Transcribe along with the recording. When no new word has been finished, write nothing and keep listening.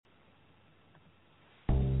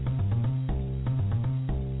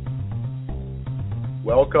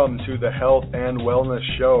Welcome to the Health and Wellness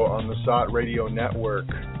Show on the SOT Radio Network,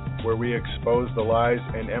 where we expose the lies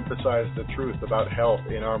and emphasize the truth about health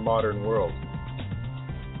in our modern world.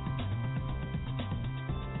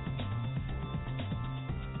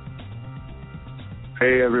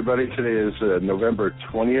 Hey everybody, today is November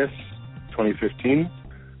 20th, 2015.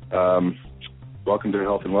 Welcome to the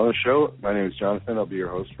Health and Wellness Show. My name is Jonathan. I'll be your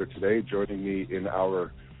host for today. Joining me in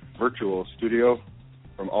our virtual studio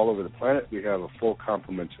from all over the planet, we have a full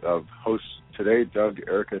complement of hosts today: Doug,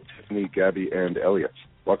 Erica, Tiffany, Gabby, and Elliot.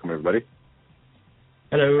 Welcome, everybody.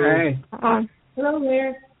 Hello. Hey. Hello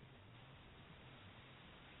there.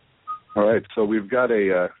 All right, so we've got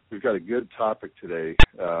a good topic today.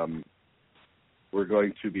 We're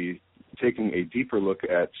going to be taking a deeper look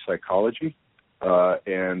at psychology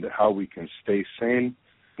and how we can stay sane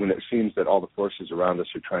when it seems that all the forces around us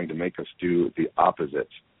are trying to make us do the opposite.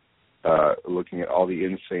 Looking at all the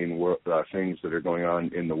insane things that are going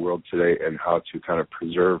on in the world today and how to kind of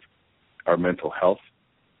preserve our mental health.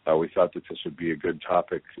 We thought that this would be a good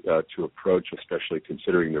topic to approach, especially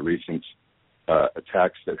considering the recent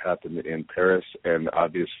attacks that happened in Paris and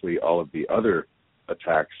obviously all of the other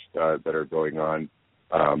attacks that are going on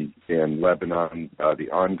in Lebanon, the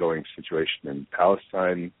ongoing situation in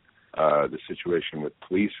Palestine, the situation with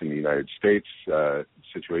police in the United States,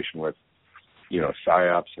 situation with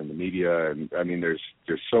psyops in the media, and I mean, there's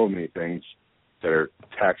so many things that are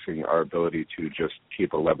taxing our ability to just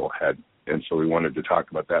keep a level head, and so we wanted to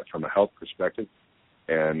talk about that from a health perspective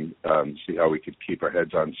and see how we could keep our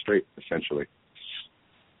heads on straight, essentially.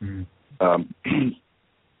 Mm-hmm.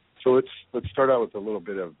 So let's start out with a little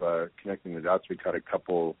bit of connecting the dots. We got a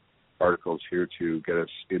couple articles here to get us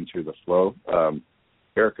into the flow.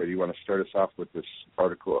 Erica, do you want to start us off with this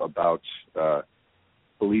article about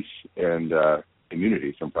police and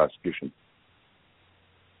immunity from prosecution?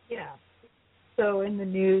 Yeah. So in the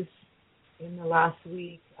news in the last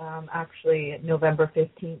week, actually November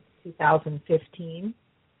 15th, 2015,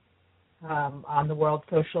 on the World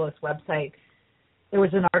Socialist website, there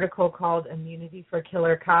was an article called Immunity for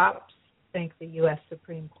Killer Cops, Thank the U.S.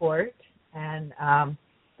 Supreme Court, and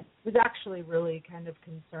it was actually really kind of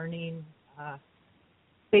concerning.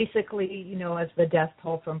 Basically, as the death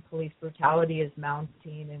toll from police brutality is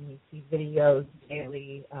mounting and we see videos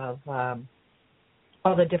daily of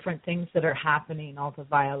all the different things that are happening, all the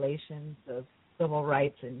violations of civil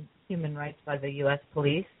rights and human rights by the U.S.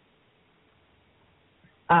 police,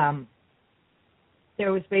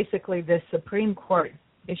 there was basically this Supreme Court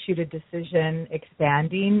issued a decision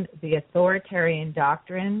expanding the authoritarian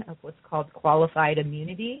doctrine of what's called qualified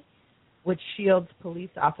immunity, which shields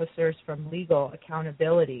police officers from legal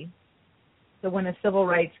accountability. So when a civil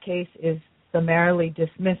rights case is summarily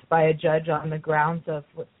dismissed by a judge on the grounds of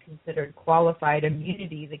what's considered qualified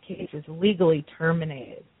immunity, the case is legally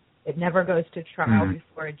terminated. It never goes to trial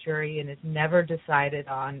before a jury and is never decided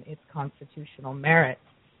on its constitutional merits.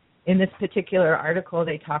 In this particular article,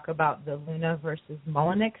 they talk about the Luna versus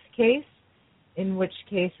Mullenix case, in which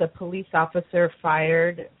case a police officer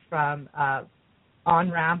fired from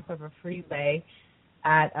on-ramp of a freeway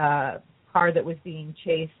at a car that was being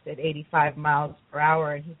chased at 85 miles per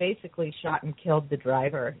hour, and he basically shot and killed the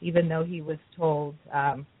driver, even though he was told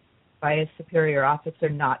by his superior officer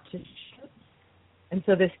not to shoot. And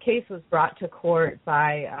so this case was brought to court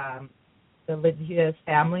by the litigious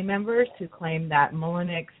family members who claim that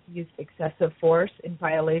Mullenix used excessive force in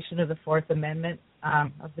violation of the Fourth Amendment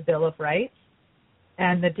of the Bill of Rights.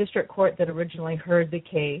 And the district court that originally heard the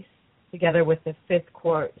case, together with the Fifth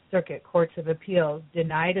Circuit Courts of Appeals,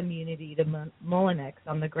 denied immunity to Mullenix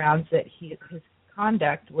on the grounds that his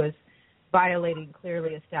conduct was violating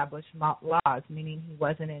clearly established laws, meaning he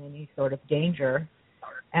wasn't in any sort of danger.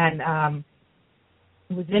 And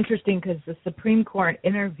it was interesting because the Supreme Court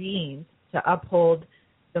intervened to uphold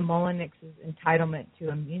the Mullenix's entitlement to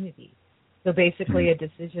immunity. So basically a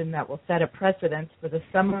decision that will set a precedent for the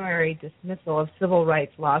summary dismissal of civil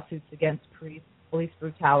rights lawsuits against police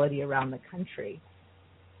brutality around the country.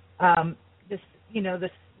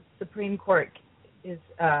 This Supreme Court this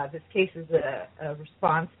case is a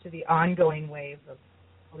response to the ongoing wave of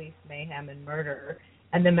police mayhem and murder,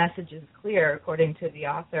 and the message is clear, according to the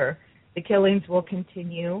author. The killings will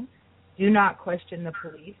continue. Do not question the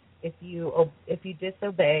police. If you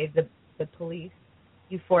disobey the police,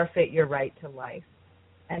 you forfeit your right to life.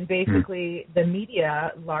 And basically, the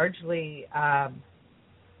media largely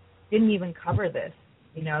didn't even cover this.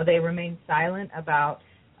 They remained silent about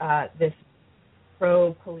this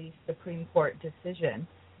pro-police Supreme Court decision.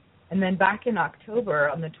 And then back in October,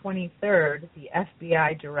 on the 23rd, the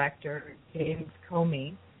FBI director, James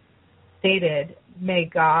Comey, stated, "May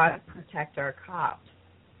God protect our cops."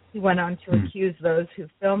 He went on to accuse those who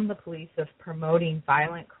filmed the police of promoting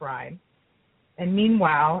violent crime. And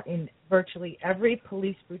meanwhile, in virtually every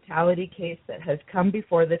police brutality case that has come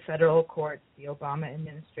before the federal courts, the Obama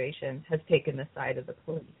administration has taken the side of the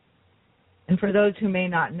police. And for those who may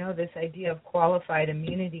not know, this idea of qualified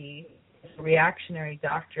immunity is a reactionary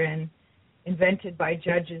doctrine invented by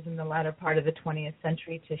judges in the latter part of the 20th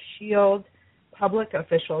century to shield public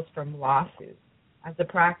officials from lawsuits. As a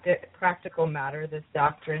practical matter, this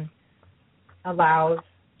doctrine allows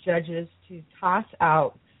judges to toss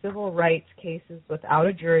out civil rights cases without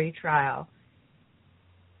a jury trial,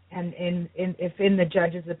 and if in the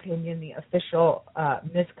judge's opinion the official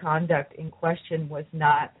misconduct in question was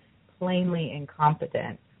not plainly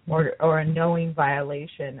incompetent or a knowing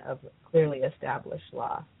violation of clearly established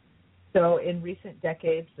law. So in recent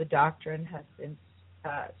decades, the doctrine has been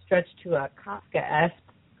stretched to a Kafkaesque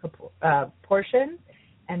portion,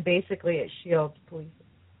 and basically it shields police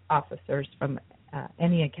officers from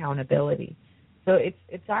any accountability. So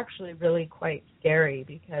it's actually really quite scary,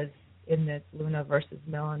 because in this Luna versus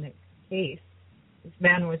Melnick case, this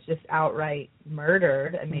man was just outright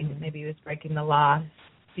murdered. I mean, maybe he was breaking the law,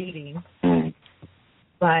 speeding,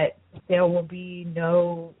 but there will be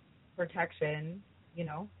no protection,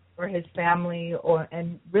 for his family,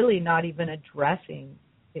 and really not even addressing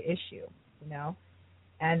the issue,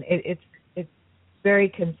 and it's very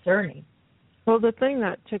concerning. Well, the thing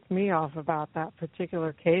that ticked me off about that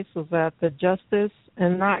particular case was that the justice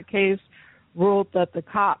in that case ruled that the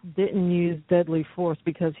cop didn't use deadly force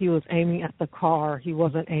because he was aiming at the car. He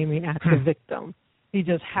wasn't aiming at the victim. He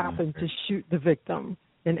just happened to shoot the victim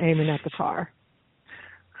and aiming at the car.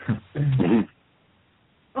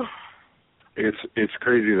 It's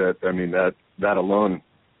crazy that alone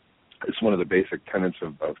is one of the basic tenets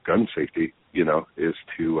of gun safety, is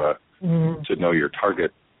to know your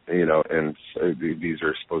target, and these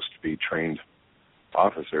are supposed to be trained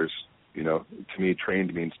officers. To me,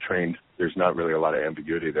 trained means trained. There's not really a lot of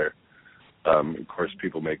ambiguity there. Of course,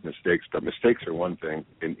 people make mistakes, but mistakes are one thing,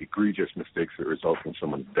 and egregious mistakes that result in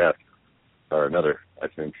someone's death are another, I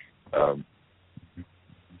think.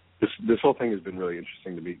 This whole thing has been really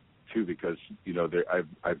interesting to me, too, because,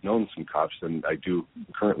 I've known some cops, and I do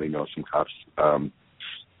currently know some cops,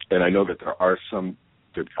 and I know that there are some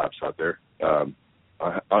good cops out there.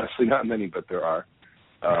 Honestly, not many, but there are.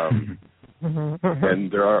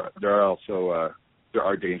 And there are also there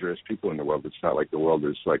are dangerous people in the world. It's not like the world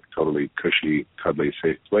is like totally cushy, cuddly,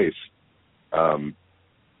 safe place.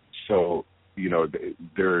 So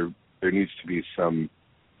there needs to be some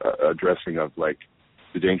addressing of like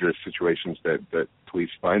the dangerous situations that police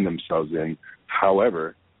find themselves in.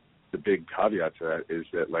 However, the big caveat to that is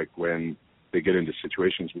that like when they get into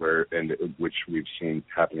situations which we've seen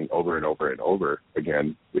happening over and over and over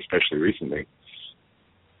again, especially recently,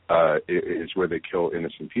 is where they kill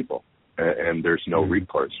innocent people. And there's no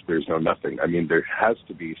recourse. There's no nothing. I mean, there has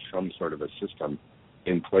to be some sort of a system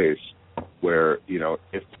in place where,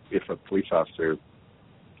 if a police officer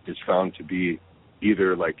is found to be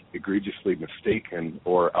either like egregiously mistaken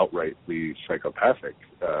or outrightly psychopathic,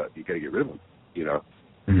 you got to get rid of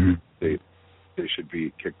them. They should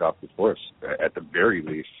be kicked off the force at the very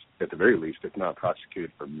least, if not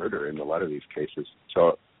prosecuted for murder in a lot of these cases.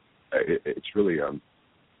 So it's really,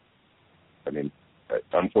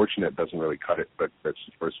 unfortunate doesn't really cut it, but that's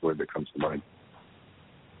the first word that comes to mind.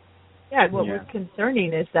 Yeah, what was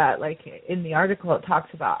concerning is that, like, in the article it talks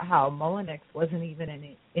about how Mullenix wasn't even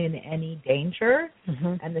in any danger,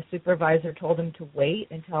 and the supervisor told him to wait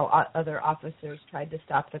until other officers tried to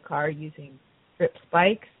stop the car using strip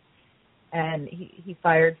spikes, and he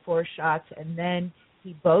fired 4 shots, and then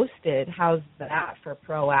he boasted, how's that for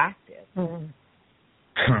proactive? So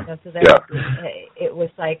that it was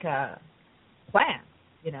like a plan,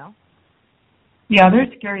 The other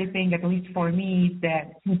scary thing, at least for me, is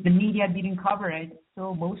that since the media didn't cover it,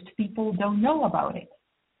 so most people don't know about it.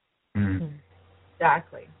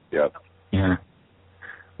 Exactly. Yep. Yeah.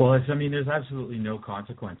 Well, there's absolutely no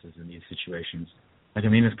consequences in these situations. Like,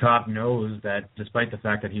 this cop knows that despite the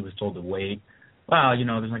fact that he was told to wait, there's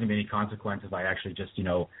not going to be any consequence if I actually just,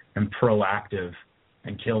 am proactive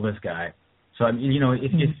and kill this guy. So,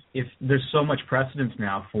 if there's so much precedence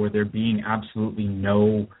now for there being absolutely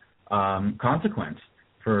no consequence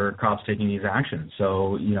for cops taking these actions.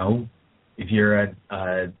 So, if you're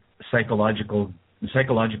a psychologically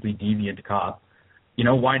deviant cop,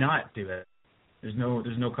 why not do it? There's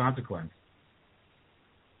no consequence.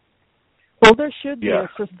 Well, there should be a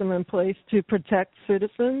system in place to protect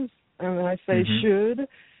citizens, and I say should,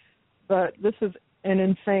 but this is an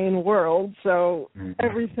insane world, so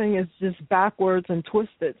everything is just backwards and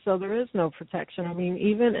twisted, so there is no protection. I mean,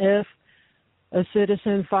 even if a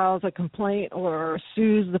citizen files a complaint or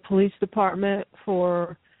sues the police department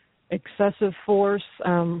for excessive force,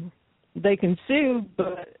 they can sue,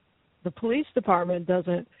 but the police department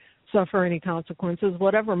doesn't suffer any consequences.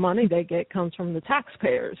 Whatever money they get comes from the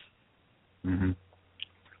taxpayers. Mm-hmm.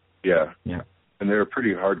 Yeah. Yeah. And they're a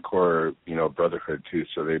pretty hardcore, brotherhood too.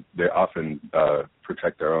 So they often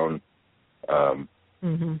protect their own, and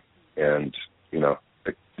they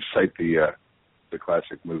cite the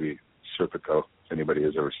classic movie Serpico. If anybody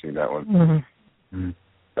has ever seen that one,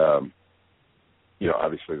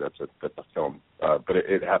 obviously that's a film, but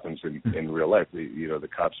it happens in real life. The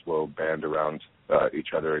cops will band around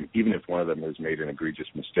each other, and even if one of them has made an egregious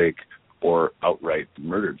mistake or outright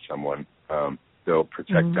murdered someone, they'll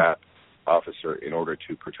protect that officer in order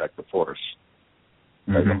to protect the force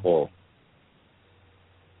as a whole.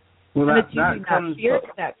 Well, and it's using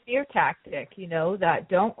that fear tactic, that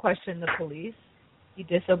don't question the police. You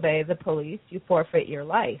disobey the police, you forfeit your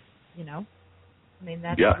life, I mean,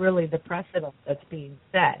 that's really the precedent that's being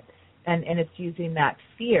set. And it's using that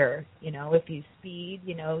fear, if you speed,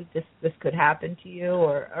 this could happen to you,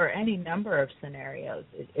 or any number of scenarios.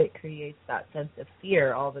 It creates that sense of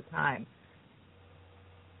fear all the time.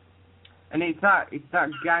 And it's that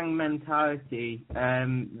gang mentality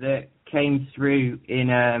that came through in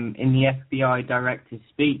the FBI director's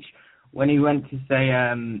speech when he went to say,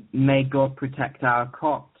 "May God protect our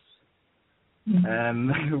cops,"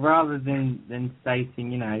 rather than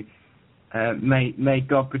stating, "May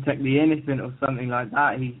God protect the innocent" or something like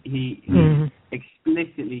that. He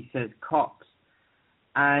explicitly says cops,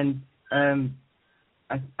 and I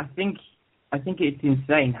think it's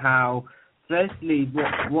insane how. Firstly,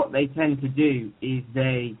 what they tend to do is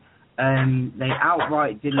they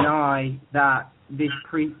outright deny that this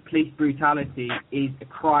police brutality is a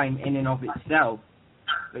crime in and of itself.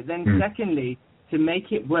 But then, secondly, to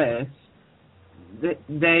make it worse,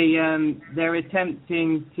 they're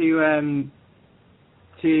attempting to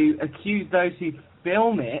accuse those who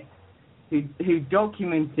film it, who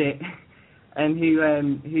document it, and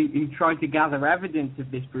who try to gather evidence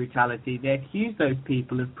of this brutality. They accuse those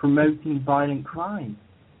people of promoting violent crime.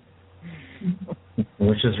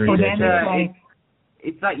 Which is ridiculous.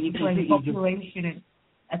 It's like the population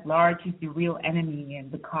at large is the real enemy,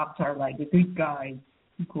 and the cops are like the good guys.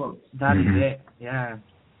 Quote. That is it. Yeah.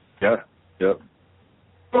 Yeah. Yep.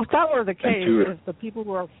 Well, if that were the case, if the people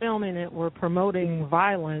who are filming it were promoting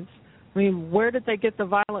violence, I mean, where did they get the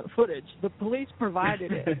violent footage? The police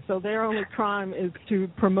provided it, so their only crime is to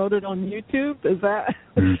promote it on YouTube? Is that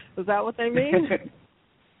what they mean?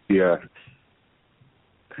 Yeah.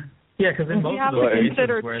 Yeah, because in most of those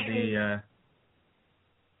cases where the...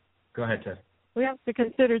 Go ahead, Ted. We have to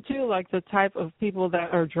consider, too, like the type of people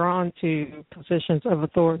that are drawn to positions of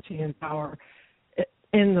authority and power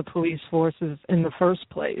in the police forces in the first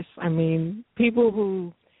place. I mean, people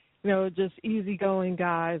who... just easygoing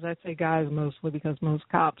guys. I say guys mostly because most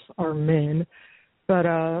cops are men. But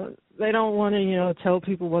they don't want to, tell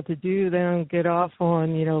people what to do. They don't get off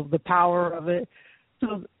on, the power of it.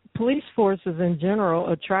 So police forces in general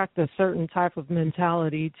attract a certain type of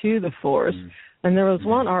mentality to the force. And there was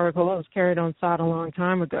one article that was carried on site a long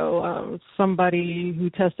time ago. Somebody who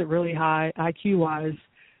tested really high IQ-wise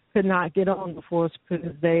could not get on the force because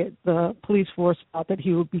the police force thought that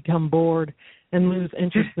he would become bored and lose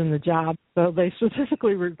interest in the job. So they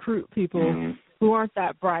specifically recruit people who aren't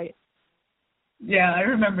that bright. Yeah, I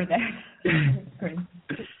remember that. It's great.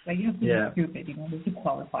 Like you have to be stupid, to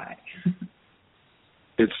qualify.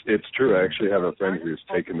 It's true. I actually have a friend who's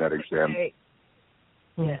taken that exam.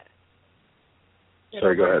 Yeah.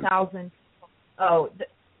 Sorry, go ahead.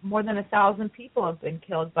 More than 1,000 people have been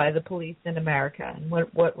killed by the police in America. And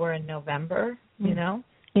what we're in November,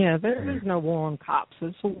 Yeah, there is no war on cops.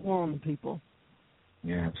 It's a war on people.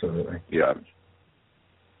 Yeah, absolutely. Yeah.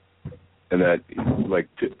 And that, like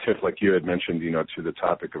Tiff, like you had mentioned, to the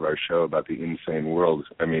topic of our show about the insane world,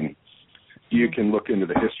 I mean, you can look into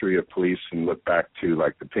the history of police and look back to,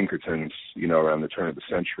 like, the Pinkertons, around the turn of the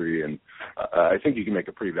century, and I think you can make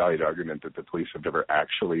a pretty valid argument that the police have never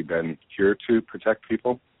actually been here to protect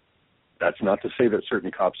people. That's not to say that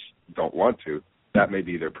certain cops don't want to. That may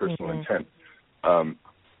be their personal intent.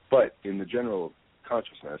 But in the general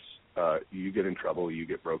consciousness, you get in trouble, you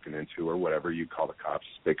get broken into or whatever, you call the cops,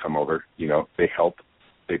 they come over, they help,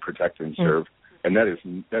 they protect and serve. And that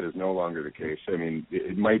is no longer the case. I mean,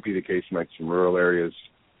 it might be the case in like some rural areas.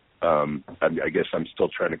 I guess I'm still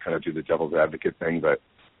trying to kind of do the devil's advocate thing, but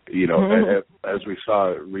You know, as we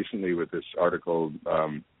saw recently with this article,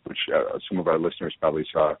 which some of our listeners probably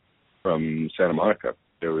saw from Santa Monica,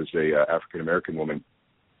 there was a African American woman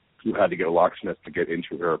who had to get a locksmith to get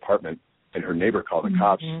into her apartment, and her neighbor called the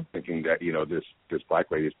cops, thinking that, you know, this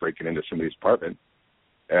black lady is breaking into somebody's apartment.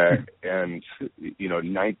 And, you know,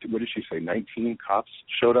 what did she say? 19 cops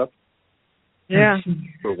showed up. Yeah.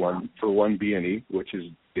 For one B&E, which is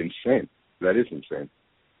insane. That is insane.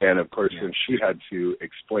 And of course, since she had to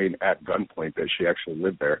explain at gunpoint that she actually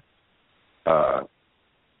lived there,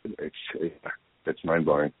 it's mind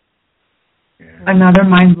blowing. Yeah. Another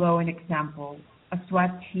mind blowing example: a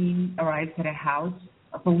SWAT team arrives at a house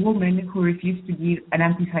of a woman who refused to give an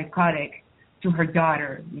antipsychotic to her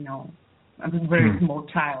daughter. You know, a very small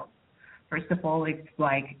child. First of all, it's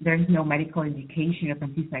like there's no medical indication of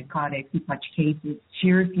antipsychotics in such cases.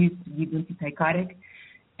 She refused to give antipsychotic,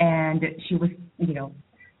 and she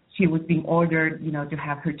was being ordered, you know, to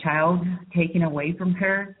have her child taken away from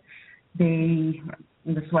her. The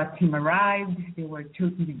SWAT team arrived. They were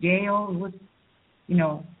taken to jail. It was, you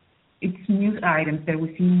know, it's news items that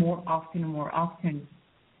we see more often and more often.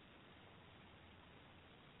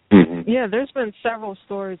 Yeah, there's been several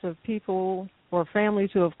stories of people or families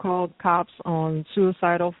who have called cops on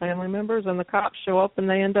suicidal family members, and the cops show up and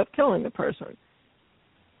they end up killing the person.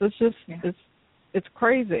 It's just, it's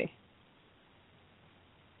crazy.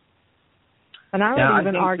 And I would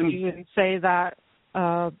even argue and say that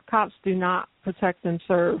cops do not protect and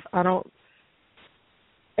serve.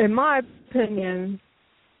 In my opinion,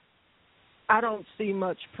 I don't see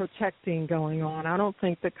much protecting going on. I don't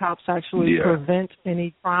think the cops actually prevent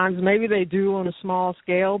any crimes. Maybe they do on a small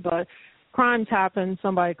scale, but crimes happen,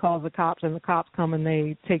 somebody calls the cops, and the cops come and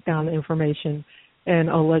they take down the information and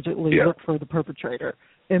allegedly look for the perpetrator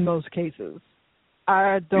in most cases.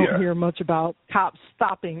 I don't hear much about cops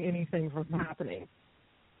stopping anything from happening.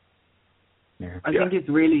 I think it's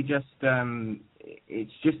really just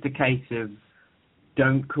it's just a case of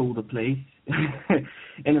don't call the police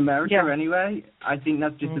in America anyway. I think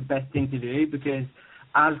that's just the best thing to do, because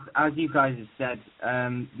as you guys have said,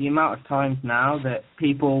 the amount of times now that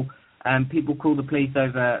people call the police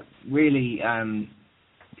over really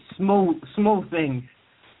small things,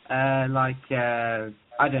 like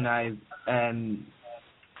I don't know,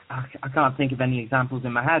 I can't think of any examples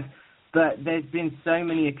in my head, but there's been so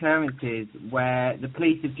many occurrences where the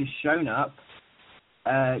police have just shown up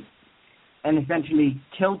and essentially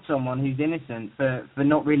killed someone who's innocent for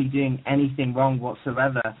not really doing anything wrong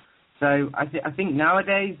whatsoever. So I think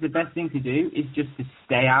nowadays the best thing to do is just to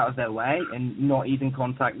stay out of their way and not even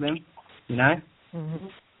contact them, you know?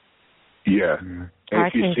 Yeah. And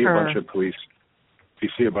if you see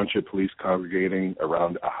a bunch of police congregating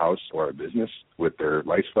around a house or a business with their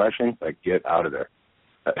lights flashing, like, get out of there.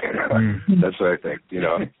 That's what I think, you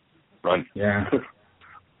know. Run. Yeah.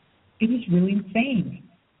 It is really insane.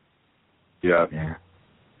 Yeah.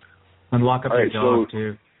 And lock up your dog,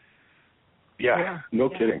 too. Yeah, no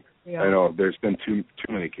kidding. Yeah. I know there's been too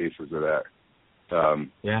many cases of that.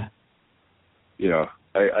 You know,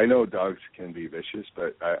 I know dogs can be vicious,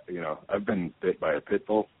 but I've been bit by a pit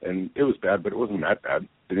bull, and it was bad, but it wasn't that bad.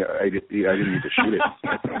 I didn't need to shoot it.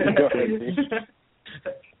 You know what I mean?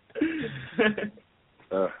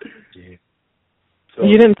 So,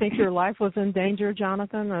 you didn't think your life was in danger,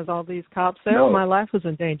 Jonathan, as all these cops say? No. Oh, my life was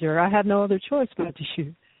in danger. I had no other choice but to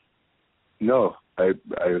shoot. No, I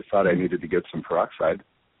thought I needed to get some peroxide.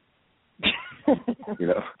 You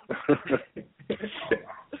know,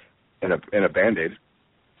 and a Band-Aid.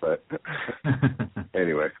 But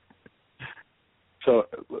anyway, so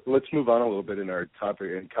let's move on a little bit in our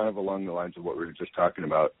topic, and kind of along the lines of what we were just talking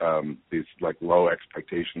about, these like low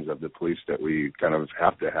expectations of the police that we kind of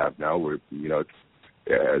have to have now. We're, you know,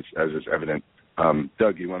 as is evident.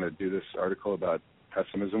 Doug, you want to do this article about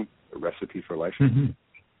pessimism, a recipe for life?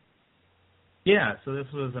 Yeah, so this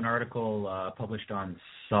was an article published on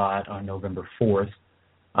SOT on November 4th.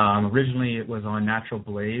 Originally it was on Natural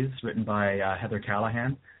Blaze, written by Heather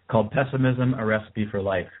Callahan, called Pessimism, a Recipe for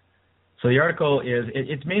Life. So the article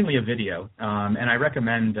it's mainly a video, and I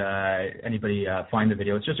recommend anybody find the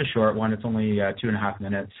video. It's just a short one. It's only 2.5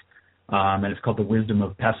 minutes, and it's called The Wisdom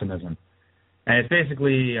of Pessimism. And it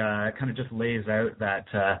basically kind of just lays out that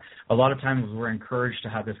a lot of times we're encouraged to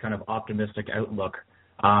have this kind of optimistic outlook,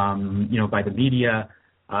 you know, by the media.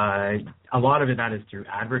 A lot of that is through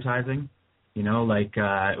advertising, you know, like,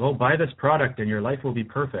 well, buy this product and your life will be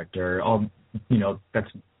perfect, or, you know,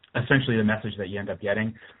 that's essentially the message that you end up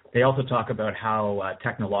getting. They also talk about how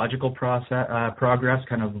technological progress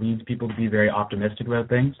kind of leads people to be very optimistic about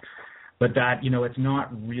things, but that, you know, it's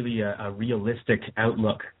not really a realistic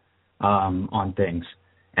outlook on things.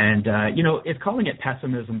 And it's calling it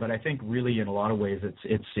pessimism, but I think really in a lot of ways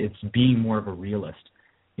it's being more of a realist.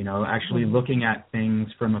 Actually looking at things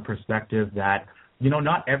from a perspective that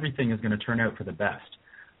not everything is going to turn out for the best.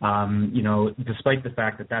 Despite the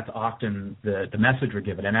fact that that's often the message we're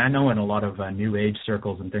given. And I know in a lot of New Age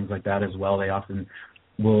circles and things like that as well, they often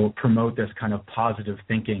will promote this kind of positive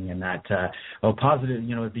thinking and that, positive,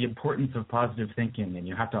 the importance of positive thinking, and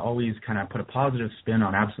you have to always kind of put a positive spin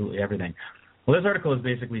on absolutely everything. Well, this article is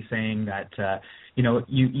basically saying that,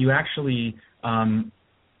 you actually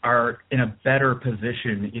are in a better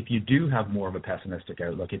position if you do have more of a pessimistic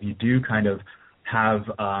outlook, if you do kind of have,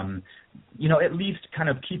 at least kind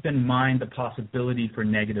of keep in mind the possibility for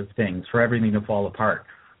negative things, for everything to fall apart,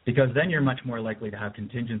 because then you're much more likely to have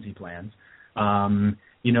contingency plans.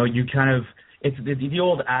 You kind of, it's the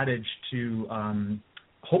old adage to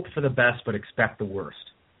hope for the best but expect the worst,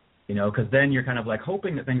 because then you're kind of like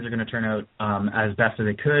hoping that things are going to turn out as best as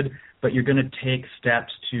they could, but you're going to take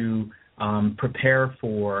steps to prepare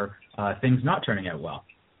for things not turning out well.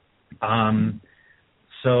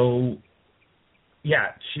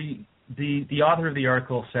 The author of the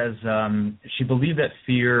article says she believed that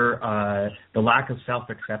fear, the lack of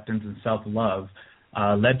self-acceptance and self-love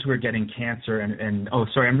led to her getting cancer and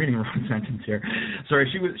I'm reading the wrong sentence here. Sorry,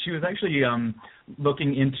 she was actually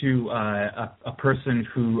looking into a person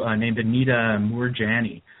who named Anita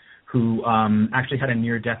Moorjani, who actually had a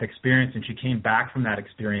near-death experience, and she came back from that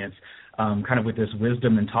experience kind of with this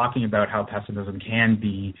wisdom and talking about how pessimism can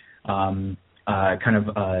be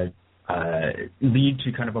lead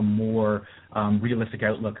to kind of a more realistic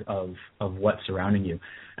outlook of what's surrounding you.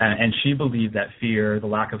 And she believed that fear, the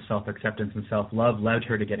lack of self-acceptance and self-love led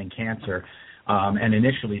her to getting cancer and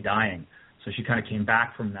initially dying. So she kind of came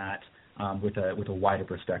back from that with a wider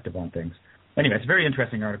perspective on things. Anyway, it's a very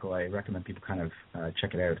interesting article. I recommend people kind of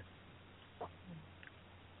check it out.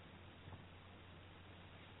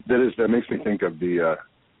 That makes me think of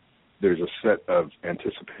there's a set of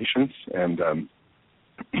anticipations, and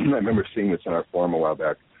I remember seeing this in our forum a while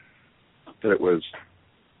back, that it was,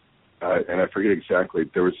 and I forget exactly,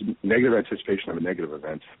 there was negative anticipation of a negative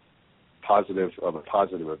event, positive of a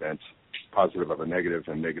positive event, positive of a negative,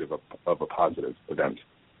 and negative of a positive event.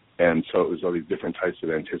 And so it was all these different types of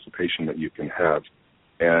anticipation that you can have.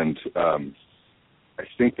 And I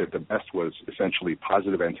think that the best was essentially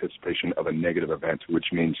positive anticipation of a negative event, which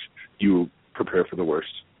means you prepare for the worst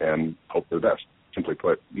and hope for the best, simply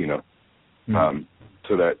put,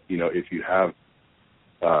 so that, if you have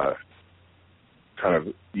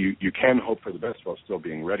you can hope for the best while still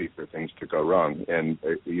being ready for things to go wrong. And,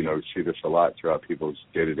 see this a lot throughout people's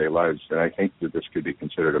day-to-day lives. And I think that this could be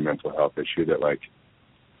considered a mental health issue that,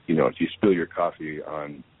 if you spill your coffee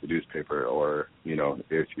on the newspaper, or,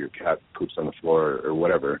 if your cat poops on the floor or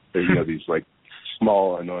whatever, there's, these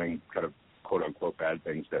small, annoying kind of quote unquote bad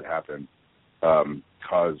things that happen,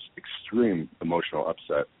 cause extreme emotional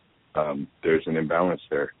upset. There's an imbalance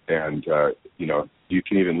there. And, you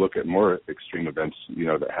can even look at more extreme events,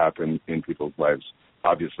 that happen in people's lives,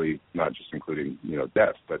 obviously not just including,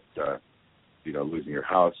 death, but, losing your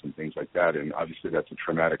house and things like that. And obviously that's a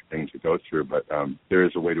traumatic thing to go through, but there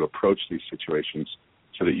is a way to approach these situations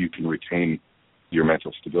so that you can retain your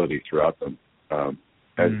mental stability throughout them.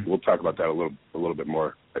 And we'll talk about that a little bit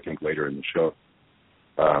more, I think, later in the show.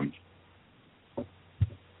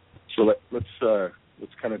 So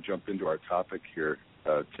let's kind of jump into our topic here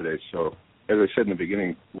today. So as I said in the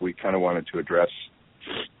beginning, we kind of wanted to address,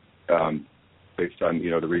 based on,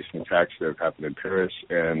 the recent attacks that have happened in Paris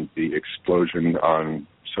and the explosion on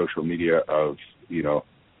social media of,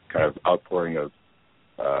 kind of outpouring of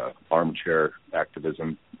armchair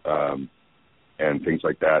activism and things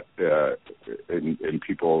like that, and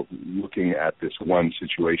people looking at this one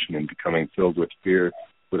situation and becoming filled with fear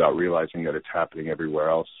without realizing that it's happening everywhere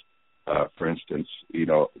else. For instance,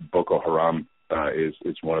 Boko Haram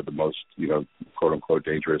is one of the most, quote unquote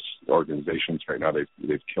dangerous organizations right now.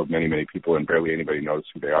 They've killed many, many people, and barely anybody knows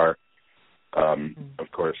who they are.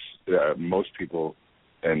 Of course, most people,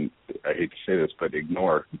 and I hate to say this, but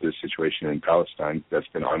ignore the situation in Palestine that's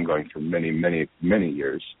been ongoing for many, many, many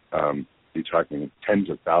years. You're talking tens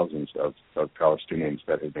of thousands of Palestinians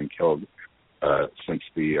that have been killed since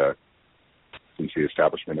the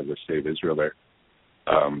establishment of the state of Israel there.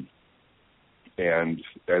 And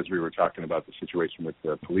as we were talking about the situation with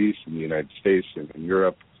the police in the United States and in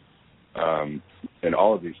Europe, and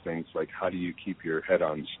all of these things, like how do you keep your head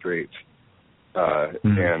on straight?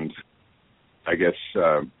 And I guess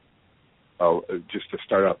just to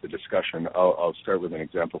start off the discussion, I'll start with an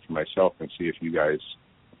example for myself and see if you guys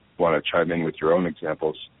want to chime in with your own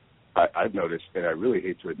examples. I've noticed, and I really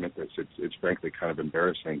hate to admit this, it's frankly kind of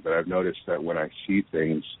embarrassing, but I've noticed that when I see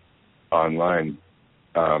things online,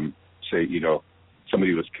 say,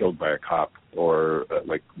 somebody was killed by a cop, or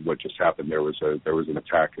like what just happened, there was an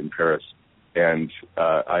attack in Paris, and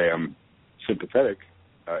I am sympathetic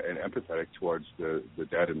and empathetic towards the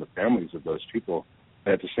dead and the families of those people.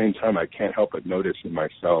 And at the same time, I can't help but notice in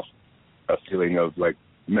myself a feeling of like,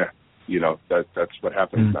 meh, that's what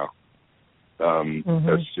happens now.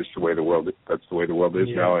 That's just the way the world. That's the way the world is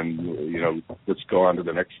now, and let's go on to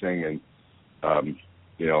the next thing, and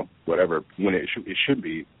whatever. When it should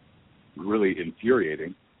be really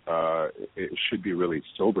infuriating. It should be really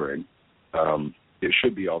sobering. It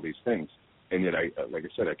should be all these things, and yet, like I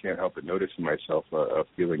said, I can't help but notice in myself a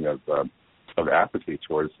feeling of apathy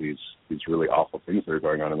towards these really awful things that are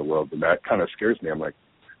going on in the world, and that kind of scares me. I'm like,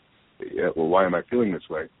 well, why am I feeling this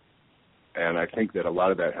way? And I think that a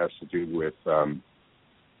lot of that has to do with, the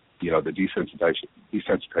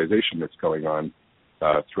desensitization that's going on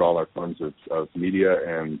through all our forms of media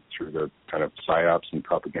and through the kind of psyops and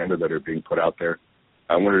propaganda that are being put out there.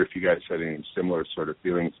 I wonder if you guys had any similar sort of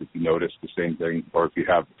feelings, if you noticed the same thing, or if you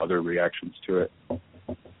have other reactions to it.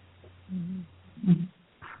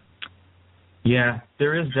 Yeah,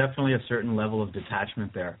 there is definitely a certain level of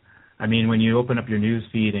detachment there. I mean, when you open up your news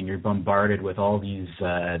feed and you're bombarded with all these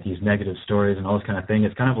negative stories and all this kind of thing,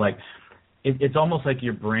 it's kind of like, it's almost like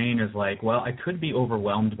your brain is like, well, I could be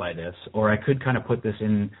overwhelmed by this, or I could kind of put this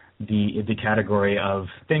in the category of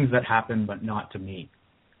things that happen but not to me.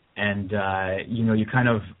 And you kind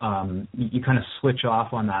of switch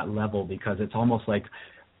off on that level because it's almost like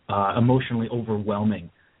emotionally overwhelming.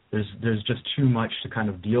 There's just too much to kind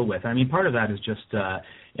of deal with. I mean, part of that is just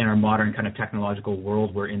in our modern kind of technological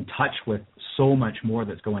world, we're in touch with so much more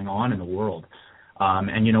that's going on in the world.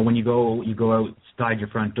 And when you go outside your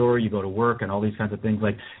front door, you go to work and all these kinds of things,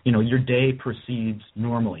 like, your day proceeds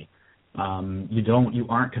normally. You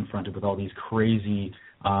aren't confronted with all these crazy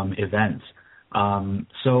events.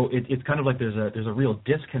 So it's kind of like there's a real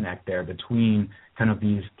disconnect there between kind of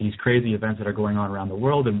these crazy events that are going on around the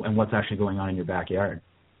world and what's actually going on in your backyard.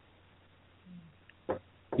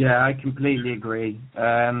 Yeah, I completely agree.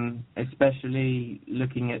 Especially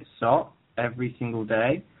looking at SOT every single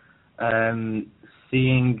day,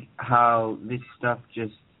 seeing how this stuff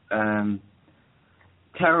just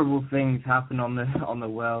terrible things happen on the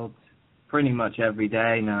world pretty much every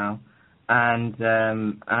day now. And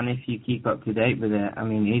if you keep up to date with it, I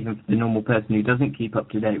mean, even for the normal person who doesn't keep up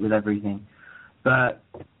to date with everything, but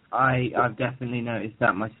I've definitely noticed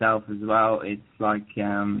that myself as well. It's like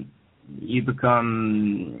you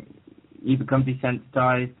become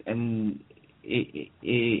desensitized, and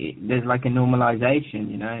there's like a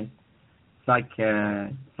normalization, It's like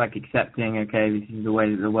accepting, okay, this is the way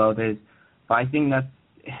that the world is. But I think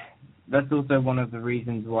that's also one of the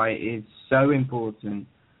reasons why it is so important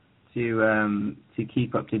to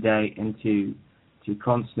keep up to date and to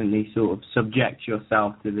constantly sort of subject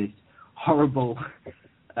yourself to this horrible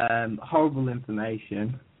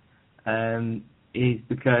information, is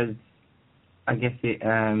because I guess it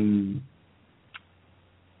can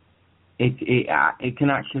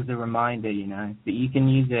act as a reminder, but you can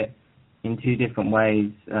use it in two different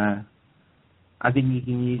ways. I think you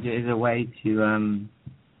can use it as a way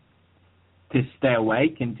to stay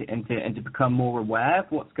awake and to become more aware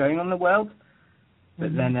of what's going on in the world.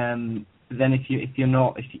 But then if you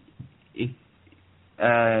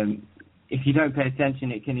don't pay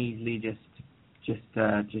attention, it can easily just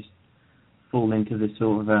fall into the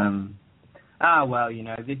sort of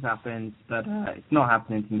this happens, but it's not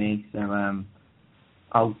happening to me, so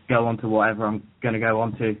I'll go on to whatever I'm going to go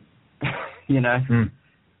on to. Does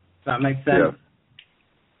that make sense?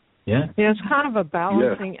 Yeah. Yeah, it's kind of a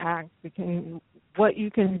balancing act between what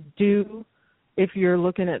you can do if you're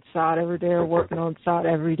looking at SOT every day or working on SOT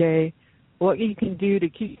every day, what you can do to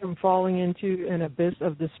keep from falling into an abyss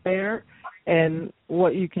of despair, and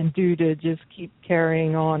what you can do to just keep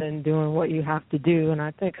carrying on and doing what you have to do. And I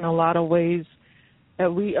think in a lot of ways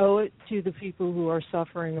that we owe it to the people who are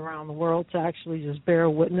suffering around the world to actually just bear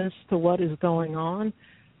witness to what is going on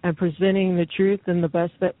and presenting the truth in the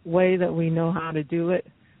best way that we know how to do it,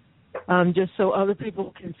 just so other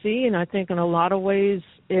people can see. And I think in a lot of ways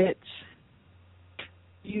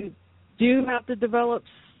you do have to develop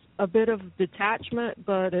a bit of detachment,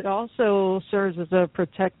 but it also serves as a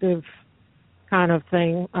protective kind of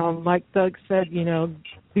thing. Like Doug said,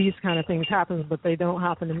 these kind of things happen, but they don't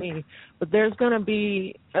happen to me. But there's going to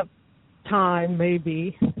be a time,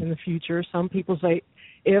 maybe, in the future, some people say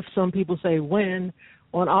if, some people say when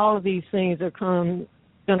all of these things are going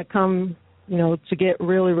to come, to get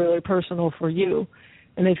really, really personal for you.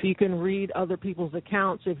 And if you can read other people's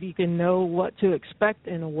accounts, if you can know what to expect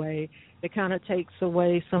in a way, it kind of takes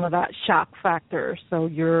away some of that shock factor. So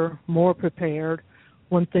you're more prepared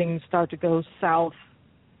when things start to go south,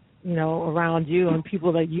 you know, around you and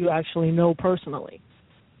people that you actually know personally.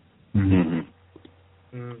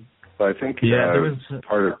 Mm-hmm. Mm. So I think there was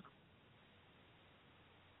part of.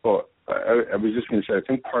 Well, I was just going to say, I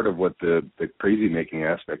think part of what the crazy-making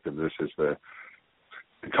aspect of this is the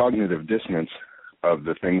cognitive dissonance of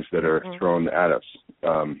the things that are thrown at us.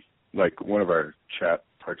 Like one of our chat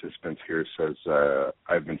participants here says,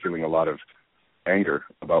 I've been feeling a lot of anger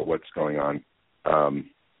about what's going on.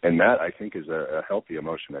 And that, I think, is a healthy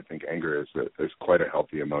emotion. I think anger is quite a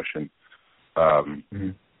healthy emotion.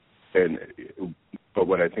 But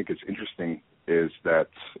what I think is interesting is that,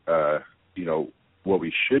 you know, what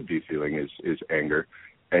we should be feeling is anger,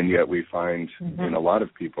 and yet we find in a lot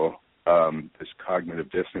of people this cognitive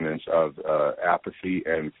dissonance of apathy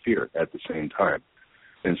and fear at the same time.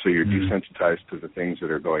 And so you're desensitized to the things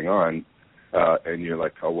that are going on, and you're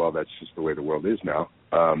like, oh, well, that's just the way the world is now.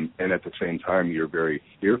 And at the same time, you're very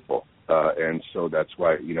fearful. And so that's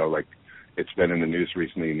why, you know, like it's been in the news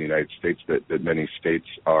recently in the United States that many states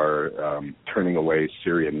are turning away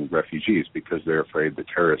Syrian refugees because they're afraid the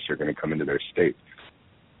terrorists are going to come into their state.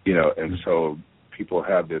 You know, and so people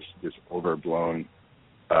have this overblown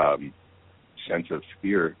sense of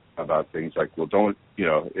fear about things like, well, don't, you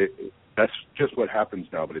know, that's just what happens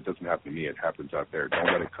now, but it doesn't happen to me. It happens out there.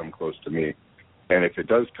 Don't let it come close to me. And if it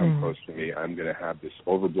does come close to me, I'm going to have this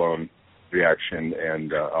overblown reaction,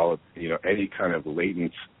 and all of, you know, any kind of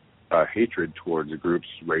latent hatred towards groups,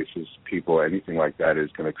 races, people, anything like that is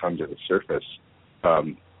going to come to the surface.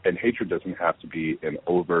 And hatred doesn't have to be an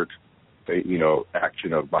overt, you know,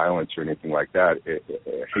 action of violence or anything like that.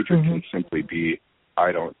 Hatred can simply be,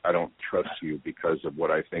 I don't trust you because of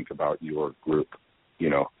what I think about your group, you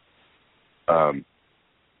know.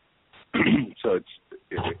 So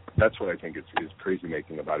that's what I think is crazy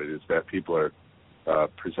making about it, is that people are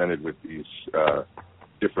presented with these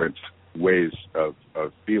different ways of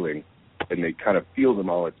feeling, and they kind of feel them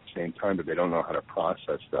all at the same time, but they don't know how to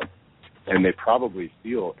process them. And they probably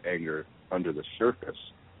feel anger under the surface,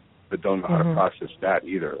 but don't know how to process that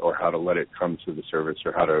either, or how to let it come to the surface,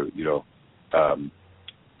 or how to, you know,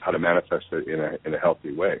 how to manifest it in a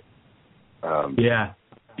healthy way.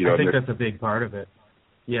 You know, I think that's a big part of it.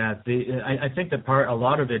 Yeah, I think that a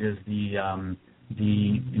lot of it is the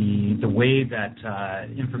way that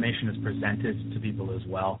information is presented to people as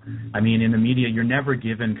well. I mean, in the media, you're never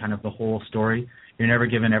given kind of the whole story. You're never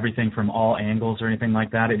given everything from all angles or anything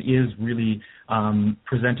like that. It is really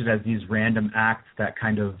presented as these random acts that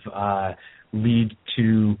kind of lead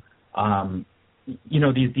to, you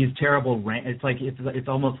know, these terrible. It's like it's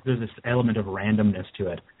almost, there's this element of randomness to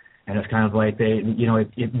it, and it's kind of like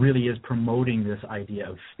it really is promoting this idea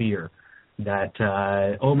of fear. That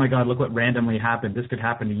oh my God, look what randomly happened. This could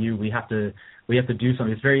happen to you. We have to do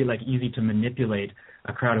something. It's very like easy to manipulate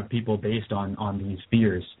a crowd of people based on these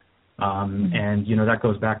fears. And you know, that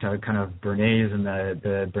goes back to kind of Bernays and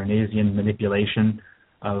the Bernaysian manipulation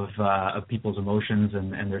of people's emotions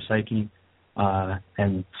and their psyche.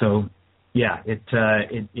 And so yeah, it's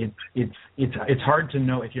hard to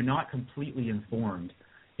know if you're not completely informed.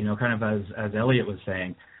 You know, kind of as Elliot was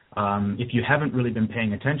saying. If you haven't really been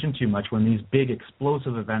paying attention too much, when these big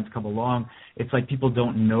explosive events come along, it's like people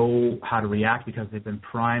don't know how to react because they've been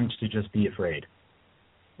primed to just be afraid.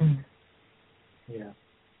 Yeah.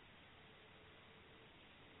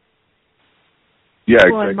 Yeah,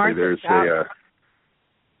 well, exactly. There's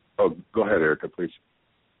oh, go ahead, Erica, please.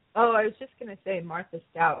 Oh, I was just going to say, Martha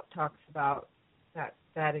Stout talks about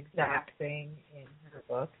that exact thing in her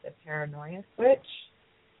book, The Paranoia Switch,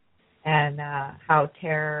 and how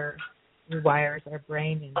terror rewires our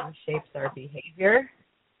brain and reshapes our behavior.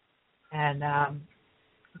 And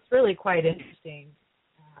it's really quite interesting.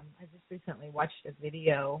 I just recently watched a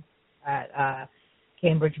video at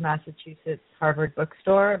Cambridge, Massachusetts Harvard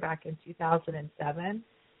Bookstore back in 2007.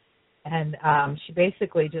 And she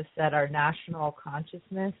basically just said our national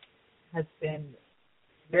consciousness has been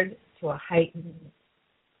geared to a heightened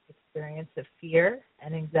experience of fear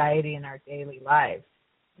and anxiety in our daily lives.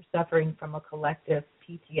 We're suffering from a collective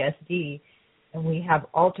PTSD, and we have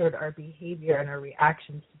altered our behavior and our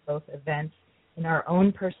reactions to both events in our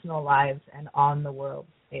own personal lives and on the world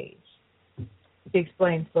stage. She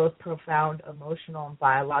explains both profound emotional and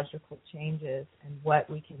biological changes and what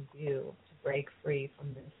we can do to break free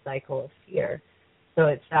from this cycle of fear. So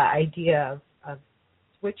it's that idea of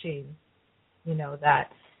switching, you know,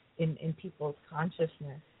 that in people's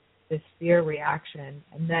consciousness, this fear reaction,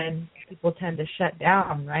 and then people tend to shut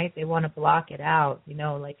down, right? They want to block it out,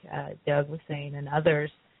 like Doug was saying, and others,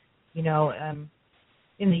 in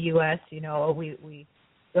the U.S., we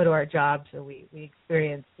go to our jobs or we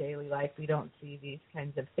experience daily life. We don't see these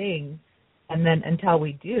kinds of things, and then until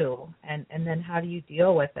we do, and then how do you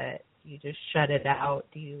deal with it? Do you just shut it out?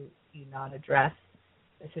 Do you not address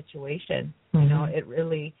the situation? Mm-hmm. It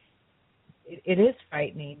really, it is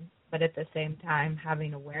frightening, but at the same time,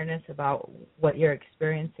 having awareness about what you're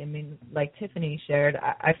experiencing. I mean, like Tiffany shared,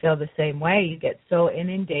 I feel the same way. You get so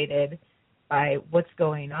inundated by what's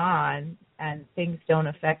going on, and things don't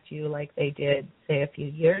affect you like they did, say, a few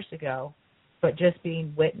years ago, but just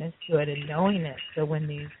being witness to it and knowing it. So when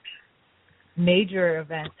these major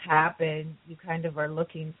events happen, you kind of are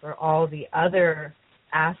looking for all the other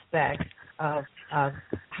aspects of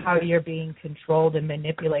how you're being controlled and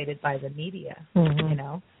manipulated by the media,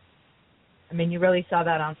 I mean, you really saw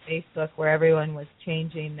that on Facebook, where everyone was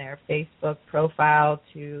changing their Facebook profile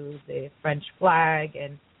to the French flag,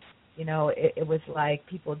 and, it was like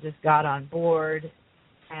people just got on board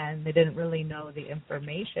and they didn't really know the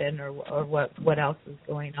information or what else was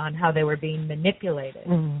going on, how they were being manipulated,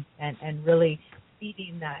 and really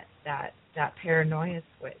feeding that paranoia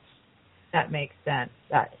switch. That makes sense,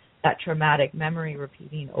 that traumatic memory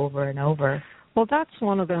repeating over and over. Well, that's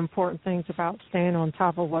one of the important things about staying on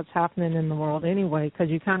top of what's happening in the world anyway, because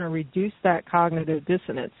you kind of reduce that cognitive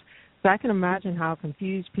dissonance. So I can imagine how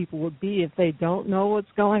confused people would be if they don't know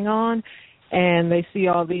what's going on and they see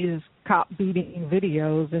all these cop beating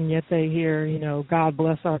videos, and yet they hear, God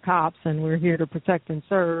bless our cops and we're here to protect and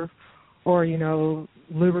serve, or,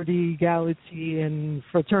 liberty, equality, and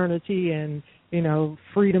fraternity, and,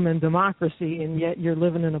 freedom and democracy, and yet you're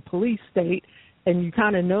living in a police state. And you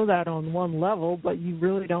kind of know that on one level, but you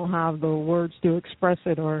really don't have the words to express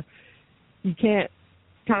it, or you can't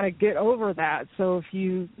kind of get over that. So if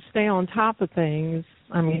you stay on top of things,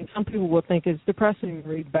 I mean, some people will think it's depressing to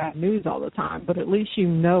read bad news all the time, but at least you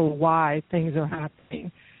know why things are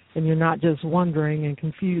happening, and you're not just wondering and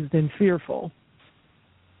confused and fearful.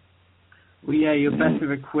 Well, yeah, you're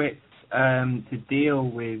better equipped to deal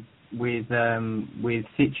with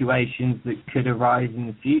situations that could arise in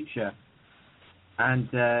the future. And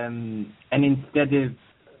instead of,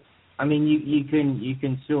 I mean, you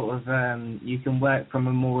can sort of you can work from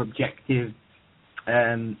a more objective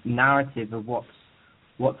narrative of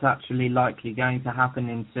what's actually likely going to happen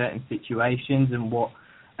in certain situations, and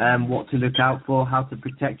what to look out for, how to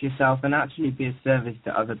protect yourself, and actually be of service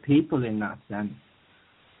to other people in that sense.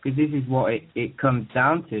 Because this is what it comes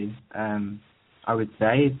down to, I would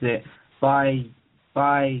say, is that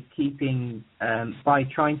by keeping, by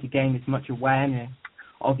trying to gain as much awareness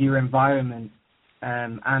of your environment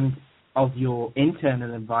and of your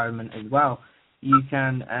internal environment as well, you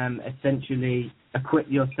can essentially equip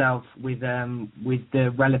yourself with the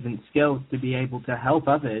relevant skills to be able to help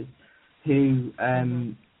others who are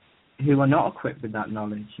not equipped with that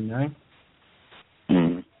knowledge,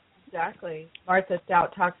 Exactly. Martha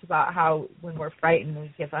Stout talks about how when we're frightened, we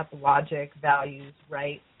give up logic, values,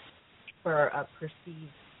 right, for a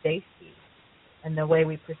perceived safety. And the way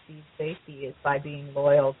we perceive safety is by being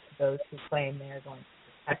loyal to those who claim they are going to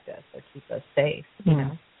protect us or keep us safe,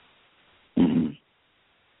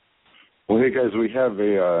 Well, hey, guys, we have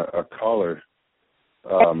a caller.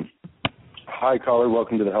 Hi, caller.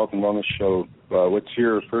 Welcome to the Health and Wellness Show. What's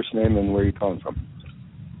your first name and where are you calling from?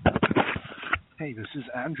 Hey, this is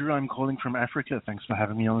Andrew. I'm calling from Africa. Thanks for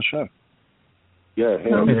having me on the show. Yeah,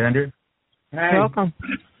 hey, Andrew. Hey. Welcome.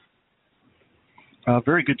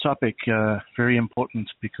 Very good topic, very important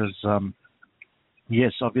because,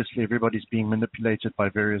 yes, obviously everybody's being manipulated by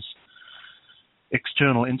various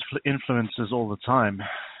external influences all the time.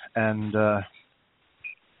 And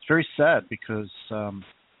it's very sad because,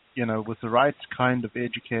 with the right kind of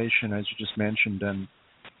education, as you just mentioned, and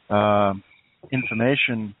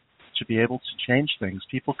information to be able to change things,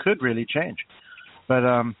 people could really change. But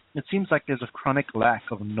it seems like there's a chronic lack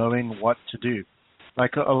of knowing what to do.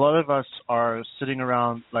 Like a lot of us are sitting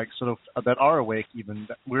around, like sort of that are awake even.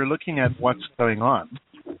 We're looking at what's going on,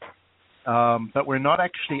 but we're not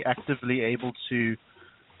actually actively able to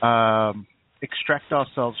extract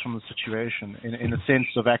ourselves from the situation in a sense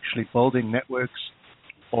of actually building networks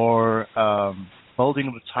or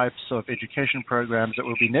building the types of education programs that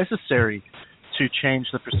will be necessary to change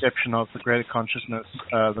the perception of the greater consciousness,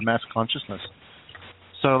 the mass consciousness.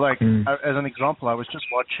 So, like, as an example, I was just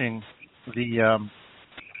watching the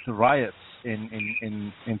riots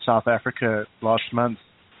in South Africa last month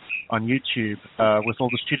on YouTube with all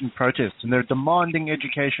the student protests, and they're demanding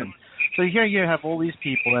education. So here you have all these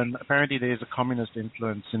people, and apparently there's a communist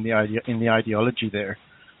influence in the ideology there,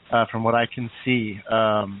 from what I can see.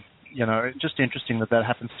 Just interesting that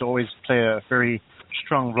happens to always play a very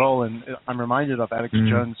strong role. And I'm reminded of Alex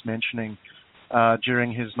Jones mentioning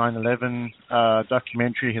during his 9/11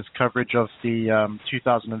 documentary, his coverage of the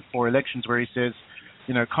 2004 elections, where he says,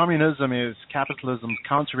 communism is capitalism's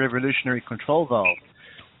counter-revolutionary control valve.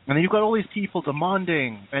 And then you've got all these people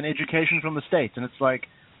demanding an education from the state, and it's like,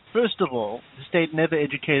 first of all, the state never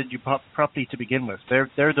educated you properly to begin with.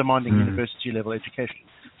 They're demanding university-level education.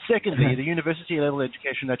 Secondly, the university-level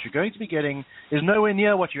education that you're going to be getting is nowhere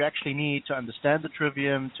near what you actually need to understand the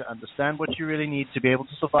trivium, to understand what you really need to be able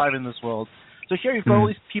to survive in this world. So here you've got all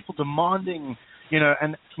these people demanding,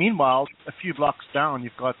 and meanwhile, a few blocks down,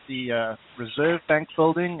 you've got the Reserve Bank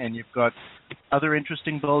building, and you've got other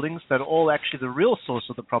interesting buildings that are all actually the real source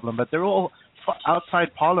of the problem, but they're all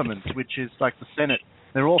outside Parliament, which is like the Senate.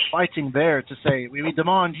 They're all fighting there to say, we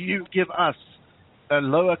demand you give us a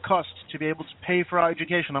lower cost to be able to pay for our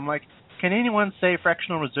education. I'm like, can anyone say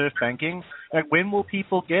fractional reserve banking? Like, when will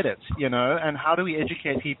people get it, and how do we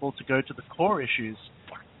educate people to go to the core issues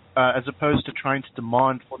as opposed to trying to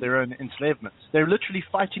demand for their own enslavement? They're literally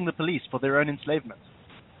fighting the police for their own enslavement.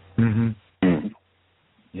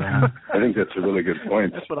 Yeah. I think that's a really good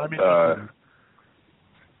point. That's what I'm interested in.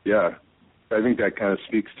 Yeah. I think that kind of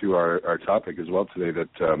speaks to our topic as well today, that,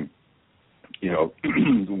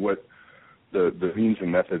 what the means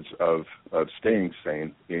and methods of staying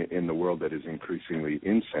sane in the world that is increasingly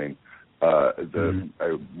insane.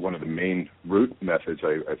 One of the main root methods,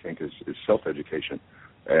 I think, is self-education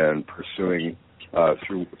and pursuing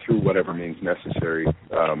through whatever means necessary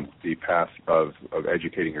the path of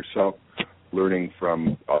educating yourself, learning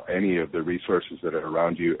from any of the resources that are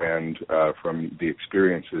around you and from the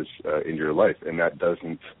experiences in your life. And that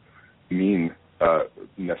doesn't mean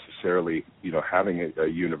necessarily, having a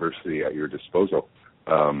university at your disposal.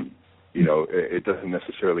 It doesn't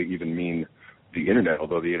necessarily even mean the internet,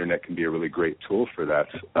 although the internet can be a really great tool for that.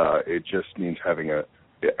 It just means having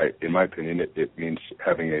in my opinion, it means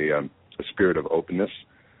having a spirit of openness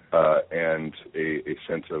and a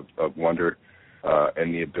sense of wonder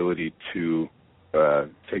and the ability to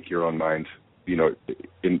take your own mind,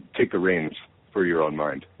 take the reins for your own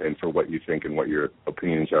mind and for what you think and what your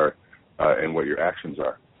opinions are and what your actions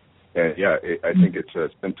are. And I think it's a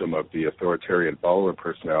symptom of the authoritarian follower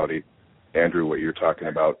personality, Andrew, what you're talking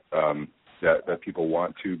about, that people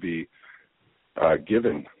want to be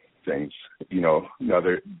given things. Now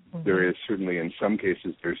there is certainly, in some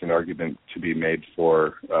cases, there's an argument to be made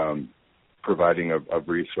for providing of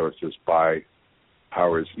resources by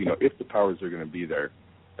powers. If the powers are going to be there,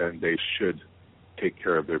 then they should take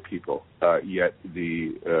care of their people. Yet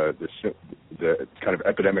the kind of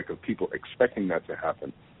epidemic of people expecting that to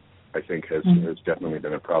happen, I think, has definitely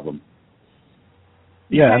been a problem.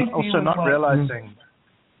 Yeah, and also not realizing.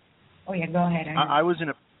 Oh yeah, go ahead. I was in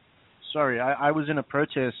a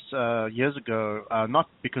protest years ago, not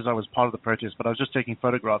because I was part of the protest, but I was just taking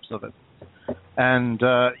photographs of it. And,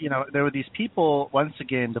 there were these people, once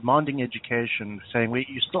again, demanding education, saying,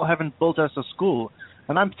 you still haven't built us a school.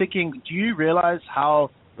 And I'm thinking, do you realize how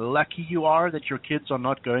lucky you are that your kids are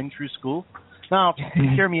not going through school? Now,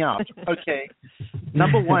 hear me out. Okay,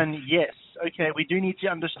 number one, yes. Okay, we do need to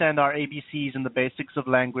understand our ABCs and the basics of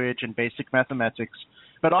language and basic mathematics.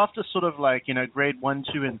 But after sort of grade 1,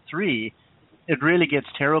 2, and 3, it really gets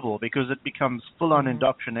terrible because it becomes full-on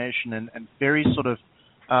indoctrination and very sort of,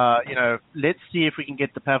 let's see if we can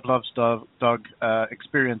get the Pavlov's dog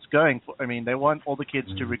experience going. They want all the kids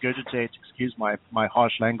to regurgitate, excuse my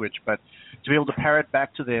harsh language, but to be able to parrot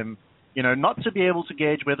back to them, not to be able to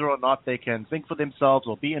gauge whether or not they can think for themselves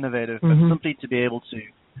or be innovative, but simply to be able to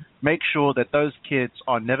make sure that those kids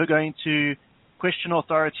are never going to question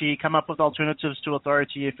authority, come up with alternatives to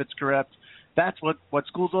authority if it's corrupt. That's what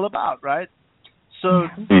school's all about, right? So,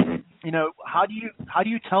 how do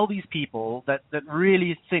you tell these people that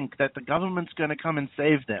really think that the government's going to come and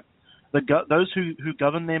save them? Those who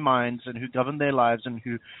govern their minds and who govern their lives and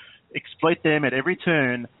who exploit them at every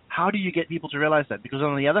turn, how do you get people to realize that? Because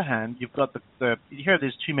on the other hand, you've got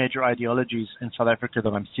there's two major ideologies in South Africa that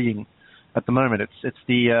I'm seeing at the moment. It's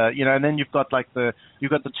the and then you've got the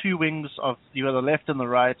two wings of the left and the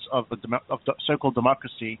right of the so-called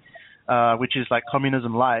democracy, which is like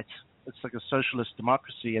communism light. It's like a socialist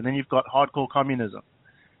democracy, and then you've got hardcore communism.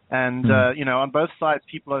 And on both sides,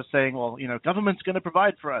 people are saying, well, government's going to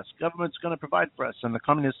provide for us. Government's going to provide for us, and the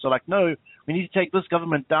communists are like, no, we need to take this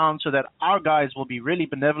government down so that our guys will be really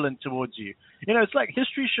benevolent towards you. It's like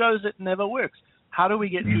history shows it never works. How do we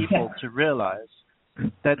get people to realize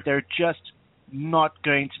that they're just not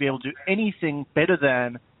going to be able to do anything better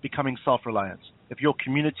than becoming self-reliant. If your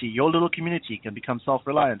community, your little community, can become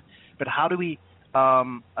self-reliant, but how do we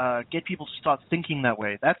get people to start thinking that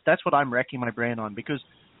way? That's what I'm racking my brain on, because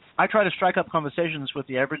I try to strike up conversations with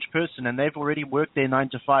the average person, and they've already worked their 9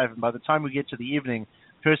 to 5, and by the time we get to the evening,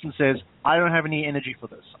 the person says, I don't have any energy for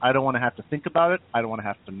this. I don't want to have to think about it. I don't want to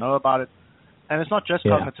have to know about it. And it's not just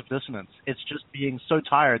cognitive dissonance. It's just being so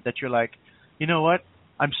tired that you're like, you know what?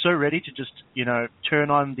 I'm so ready to just,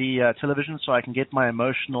 turn on the television so I can get my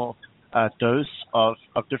emotional dose of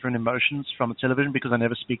different emotions from a television, because I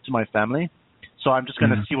never speak to my family. So I'm just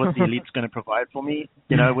going to see what the elite's going to provide for me,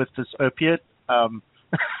 with this opiate. How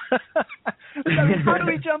do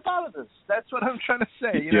we jump out of this? That's what I'm trying to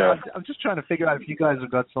say. I'm just trying to figure out if you guys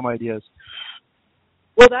have got some ideas.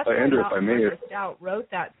 Well, that's why Andrew, if I may, Stout wrote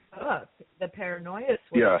that book, The Paranoia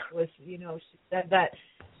Switch, was, she said that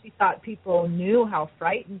she thought people knew how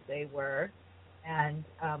frightened they were, and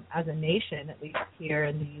as a nation, at least here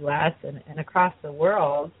in the U.S. and across the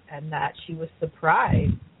world, and that she was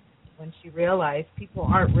surprised when she realized people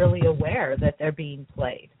aren't really aware that they're being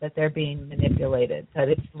played, that they're being manipulated, that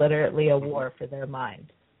it's literally a war for their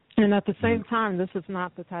mind. And at the same time, this is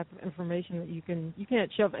not the type of information that you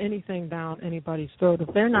can't shove anything down anybody's throat.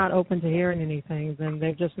 If they're not open to hearing anything, then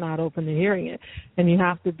they're just not open to hearing it. And you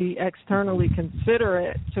have to be externally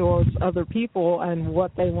considerate towards other people and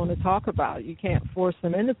what they want to talk about. You can't force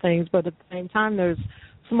them into things, but at the same time, there's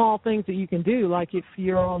small things that you can do. Like if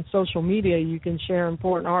you're on social media, you can share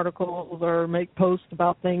important articles or make posts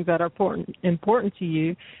about things that are important to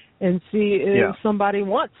you, and see if somebody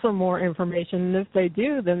wants some more information. And if they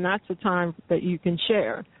do, then that's a time that you can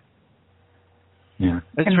share. Yeah,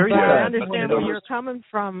 it's very sad. I understand where you're coming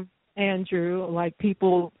from, Andrew, like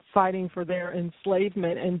people fighting for their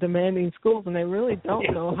enslavement and demanding schools, and they really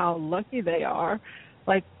don't know how lucky they are.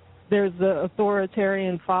 Like there's the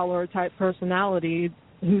authoritarian follower type personality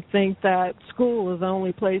who think that school is the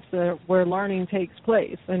only place where learning takes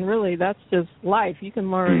place. And really, that's just life. You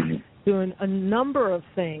can learn doing a number of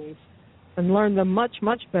things and learn them much,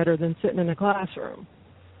 much better than sitting in a classroom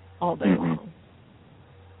all day long.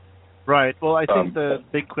 Right. Well, I think the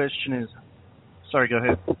big question is... Sorry, go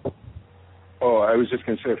ahead. Oh, I was just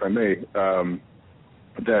going to say, if I may,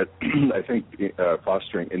 that I think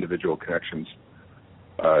fostering individual connections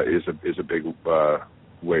is a big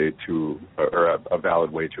way to, or a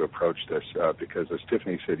valid way to approach this, because as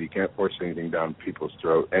Tiffany said, you can't force anything down people's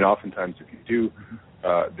throat, and oftentimes if you do,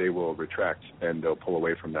 they will retract and they'll pull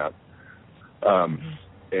away from that.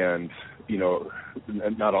 And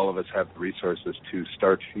not all of us have the resources to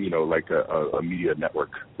start, like a media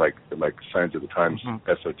network, like Signs of the Times,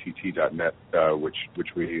 SOTT.net, which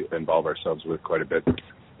we involve ourselves with quite a bit.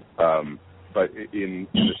 But in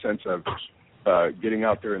the sense of getting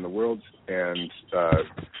out there in the world and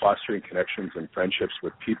fostering connections and friendships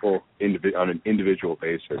with people on an individual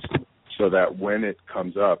basis, so that when it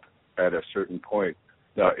comes up at a certain point,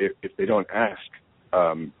 if they don't ask,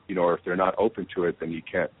 or if they're not open to it, then you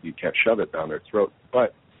can't shove it down their throat.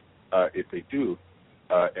 But if they do,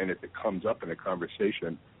 and if it comes up in a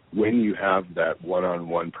conversation, when you have that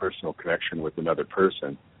one-on-one personal connection with another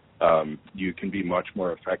person, you can be much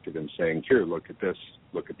more effective in saying, here, look at this,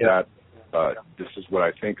 look at that. This is what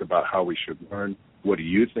I think about how we should learn. What do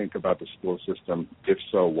you think about the school system? If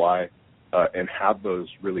so, why? And have those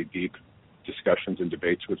really deep discussions and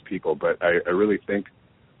debates with people. But I really think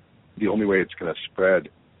the only way it's going to spread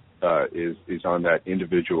is on that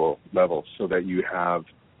individual level, so that you have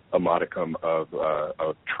a modicum of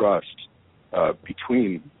trust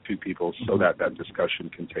between two people, so that discussion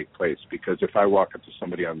can take place. Because if I walk up to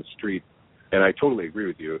somebody on the street, and I totally agree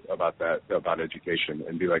with you about that, about education,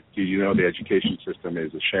 and be like, do you know the education system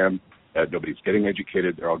is a sham? Nobody's getting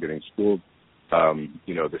educated. They're all getting schooled.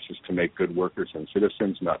 This is to make good workers and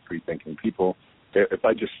citizens, not free-thinking people. If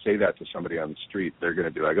I just say that to somebody on the street, they're going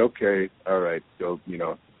to be like, okay, all right, go,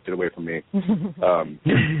 get away from me.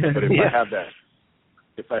 But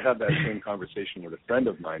if I have that same conversation with a friend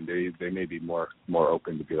of mine, they may be more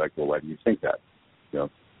open to be like, well, why do you think that?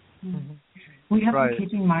 We have to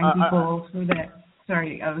keep in mind people also that,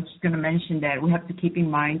 sorry, I was just going to mention that we have to keep in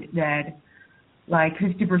mind that like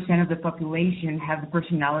 50% of the population have the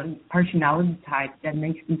personality type that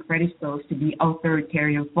makes them predisposed to be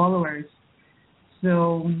authoritarian followers.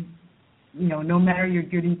 So, no matter your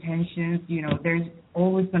good intentions, there's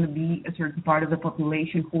always going to be a certain part of the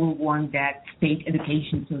population who will want that state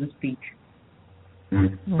education, so to speak.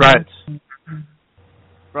 Right.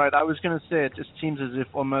 Right. I was going to say, it just seems as if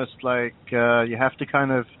almost like you have to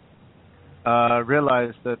kind of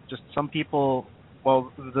realize that just some people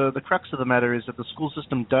the crux of the matter is that the school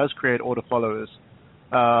system does create order followers.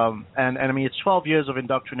 And I mean, it's 12 years of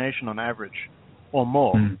indoctrination on average or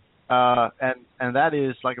more. And that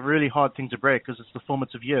is like a really hard thing to break because it's the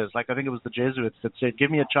formative years. Like I think it was the Jesuits that said, give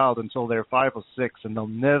me a child until they're 5 or 6 and they'll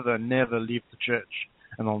never leave the church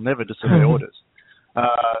and they'll never disobey orders.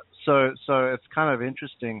 So it's kind of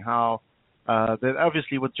interesting how that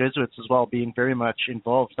obviously with Jesuits as well being very much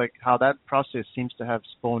involved, like how that process seems to have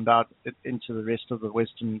spawned out into the rest of the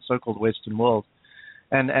so-called Western world.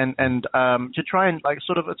 And to try and like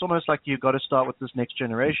sort of, it's almost like you've got to start with this next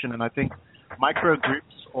generation. And I think micro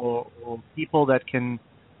groups or people that can,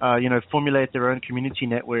 formulate their own community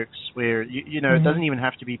networks where, it doesn't even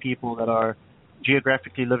have to be people that are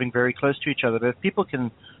geographically living very close to each other. But if people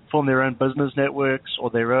can form their own business networks or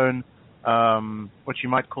their own, what you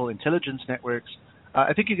might call intelligence networks,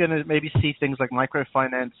 I think you're going to maybe see things like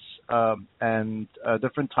microfinance and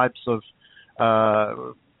different types of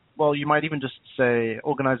you might even just say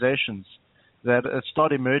organizations that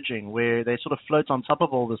start emerging where they sort of float on top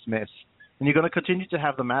of all this mess. And you're going to continue to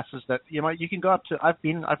have the masses that, you can go up to,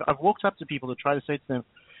 I've walked up to people to try to say to them,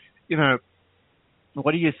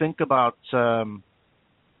 what do you think about,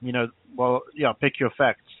 pick your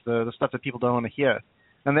facts, the stuff that people don't want to hear.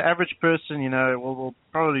 And the average person, will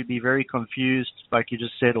probably be very confused, like you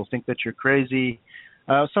just said, or think that you're crazy.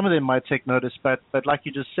 Some of them might take notice, but like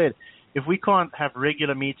you just said, if we can't have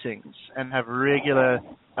regular meetings and have regular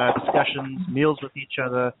discussions, meals with each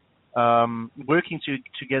other, working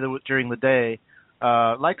together during the day,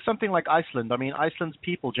 like something like Iceland. I mean, Iceland's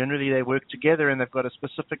people, generally they work together and they've got a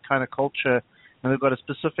specific kind of culture and they've got a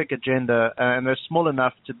specific agenda and they're small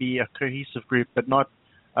enough to be a cohesive group, but not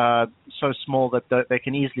so small that they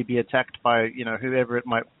can easily be attacked by, whoever it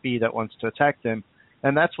might be that wants to attack them.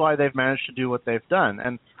 And that's why they've managed to do what they've done.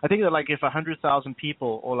 And I think that, like, if 100,000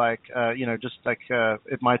 people, or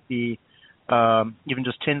it might be even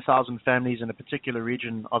just 10,000 families in a particular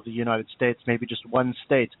region of the United States, maybe just one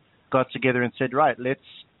state, got together and said, right, let's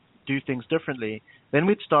do things differently, then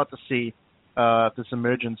we'd start to see this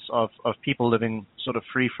emergence of people living sort of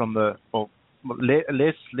free from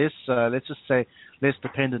let's just say less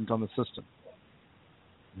dependent on the system.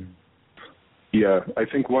 Yeah, I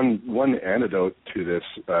think one antidote to this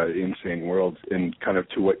insane world, and kind of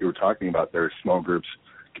to what you were talking about there, small groups,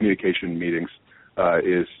 communication meetings,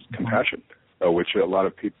 is compassion, which a lot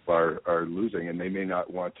of people are losing, and they may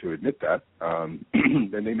not want to admit that, and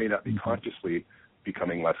they may not be consciously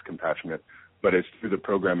becoming less compassionate, but it's through the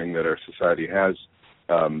programming that our society has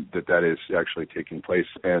that is actually taking place.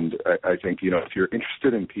 And I think, if you're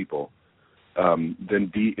interested in people,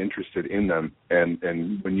 then be interested in them.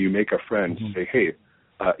 And when you make a friend, say, hey,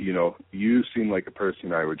 you seem like a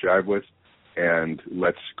person I would jive with, and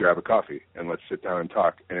let's grab a coffee and let's sit down and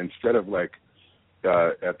talk. And instead of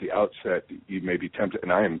at the outset, you may be tempted,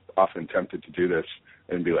 and I am often tempted to do this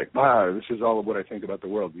and be like, this is all of what I think about the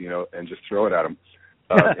world, and just throw it at them.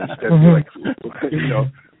 Instead, be like,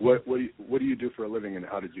 what do you do for a living, and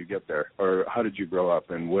how did you get there, or how did you grow up,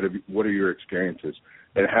 and what are your experiences,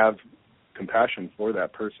 and have compassion for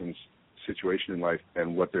that person's situation in life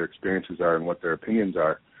and what their experiences are and what their opinions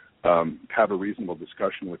are. Have a reasonable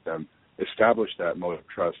discussion with them, establish that mode of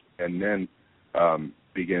trust, and then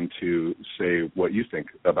begin to say what you think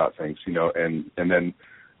about things, and then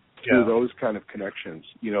through those kind of connections,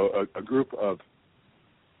 a group of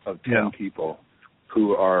 10 people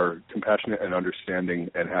who are compassionate and understanding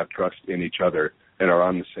and have trust in each other and are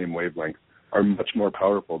on the same wavelength are much more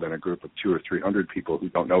powerful than a group of 200 or 300 people who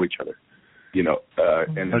don't know each other.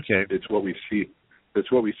 And it's what we see. It's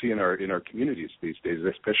what we see in our communities these days,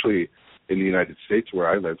 especially in the United States where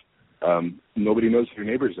I live. Nobody knows their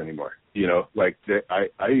neighbors anymore. I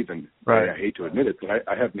hate to admit it, but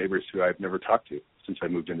I have neighbors who I've never talked to since I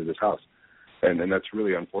moved into this house, and that's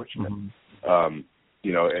really unfortunate.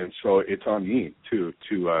 And so it's on me to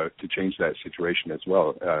change that situation as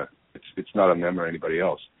well. It's not on them or anybody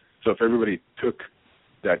else. So if everybody took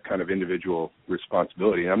that kind of individual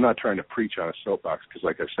responsibility, and I'm not trying to preach on a soapbox because,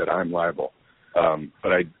 like I said, I'm liable,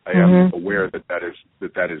 but I am aware that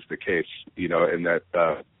is the case, and that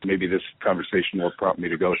maybe this conversation will prompt me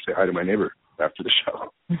to go say hi to my neighbor after the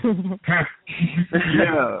show.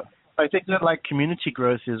 Yeah, I think that community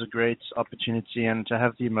growth is a great opportunity, and to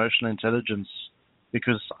have the emotional intelligence,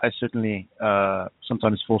 because I certainly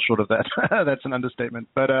sometimes fall short of that. That's an understatement,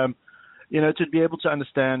 but to be able to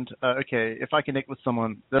understand, if I connect with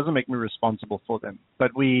someone, it doesn't make me responsible for them,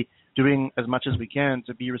 but we doing as much as we can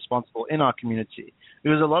to be responsible in our community,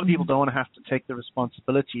 because a lot of people don't want to have to take the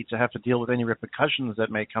responsibility to have to deal with any repercussions that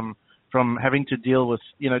may come from having to deal with,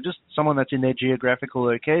 just someone that's in their geographical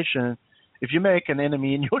location if you make an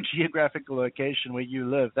enemy in your geographical location where you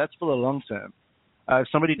live, that's for the long term. If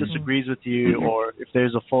somebody disagrees with you or if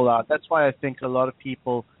there's a fallout, that's why I think a lot of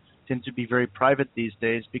people tend to be very private these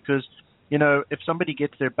days, because, you know, if somebody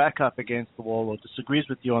gets their back up against the wall or disagrees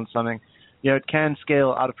with you on something, you know, it can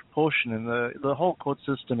scale out of proportion, and the whole court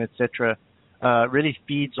system, etc., really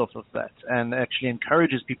feeds off of that and actually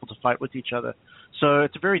encourages people to fight with each other. So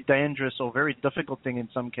it's a very dangerous or very difficult thing in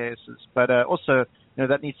some cases. But also, you know,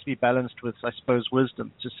 that needs to be balanced with, I suppose,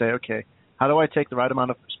 wisdom to say, okay, how do I take the right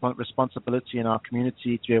amount of responsibility in our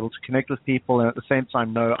community to be able to connect with people, and at the same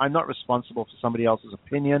time, no, I'm not responsible for somebody else's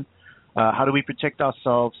opinion. How do we protect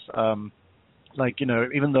ourselves? Like, you know,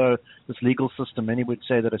 even though this legal system, many would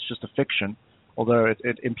say that it's just a fiction, although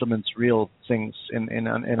it implements real things in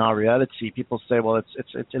our reality. People say, well,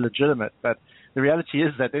 it's illegitimate, but the reality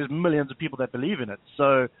is that there's millions of people that believe in it.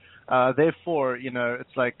 So therefore, you know,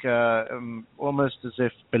 it's like almost as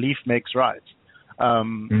if belief makes right.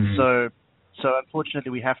 So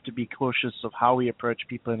unfortunately, we have to be cautious of how we approach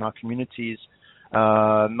people in our communities,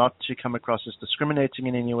 not to come across as discriminating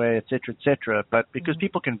in any way, et cetera, but because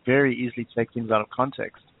people can very easily take things out of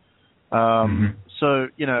context. So,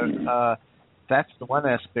 you know, that's the one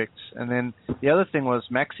aspect. And then the other thing was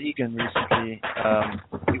Max Egan recently,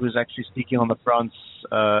 he was actually speaking on the France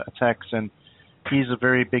attacks, and he's a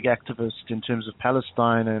very big activist in terms of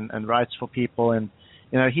Palestine and rights for people. And,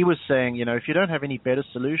 you know, he was saying, you know, if you don't have any better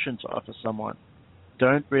solution to offer someone,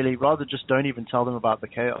 rather just don't even tell them about the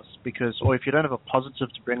chaos, or if you don't have a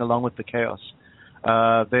positive to bring along with the chaos,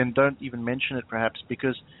 then don't even mention it perhaps,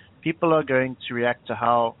 because people are going to react to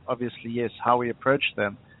how we approach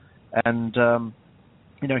them. And,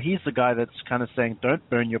 you know, he's the guy that's kind of saying, don't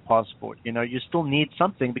burn your passport. You know, you still need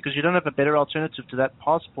something because you don't have a better alternative to that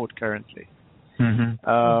passport currently. So,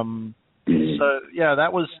 yeah,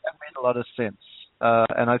 that made a lot of sense.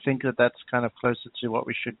 And I think that's kind of closer to what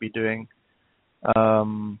we should be doing.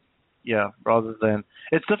 Rather than,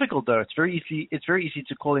 it's difficult though. It's very easy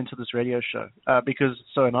to call into this radio show because it's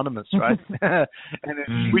so anonymous, right?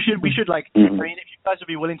 And we should like, I mean, if you guys would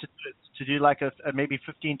be willing to do like a maybe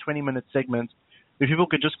 15-20 minute segment, if people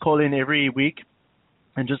could just call in every week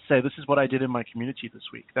and just say, this is what I did in my community this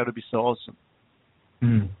week, that would be so awesome.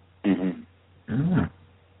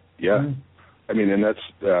 Yeah, I mean, and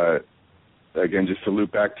that's again, just to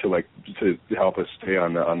loop back to to help us stay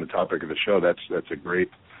on the topic of the show. That's a great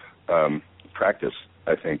practice,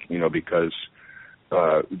 I think, you know, because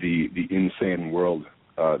the insane world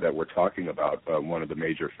that we're talking about, one of the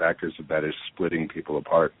major factors of that is splitting people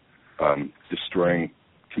apart, destroying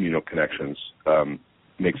communal connections,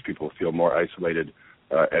 makes people feel more isolated,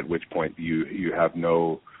 at which point you have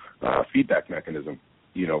no feedback mechanism,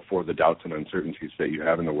 you know, for the doubts and uncertainties that you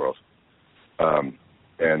have in the world.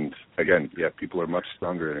 And again, people are much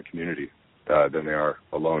stronger in a community than they are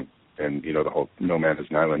alone. And, you know, the whole no man is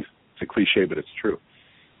an island. It's a cliche, but it's true.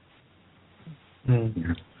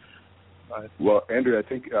 Well, Andrew, I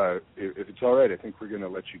think if it's all right, I think we're going to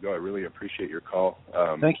let you go. I really appreciate your call.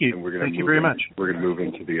 Thank you. And thank you very much. We're going to move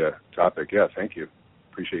into the topic. Yeah, thank you.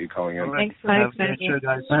 Appreciate you calling in. Thanks. Have a good show,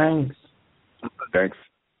 guys. Thanks.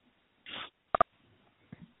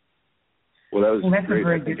 Well, that was that's great. A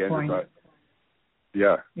very good point.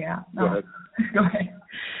 Yeah. No. Go ahead. Go ahead.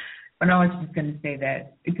 But I was just going to say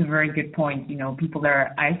that it's a very good point. You know, people that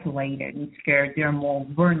are isolated and scared, they're more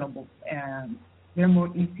vulnerable and they're more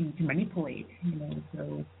easy to manipulate, you know.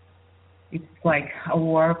 So it's like a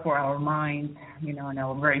war for our mind, you know, and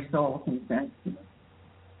our very souls in a sense. You know.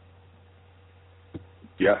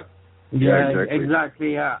 Yeah,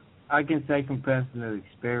 exactly. I can say from personal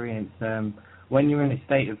experience, when you're in a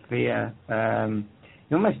state of fear,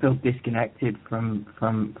 you almost feel disconnected from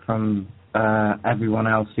everyone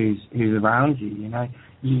else who's around you. You know,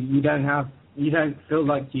 you don't feel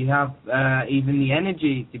like you have even the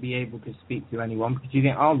energy to be able to speak to anyone because you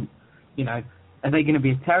think, oh, you know, are they going to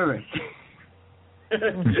be a terrorist?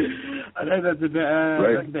 I know that's a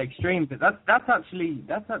bit extreme, but that's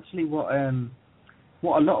actually what a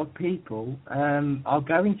lot of people are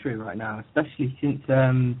going through right now, especially since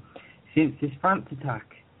this France attack.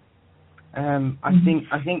 I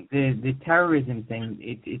think the terrorism thing,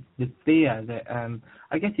 it's the fear that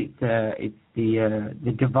I guess it's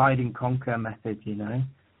the divide and conquer method, you know.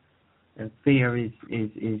 Fear is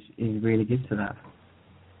really good for that.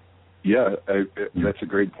 Yeah, that's a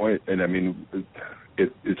great point, and I mean,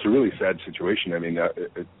 it's a really sad situation. I mean,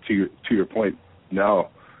 to your point, now,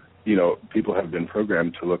 you know, people have been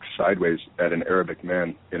programmed to look sideways at an Arabic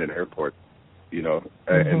man in an airport. You know,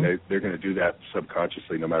 and they're going to do that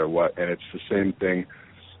subconsciously no matter what. And it's the same thing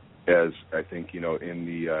as, I think, you know, in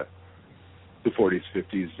the 40s,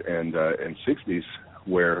 50s, and 60s,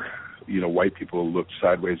 where white people looked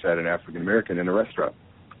sideways at an African American in a restaurant,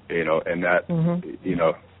 and that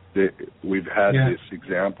we've had these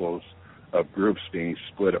examples of groups being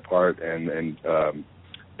split apart and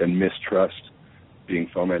mistrust being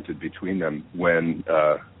fomented between them when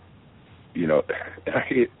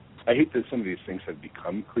I hate that some of these things have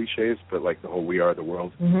become cliches, but like the whole "we are the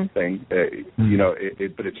world" thing, but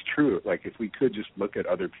it's true. Like if we could just look at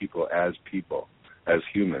other people, as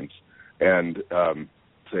humans, and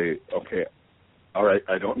say, okay, all right,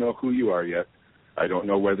 I don't know who you are yet. I don't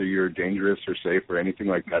know whether you're dangerous or safe or anything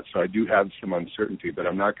like that. So I do have some uncertainty, but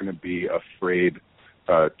I'm not going to be afraid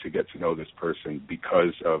to get to know this person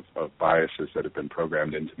because of biases that have been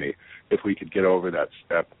programmed into me. If we could get over that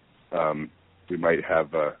step, we might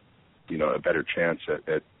have a better chance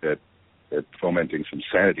at fomenting some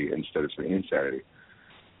sanity instead of some insanity.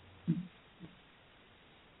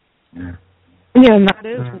 Yeah, and that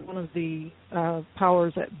is one of the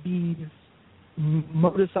powers that be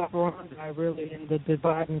modus operandi, really, in the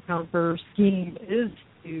divide and conquer scheme, is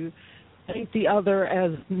to think the other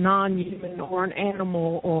as non-human or an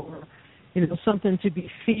animal or something to be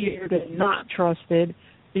feared and not trusted.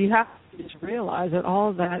 So you have to just realize that all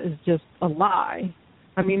of that is just a lie.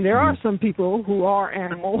 I mean, there are some people who are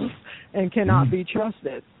animals and cannot be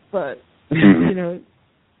trusted, but you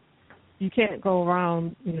can't go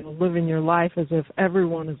around living your life as if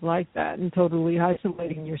everyone is like that and totally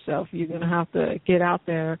isolating yourself. You're going to have to get out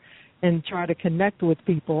there and try to connect with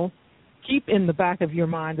people. Keep in the back of your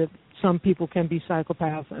mind that some people can be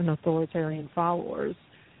psychopaths and authoritarian followers,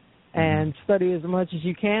 and study as much as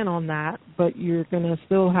you can on that, but you're going to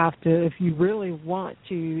still have to, if you really want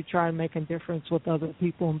to try to make a difference with other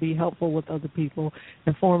people and be helpful with other people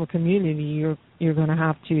and form a community, you're going to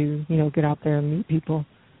have to, get out there and meet people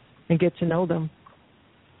and get to know them.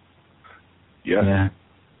 Yeah.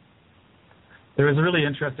 There was a really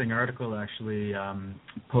interesting article actually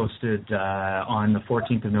posted on the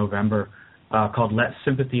 14th of November called "Let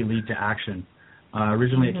Sympathy Lead to Action."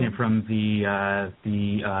 Originally, it came from the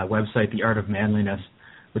website The Art of Manliness,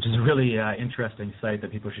 which is a really interesting site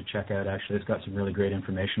that people should check out. Actually, it's got some really great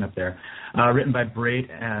information up there. Written by Brett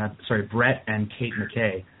and Kate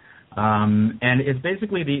McKay, and it's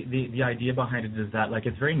basically the idea behind it is that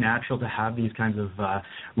it's very natural to have these kinds of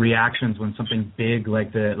reactions when something big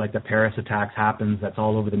like the Paris attacks happens. That's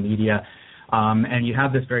all over the media, and you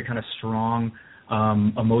have this very kind of strong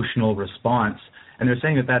emotional response. And they're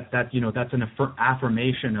saying that's an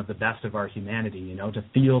affirmation of the best of our humanity, to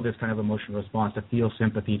feel this kind of emotional response, to feel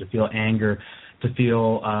sympathy, to feel anger, to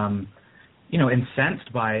feel,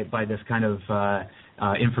 incensed by this kind of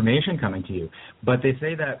information coming to you. But they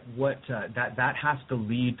say that that has to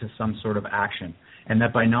lead to some sort of action, and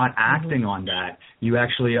that by not acting on that, you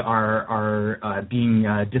actually are being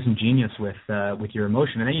disingenuous with your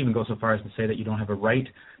emotion. And they even go so far as to say that you don't have a right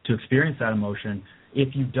to experience that emotion if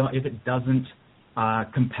it doesn't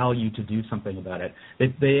compel you to do something about it.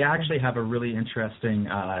 They actually have a really interesting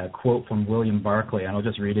quote from William Barclay, and I'll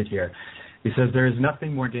just read it here. He says, "There is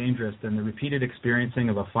nothing more dangerous than the repeated experiencing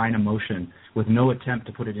of a fine emotion with no attempt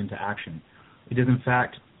to put it into action. It is a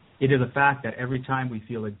fact that every time we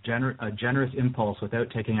feel a generous impulse without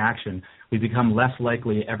taking action, we become less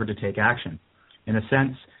likely ever to take action. In a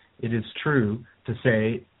sense, it is true to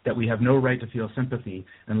say that we have no right to feel sympathy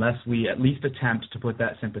unless we at least attempt to put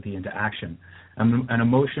that sympathy into action. An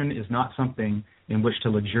emotion is not something in which to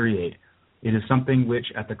luxuriate. It is something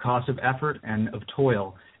which, at the cost of effort and of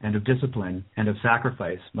toil and of discipline and of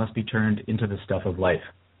sacrifice, must be turned into the stuff of life."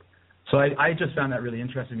 So I just found that really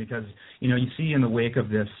interesting because, you see in the wake of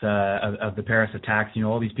this, of the Paris attacks,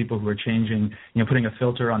 all these people who are changing, putting a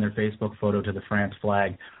filter on their Facebook photo to the France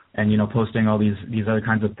flag and, posting all these other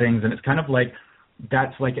kinds of things. And it's kind of like,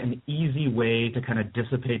 that's like an easy way to kind of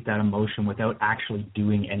dissipate that emotion without actually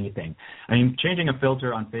doing anything. I mean, changing a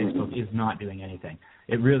filter on Facebook is not doing anything.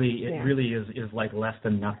 It really is like less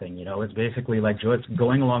than nothing. It's basically like it's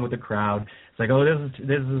going along with the crowd. It's like, oh,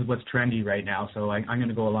 this is what's trendy right now, so I'm going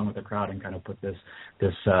to go along with the crowd and kind of put this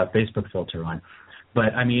Facebook filter on.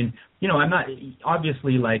 But I mean, I'm not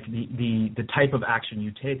obviously like the type of action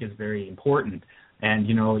you take is very important. And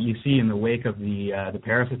you see in the wake of the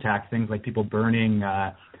Paris attacks, things like people burning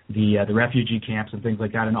the refugee camps and things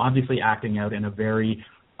like that, and obviously acting out in a very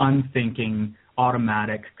unthinking,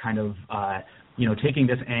 automatic kind of taking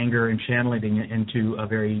this anger and channeling it into a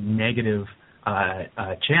very negative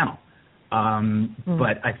channel.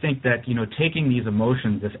 But I think that, taking these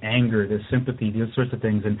emotions, this anger, this sympathy, these sorts of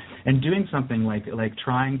things, and doing something like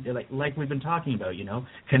trying, like we've been talking about,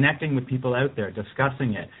 connecting with people out there,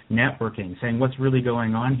 discussing it, networking, saying what's really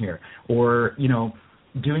going on here, or,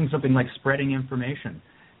 doing something like spreading information.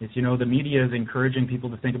 It's, the media is encouraging people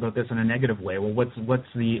to think about this in a negative way. Well,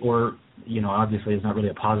 obviously it's not really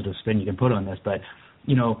a positive spin you can put on this, but,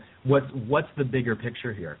 what's the bigger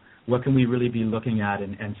picture here? What can we really be looking at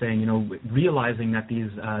and saying, realizing that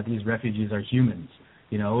these refugees are humans,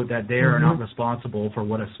 that they are not responsible for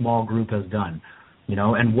what a small group has done,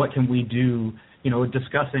 and what can we do,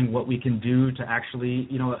 discussing what we can do to actually,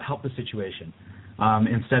 help the situation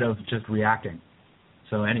instead of just reacting.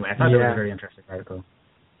 So anyway, I thought that was a very interesting article.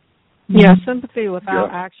 Yeah, sympathy without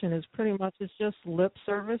action is pretty much, it's just lip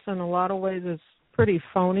service. In a lot of ways, it's pretty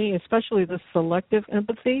phony, especially the selective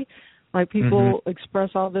empathy. Like people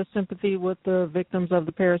express all this sympathy with the victims of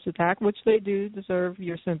the Paris attack, which they do deserve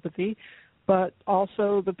your sympathy, but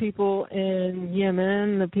also the people in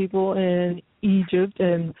Yemen, the people in Egypt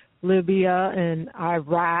and Libya and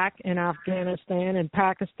Iraq and Afghanistan and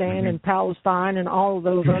Pakistan and Palestine and all of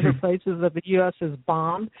those other places that the U.S. has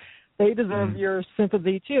bombed. They deserve your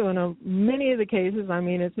sympathy, too. In many of the cases,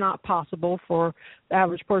 it's not possible for the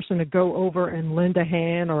average person to go over and lend a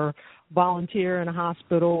hand or volunteer in a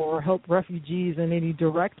hospital or help refugees in any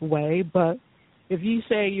direct way. But if you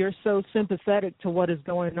say you're so sympathetic to what is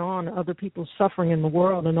going on, other people suffering in the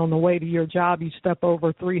world, and on the way to your job you step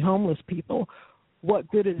over 3 homeless people, what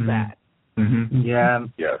good is that? Yeah.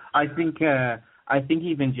 I think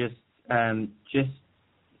even just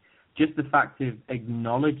the fact of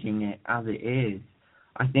acknowledging it as it is,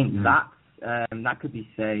 I think that could be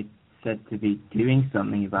said to be doing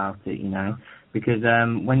something about it, because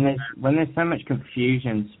when there's so much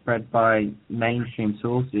confusion spread by mainstream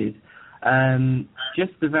sources,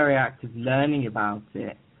 just the very act of learning about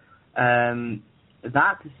it,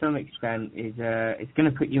 that to some extent is it's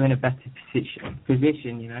going to put you in a better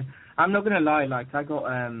position. I'm not going to lie,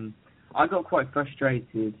 I got quite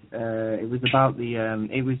frustrated. It was about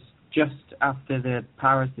it was just after the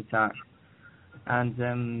Paris attack, and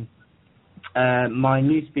my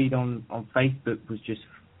newsfeed on Facebook was just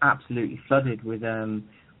absolutely flooded with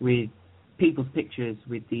people's pictures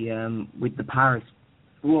with the Paris,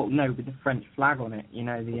 with the French flag on it.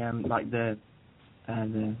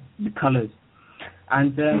 The colours,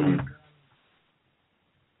 and to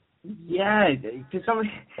some,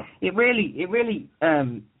 it really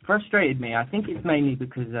frustrated me. I think it's mainly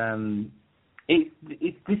because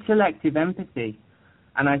it's the selective empathy,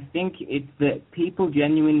 and I think it's that people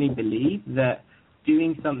genuinely believe that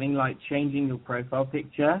doing something like changing your profile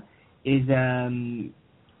picture is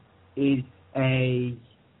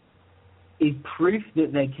proof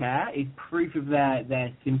that they care, is proof of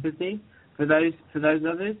their sympathy for those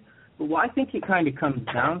others. But what I think it kind of comes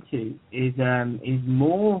down to is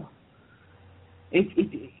more.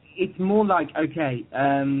 It's more like, okay,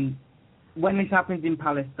 when this happens in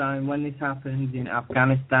Palestine, when this happens in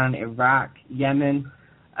Afghanistan, Iraq, Yemen,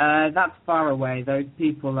 that's far away. Those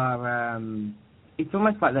people are. It's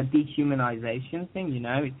almost like the dehumanization thing,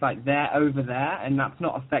 It's like they're over there, and that's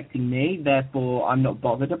not affecting me. Therefore, I'm not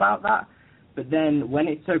bothered about that. But then when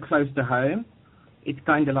it's so close to home, it's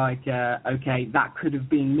kind of like, okay, that could have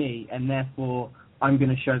been me, and therefore I'm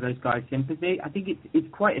going to show those guys sympathy. I think it's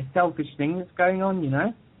quite a selfish thing that's going on,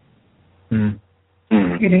 It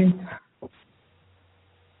is.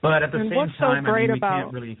 But at the same time, we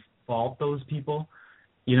can't really fault those people,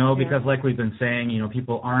 because like we've been saying,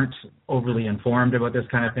 people aren't overly informed about this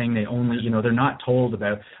kind of thing. They only, they're not told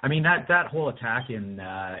about. That whole attack in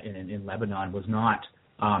Lebanon was not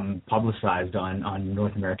publicized on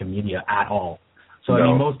North American media at all. So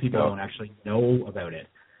most people don't actually know about it.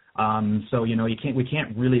 So we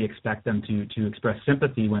can't really expect them to express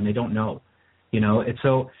sympathy when they don't know.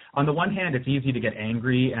 So on the one hand, it's easy to get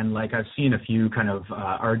angry, and like I've seen a few kind of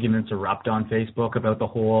arguments erupt on Facebook about the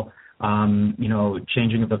whole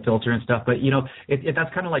changing of the filter and stuff. But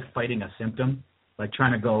that's kind of like fighting a symptom, like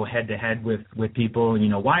trying to go head to head with people.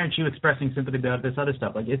 Why aren't you expressing sympathy about this other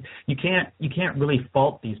stuff? Like you can't really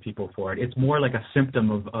fault these people for it. It's more like a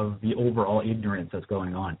symptom of the overall ignorance that's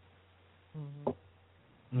going on.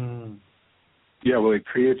 Yeah, well, it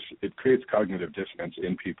creates cognitive dissonance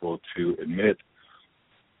in people to admit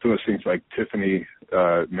some of those things like Tiffany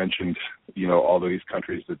mentioned. All these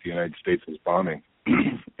countries that the United States is bombing,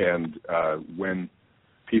 and when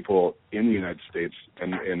people in the United States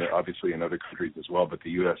and obviously in other countries as well, but the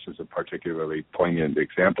U.S. is a particularly poignant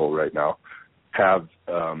example right now, have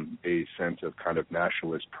a sense of kind of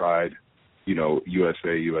nationalist pride,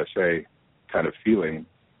 USA, USA kind of feeling.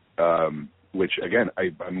 which, again,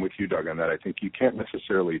 I'm with you, Doug, on that. I think you can't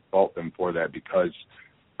necessarily fault them for that because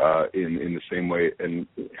in the same way, and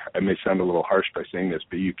I may sound a little harsh by saying this,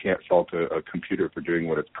 but you can't fault a computer for doing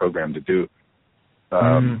what it's programmed to do.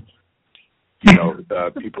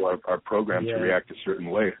 People are programmed to react a certain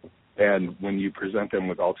way. And when you present them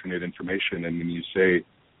with alternate information and when you say,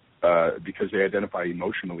 because they identify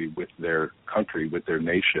emotionally with their country, with their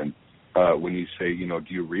nation, when you say, do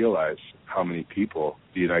you realize how many people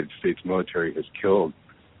the United States military has killed?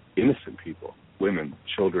 Innocent people, women,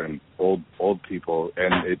 children, old people,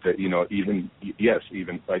 and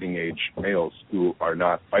even fighting age males who are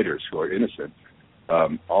not fighters, who are innocent.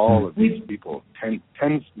 All of these people,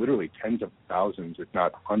 literally tens of thousands, if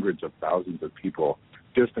not hundreds of thousands of people,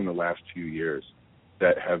 just in the last few years,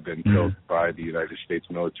 that have been killed by the United States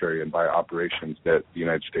military and by operations that the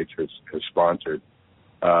United States has sponsored.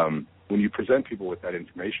 When you present people with that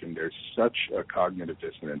information, there's such a cognitive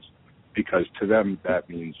dissonance because to them that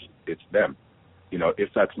means it's them. If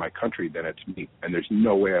that's my country, then it's me, and there's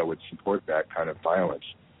no way I would support that kind of violence.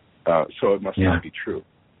 So it must not be true.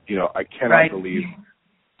 I cannot believe.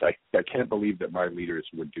 I can't believe that my leaders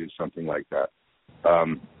would do something like that.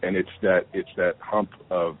 And it's that hump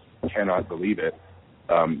of cannot believe it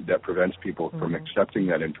that prevents people from accepting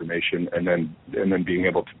that information and then being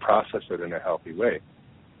able to process it in a healthy way.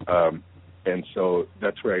 And so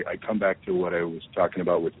that's where I come back to what I was talking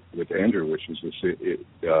about with Andrew, which is this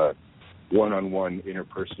one-on-one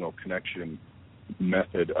interpersonal connection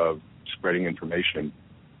method of spreading information.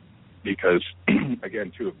 Because,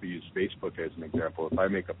 again, too, if we use Facebook as an example, if I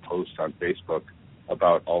make a post on Facebook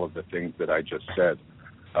about all of the things that I just said,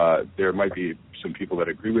 there might be some people that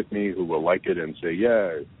agree with me who will like it and say,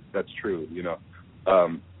 yeah, that's true,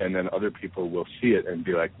 and then other people will see it and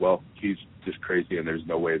be like, well, he's just crazy and there's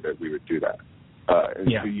no way that we would do that.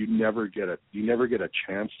 So you never get a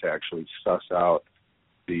chance to actually suss out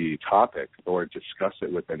the topic or discuss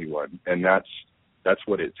it with anyone, and that's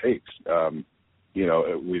what it takes.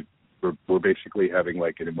 We're basically having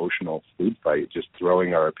like an emotional food fight, just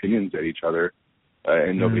throwing our opinions at each other,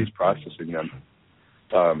 and nobody's processing them.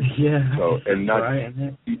 So, and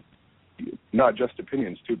not just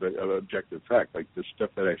opinions too, but objective fact. Like the stuff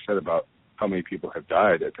that I said about how many people have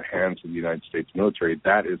died at the hands of the United States military,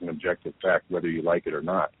 that is an objective fact, whether you like it or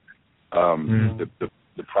not.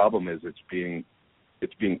 The problem is it's being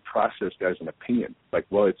processed as an opinion. Like,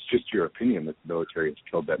 well, it's just your opinion that the military has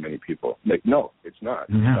killed that many people. Like, no, it's not.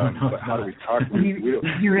 But how do we talk? We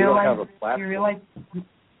don't have a platform.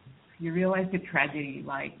 You realize the tragedy.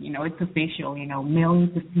 Like, it's official.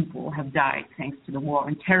 Millions of people have died thanks to the war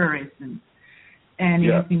on terrorism. And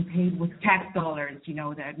it has been paid with tax dollars,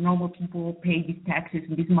 that normal people pay these taxes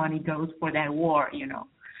and this money goes for that war,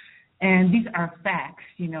 And these are facts,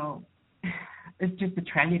 It's just a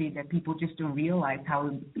tragedy that people just don't realize how,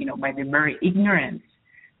 by their very ignorance,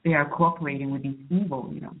 they are cooperating with these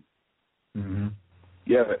evil,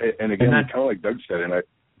 Yeah, and again, kind of like Doug said, and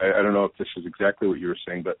I don't know if this is exactly what you were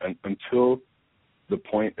saying, but until the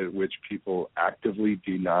point at which people actively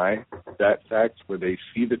deny that fact, where they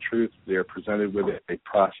see the truth, they're presented with it, they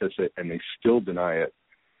process it, and they still deny it,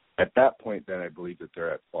 at that point, then I believe that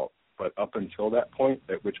they're at fault. But up until that point,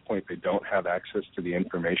 at which point they don't have access to the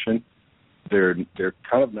information, they're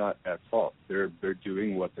kind of not at fault. They're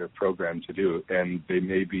doing what they're programmed to do, and they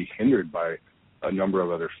may be hindered by a number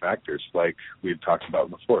of other factors, like we've talked about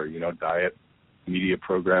before. Diet, media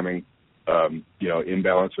programming,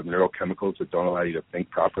 imbalance of neurochemicals that don't allow you to think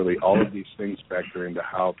properly. All of these things factor into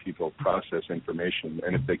how people process information,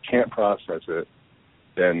 and if they can't process it,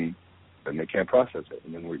 then they can't process it,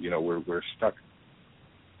 and then we're stuck.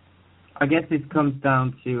 I guess it comes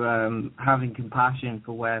down to having compassion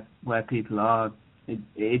for where people are.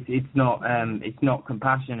 It's not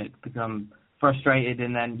compassion. It's become frustrated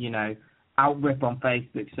and then outrip on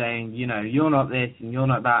Facebook saying you're not this and you're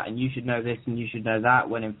not that and you should know this and you should know that,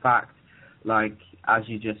 when in fact, like as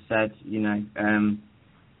you just said,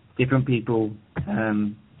 different people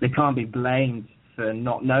they can't be blamed for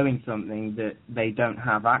not knowing something that they don't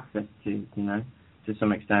have access to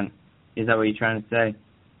some extent. Is that what you're trying to say?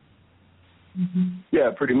 Mm-hmm.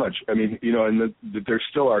 Yeah, pretty much. I mean, and there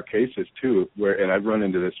still are cases too where, and I've run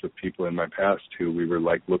into this with people in my past too. We were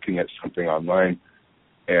like looking at something online,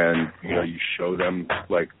 and you show them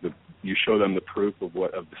the proof of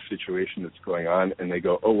the situation that's going on, and they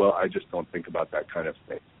go, "Oh well, I just don't think about that kind of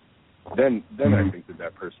thing." Then I think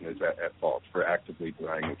that person is at fault for actively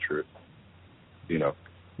denying the truth.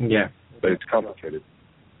 Yeah, but it's complicated.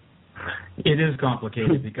 It is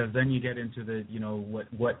complicated because then you get into the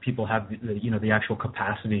what people have the actual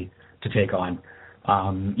capacity to take on.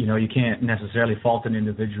 You can't necessarily fault an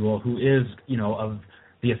individual who is, of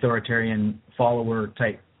the authoritarian follower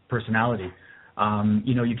type personality.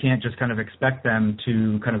 You can't just kind of expect them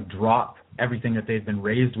to kind of drop everything that they've been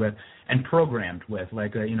raised with and programmed with.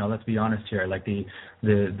 Like, let's be honest here. Like the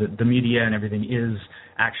media and everything is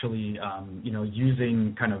actually,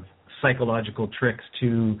 using kind of psychological tricks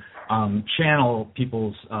to channel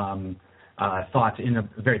people's thoughts in a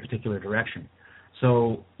very particular direction.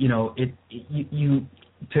 So, to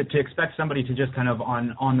expect somebody to just kind of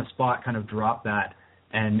on the spot kind of drop that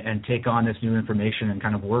and take on this new information and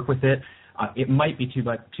kind of work with it, it might be too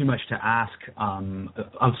much to ask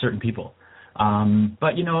of certain people.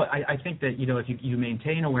 But I think that if you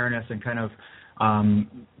maintain awareness and kind of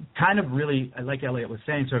really, like Elliot was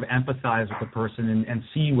saying, sort of empathize with the person and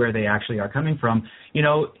see where they actually are coming from.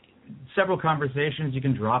 Several conversations, you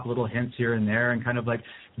can drop little hints here and there and kind of like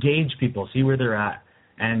gauge people, see where they're at.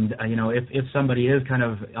 And if somebody is kind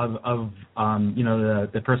of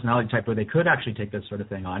the personality type where they could actually take this sort of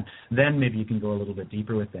thing on, then maybe you can go a little bit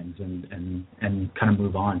deeper with things and kind of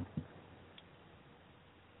move on.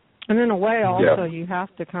 And in a way, also, you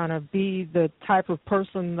have to kind of be the type of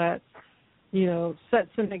person that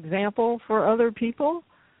sets an example for other people.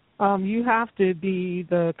 You have to be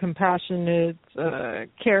the compassionate,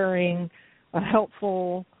 caring,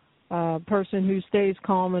 helpful person who stays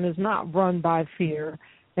calm and is not run by fear.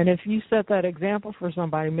 And if you set that example for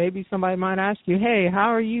somebody, maybe somebody might ask you, hey,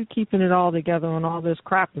 how are you keeping it all together when all this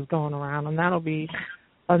crap is going around? And that'll be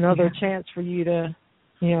another chance for you to,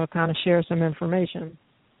 kind of share some information.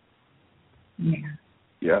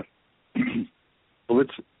 Yeah. Well,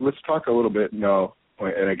 let's talk a little bit now,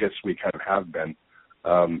 and I guess we kind of have been,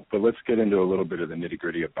 but let's get into a little bit of the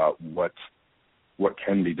nitty-gritty about what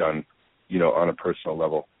can be done, on a personal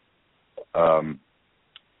level.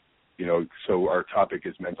 So our topic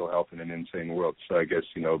is mental health in an insane world. So I guess,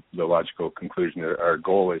 the logical conclusion, our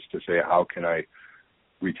goal is to say, how can I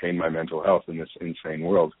retain my mental health in this insane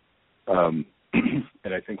world?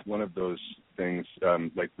 And I think one of those things,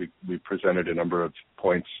 like we presented a number of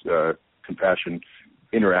points, compassion,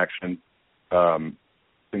 interaction,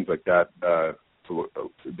 things like that.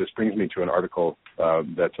 This brings me to an article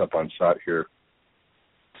that's up on SOT here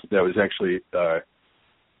that was actually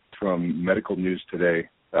from Medical News Today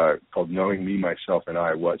called Knowing Me, Myself, and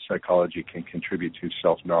I, What Psychology Can Contribute to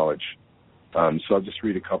Self-Knowledge. So I'll just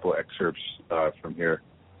read a couple excerpts from here.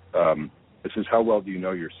 This is, how well do you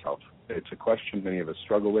know yourself? It's a question many of us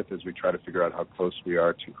struggle with as we try to figure out how close we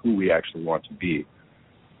are to who we actually want to be.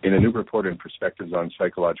 In a new report in Perspectives on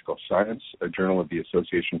Psychological Science, a journal of the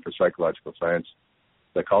Association for Psychological Science,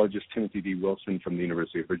 psychologist Timothy D. Wilson from the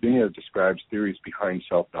University of Virginia describes theories behind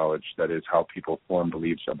self-knowledge, that is, how people form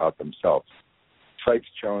beliefs about themselves. Cites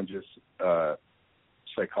challenges that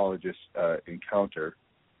psychologists encounter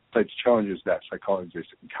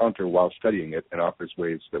while studying it, and offers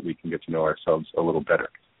ways that we can get to know ourselves a little better.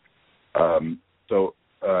 So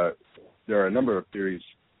there are a number of theories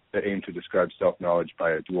that aim to describe self-knowledge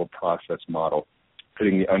by a dual process model,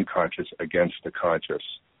 pitting the unconscious against the conscious.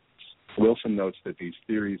 Wilson notes that these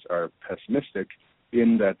theories are pessimistic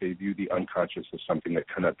in that they view the unconscious as something that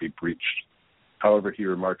cannot be breached. However, he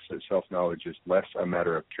remarks that self-knowledge is less a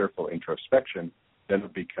matter of careful introspection than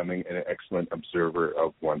of becoming an excellent observer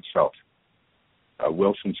of oneself.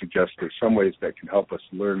 Wilson suggests there's some ways that can help us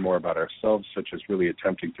learn more about ourselves, such as really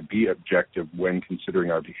attempting to be objective when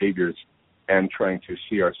considering our behaviors and trying to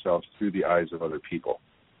see ourselves through the eyes of other people.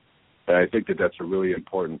 And I think that that's a really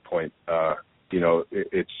important point. I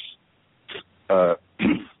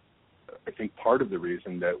think part of the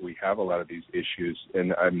reason that we have a lot of these issues,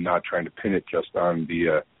 and I'm not trying to pin it just on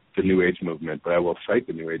the New Age movement, but I will cite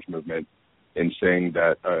the New Age movement in saying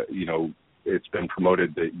that, it's been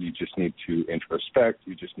promoted that you just need to introspect,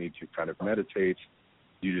 you just need to kind of meditate,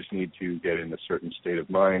 you just need to get in a certain state of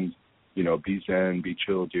mind, be zen, be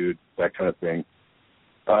chill, dude, that kind of thing,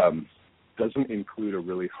 doesn't include a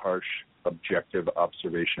really harsh, objective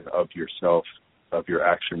observation of yourself, of your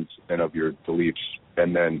actions, and of your beliefs,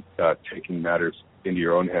 and then taking matters into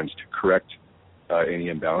your own hands to correct any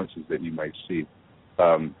imbalances that you might see.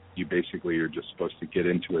 You basically are just supposed to get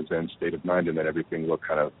into a zen state of mind, and then everything will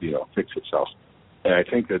kind of, fix itself. And I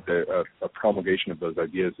think that a promulgation of those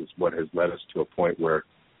ideas is what has led us to a point where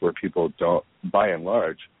people don't, by and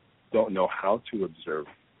large, don't know how to observe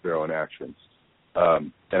their own actions.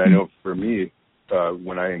 And I know for me,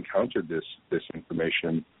 when I encountered this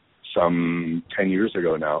information some 10 years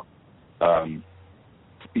ago now, and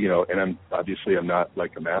I'm not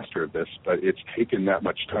like a master of this, but it's taken that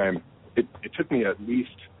much time. It took me at least,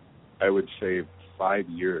 I would say, 5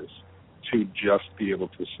 years to just be able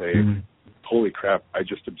to say, holy crap, I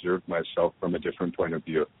just observed myself from a different point of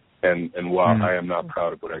view. And wow, I am not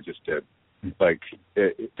proud of what I just did. Like,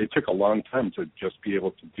 it took a long time to just be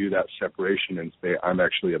able to do that separation and say, I'm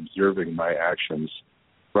actually observing my actions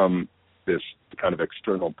from this kind of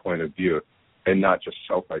external point of view and not just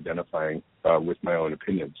self-identifying with my own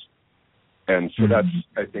opinions. And so that's,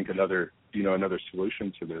 I think, another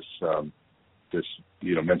solution to this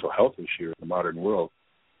mental health issue in the modern world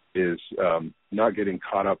is not getting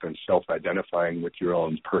caught up in self-identifying with your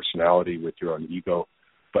own personality, with your own ego,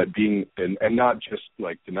 but being, and not just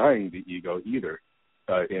like denying the ego either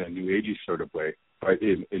in a New Agey sort of way, but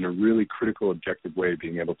in a really critical, objective way,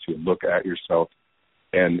 being able to look at yourself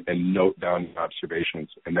and note down observations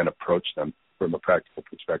and then approach them from a practical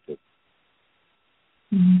perspective.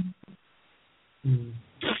 And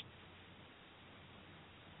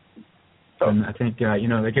I think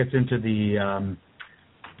it gets into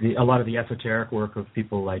a lot of the esoteric work of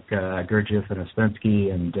people like Gurdjieff and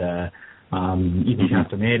Ouspensky and even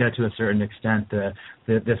Castaneda to a certain extent.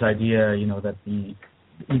 This idea, that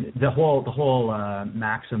the whole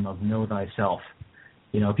maxim of know thyself.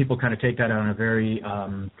 People kind of take that on a very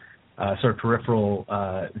sort of peripheral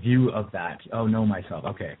view of that. Oh, know myself,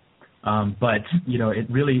 okay. But it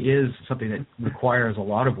really is something that requires a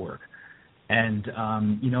lot of work. And,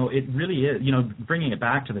 it really is, bringing it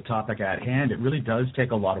back to the topic at hand, it really does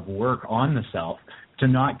take a lot of work on the self to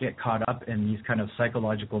not get caught up in these kind of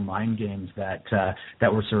psychological mind games that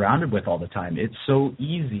we're surrounded with all the time. It's so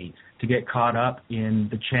easy to get caught up in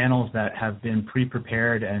the channels that have been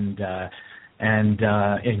pre-prepared and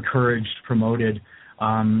encouraged, promoted,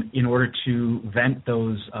 in order to vent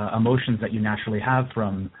those emotions that you naturally have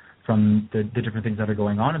from the different things that are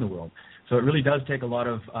going on in the world. So it really does take a lot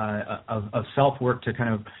of self-work to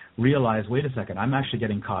kind of realize, wait a second, I'm actually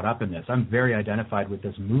getting caught up in this. I'm very identified with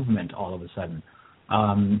this movement all of a sudden.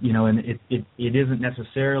 And it isn't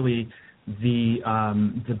necessarily the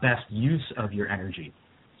best use of your energy.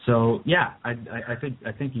 So yeah, I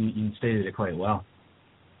think you stated it quite well.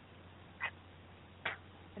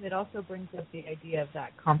 And it also brings up the idea of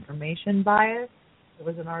that confirmation bias. There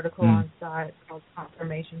was an article on SOTT called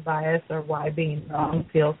Confirmation Bias, or Why Being Wrong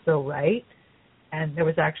Feels So Right. And there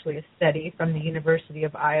was actually a study from the University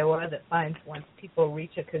of Iowa that finds once people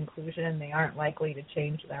reach a conclusion, they aren't likely to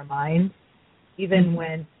change their minds, even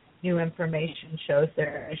when new information shows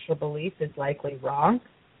their initial belief is likely wrong.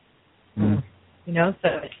 So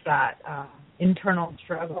it's that internal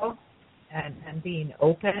struggle and being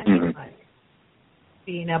open, like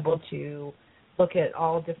being able to look at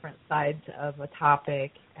all different sides of a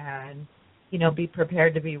topic and, be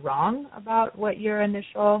prepared to be wrong about what your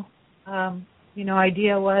initial,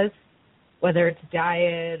 idea was, whether it's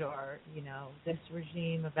diet or, this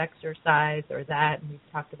regime of exercise or that, and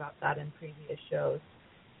we've talked about that in previous shows.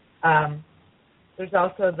 There's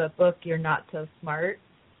also the book You're Not So Smart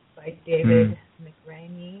by David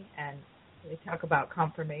McRaney, and they talk about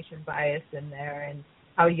confirmation bias in there and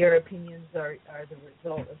how your opinions are the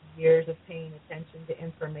result of years of paying attention to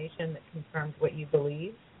information that confirmed what you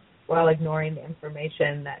believe while ignoring the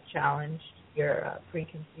information that challenged your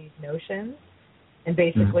preconceived notions. And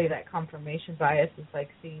basically that confirmation bias is like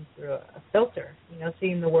seeing through a filter,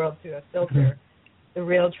 seeing the world through a filter. The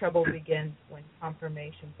real trouble begins when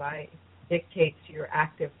confirmation bias dictates your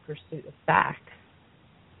active pursuit of facts.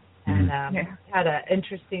 And had an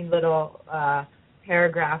interesting little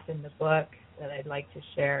paragraph in the book that I'd like to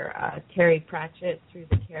share. Terry Pratchett, through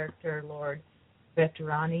the character Lord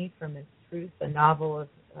Veterani from his Truth, a novel of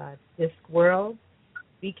Discworld.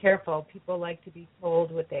 Be careful. People like to be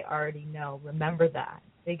told what they already know. Remember that.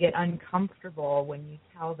 They get uncomfortable when you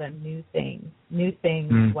tell them new things. New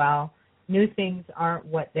things, well, new things aren't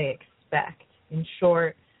what they expect. In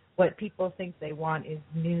short, what people think they want is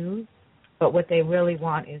news, but what they really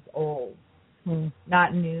want is old.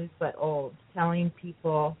 Not news, but old. Telling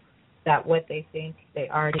people that what they think they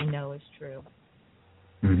already know is true.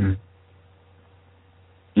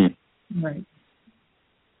 Right.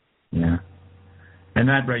 Yeah. And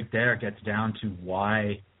that right there gets down to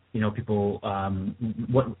why, people,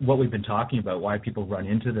 what we've been talking about, why people run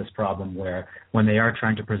into this problem where when they are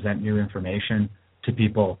trying to present new information to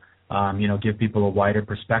people, give people a wider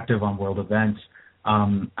perspective on world events,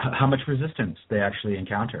 how much resistance they actually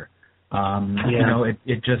encounter.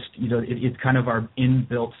 It's kind of our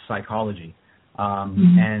inbuilt psychology,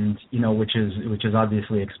 and which is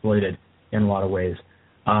obviously exploited in a lot of ways.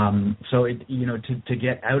 So to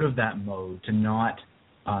get out of that mode, to not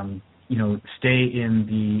stay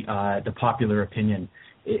in the popular opinion,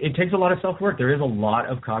 it takes a lot of self-work. There is a lot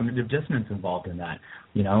of cognitive dissonance involved in that.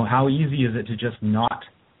 How easy is it to just not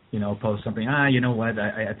post something. You know what?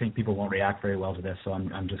 I think people won't react very well to this, so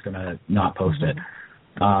I'm just going to not post it.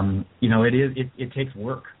 It takes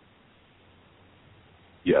work.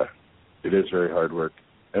 Yeah, it is very hard work,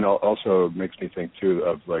 and also makes me think too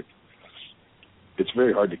of like it's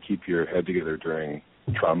very hard to keep your head together during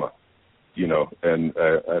trauma, and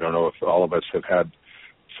I don't know if all of us have had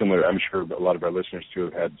similar. I'm sure a lot of our listeners too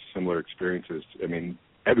have had similar experiences. I mean,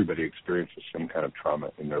 everybody experiences some kind of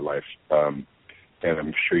trauma in their life. And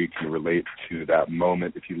I'm sure you can relate to that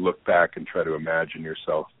moment. If you look back and try to imagine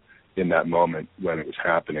yourself in that moment when it was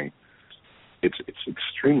happening, it's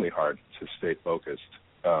extremely hard to stay focused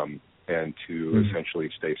and to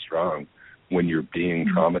essentially stay strong when you're being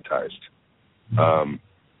traumatized. And,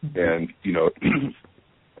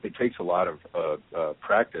 it takes a lot of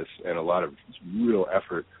practice and a lot of real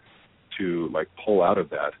effort to, like, pull out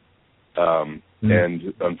of that.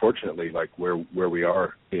 And unfortunately, like where we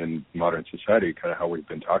are in modern society, kind of how we've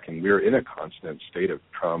been talking, we're in a constant state of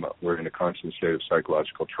trauma. We're in a constant state of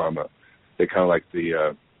psychological trauma. They kind of like we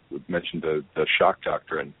mentioned the shock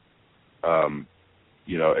doctrine, and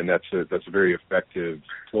that's a very effective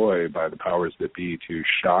ploy by the powers that be to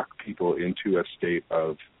shock people into a state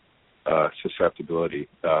of susceptibility.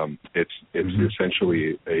 It's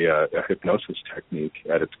essentially a hypnosis technique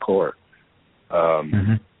at its core.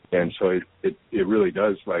 And so it really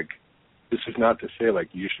does, like, this is not to say, like,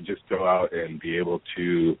 you should just go out and be able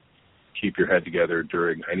to keep your head together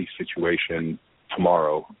during any situation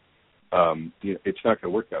tomorrow. It's not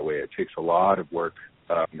going to work that way. It takes a lot of work,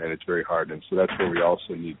 and it's very hard. And so that's where we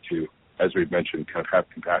also need to, as we've mentioned, kind of have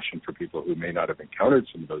compassion for people who may not have encountered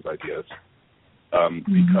some of those ideas,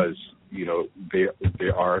 because, they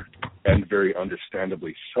are, and very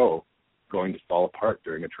understandably so, going to fall apart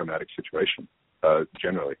during a traumatic situation.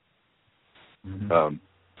 Generally.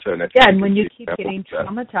 And when you keep getting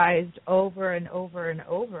traumatized over and over and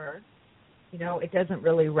over, it doesn't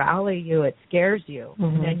really rally you, it scares you.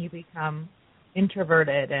 And then you become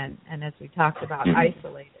introverted and as we talked about,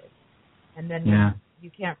 isolated. And then you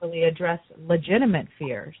can't really address legitimate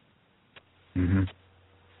fears.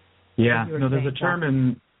 Yeah, there's a term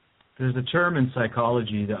in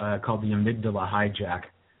psychology called the amygdala hijack.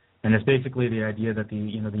 And it's basically the idea that the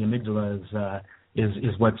amygdala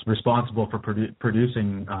is what's responsible for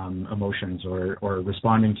producing emotions or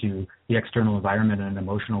responding to the external environment in an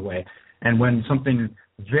emotional way. And when something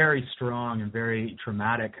very strong and very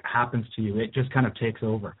traumatic happens to you, it just kind of takes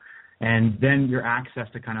over. And then your access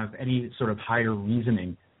to kind of any sort of higher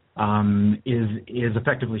reasoning is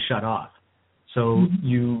effectively shut off. So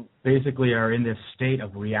you basically are in this state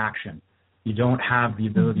of reaction. You don't have the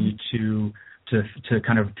ability to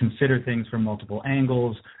kind of consider things from multiple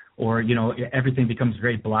angles, or, everything becomes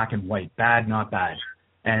very black and white, bad, not bad.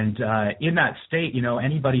 And in that state,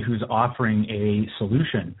 anybody who's offering a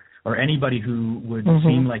solution or anybody who would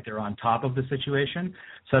seem like they're on top of the situation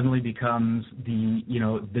suddenly becomes the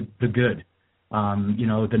good,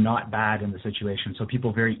 the not bad in the situation. So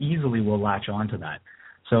people very easily will latch onto that.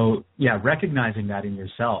 So, recognizing that in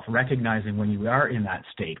yourself, recognizing when you are in that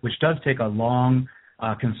state, which does take a long,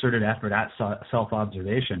 concerted effort at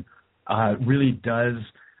self-observation, really does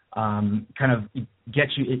kind of get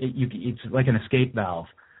you. It's like an escape valve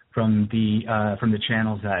from the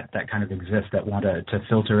channels that kind of exist that want to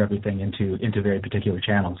filter everything into very particular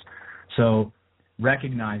channels. So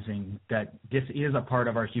recognizing that this is a part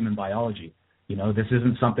of our human biology. This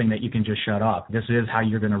isn't something that you can just shut off. This is how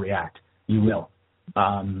you're going to react. You will.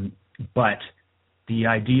 But the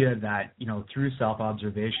idea that, through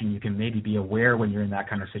self-observation, you can maybe be aware when you're in that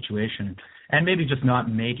kind of situation and maybe just not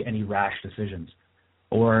make any rash decisions.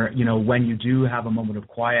 Or, when you do have a moment of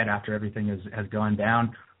quiet after everything has gone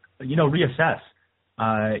down, reassess.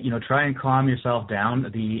 Try and calm yourself down.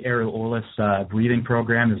 The Areolis breathing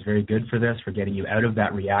program is very good for this, for getting you out of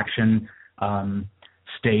that reaction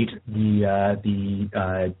state,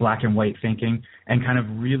 the black and white thinking, and kind of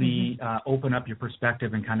really open up your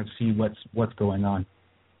perspective and kind of see what's going on.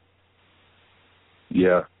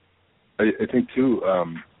 Yeah, I think too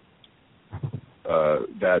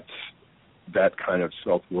that kind of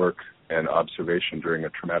self-work and observation during a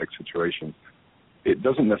traumatic situation, it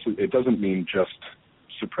doesn't mean just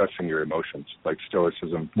suppressing your emotions, like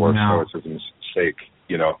stoicism for stoicism's sake.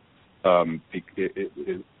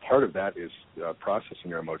 Part of that is processing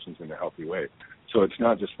your emotions in a healthy way. So it's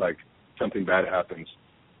not just like something bad happens,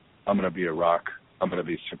 I'm going to be a rock, I'm going to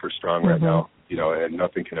be super strong right now, and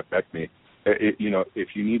nothing can affect me. If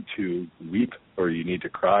you need to weep or you need to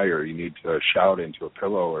cry or you need to shout into a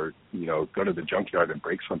pillow or, go to the junkyard and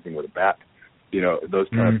break something with a bat, those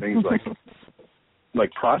kind of things,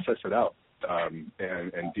 like process it out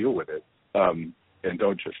and deal with it. and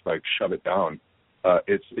don't just like shove it down.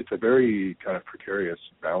 It's a very kind of precarious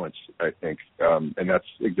balance, I think, and that's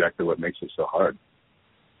exactly what makes it so hard.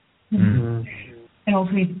 Mm-hmm. And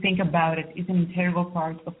also, if you think about it, it's an integral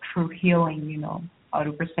part of true healing, you know, how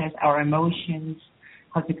to process our emotions,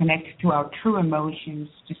 how to connect to our true emotions,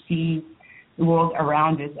 to see the world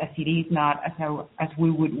around us as it is, not as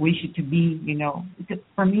we would wish it to be, you know.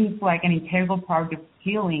 For me, it's like an integral part of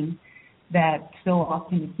healing that so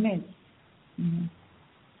often is missed. Mm-hmm.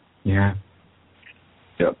 Yeah.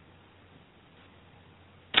 Yep.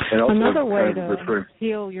 And also, another way to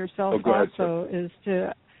heal yourself also is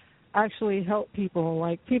to actually help people,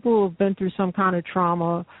 like people who have been through some kind of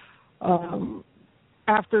trauma.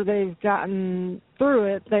 After they've gotten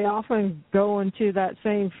through it, they often go into that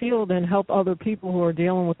same field and help other people who are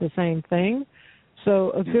dealing with the same thing.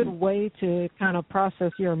 So a good way to kind of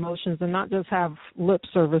process your emotions and not just have lip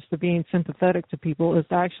service to being sympathetic to people is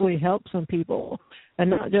to actually help some people, and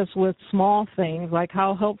not just with small things like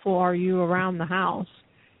how helpful are you around the house?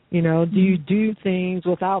 You know, do you do things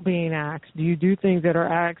without being asked? Do you do things that are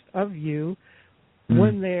asked of you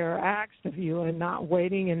when they're asked of you, and not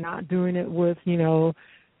waiting and not doing it with, you know,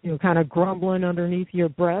 kind of grumbling underneath your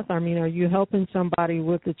breath? I mean, are you helping somebody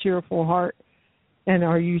with a cheerful heart, and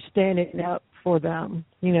are you standing up for them?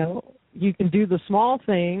 You know, you can do the small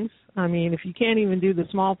things. I mean, if you can't even do the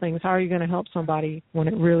small things, how are you going to help somebody when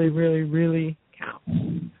it really, really, really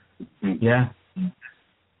counts? Yeah.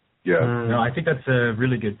 Yeah. No, I think that's a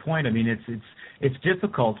really good point. I mean, it's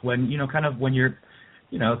difficult when, you know, kind of when you're,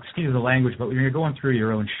 you know, excuse the language, but when you're going through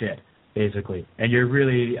your own shit, basically, and you're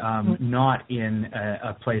really not in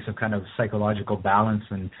a place of kind of psychological balance,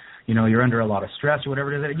 and, you know, you're under a lot of stress or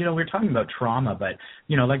whatever it is. You know, we're talking about trauma, but,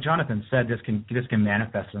 you know, like Jonathan said, this can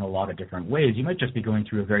manifest in a lot of different ways. You might just be going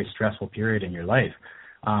through a very stressful period in your life.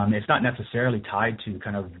 It's not necessarily tied to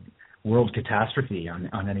kind of world catastrophe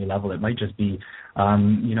on any level. It might just be,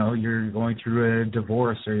 you know, you're going through a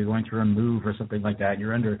divorce, or you're going through a move or something like that.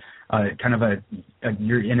 You're under kind of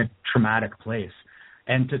you're in a traumatic place.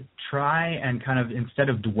 And to try and kind of, instead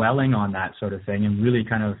of dwelling on that sort of thing and really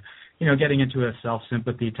kind of, you know, getting into a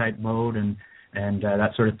self-sympathy type mode and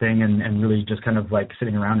that sort of thing, and really just kind of like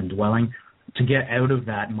sitting around and dwelling, to get out of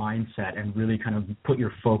that mindset and really kind of put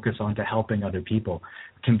your focus onto helping other people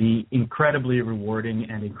can be incredibly rewarding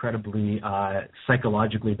and incredibly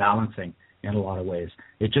psychologically balancing in a lot of ways.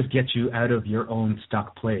 It just gets you out of your own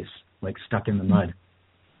stuck place, like stuck in the mud.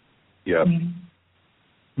 Yeah.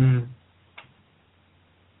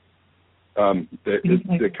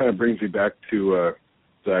 That kind of brings me back to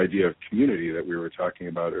the idea of community that we were talking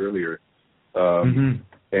about earlier.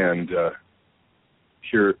 And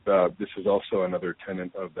here, this is also another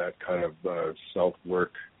tenet of that kind of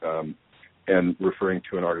self-work, and referring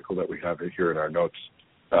to an article that we have here in our notes.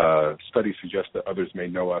 Studies suggest that others may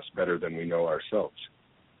know us better than we know ourselves.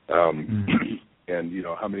 And, you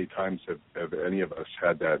know, how many times have any of us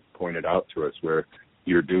had that pointed out to us, where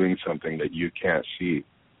you're doing something that you can't see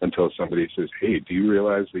until somebody says, hey, do you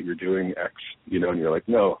realize that you're doing X? You know, and you're like,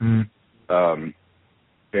 no.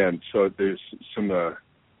 And so there's some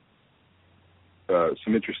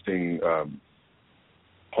interesting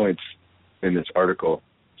points in this article.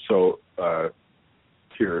 So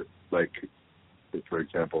here, like, for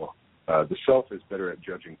example, the self is better at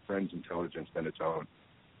judging friends' intelligence than its own,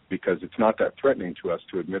 because it's not that threatening to us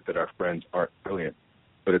to admit that our friends aren't brilliant,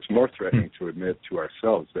 but it's more threatening to admit to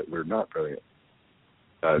ourselves that we're not brilliant.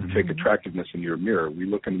 Take attractiveness in your mirror. We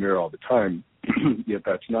look in the mirror all the time, yet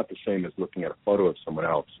that's not the same as looking at a photo of someone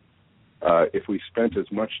else. If we spent as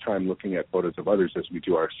much time looking at photos of others as we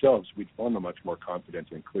do ourselves, we'd form a much more confident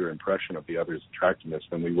and clear impression of the other's attractiveness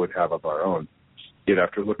than we would have of our own. Yet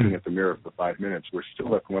after looking at the mirror for 5 minutes, we're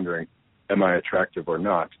still left wondering, am I attractive or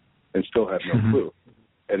not, and still have no clue.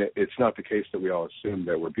 And it's not the case that we all assume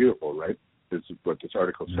that we're beautiful, right? This is what this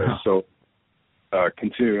article says. So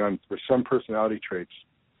continuing on, for some personality traits,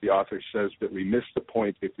 the author says that we miss the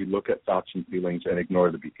point if we look at thoughts and feelings and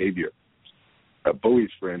ignore the behavior. Bowie's,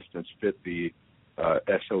 for instance, fit the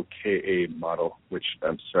SOKA model, which,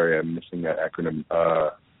 I'm sorry, I'm missing that acronym,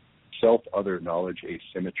 Self-Other Knowledge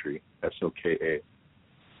Asymmetry, SOKA,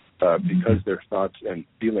 because their thoughts and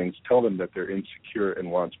feelings tell them that they're insecure and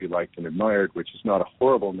want to be liked and admired, which is not a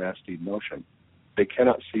horrible, nasty notion. They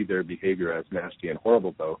cannot see their behavior as nasty and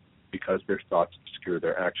horrible, though, because their thoughts obscure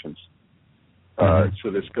their actions. So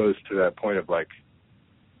this goes to that point of, like,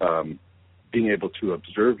 being able to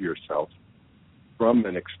observe yourself from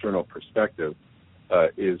an external perspective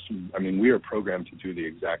we are programmed to do the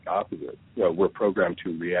exact opposite. We're programmed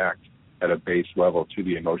to react at a base level to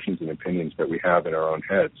the emotions and opinions that we have in our own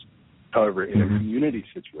heads. However, in a community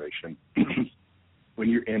situation, when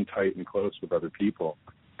you're in tight and close with other people,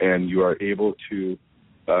 and you are able to,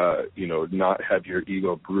 not have your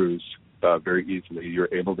ego bruised very easily, you're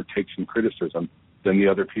able to take some criticism, then the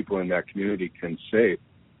other people in that community can say,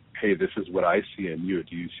 hey, this is what I see in you.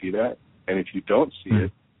 Do you see that? And if you don't see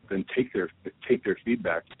it, then take their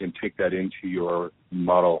feedback and take that into your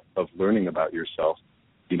model of learning about yourself,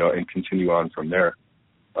 and continue on from there.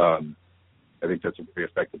 I think that's a very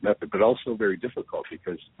effective method, but also very difficult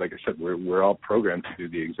because, like I said, we're all programmed to do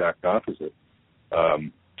the exact opposite.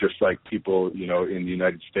 Just like people, in the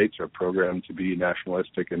United States are programmed to be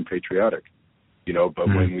nationalistic and patriotic, but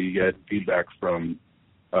when we get feedback from,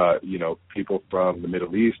 people from the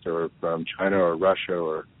Middle East or from China or Russia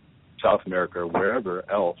or South America or wherever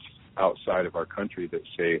else outside of our country that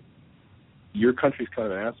say, your country's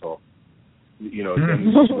kind of an asshole,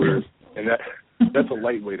 then that's a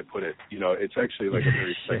light way to put it. It's actually like a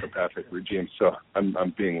very psychopathic regime. So I'm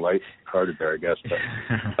being light-hearted there, I guess. But,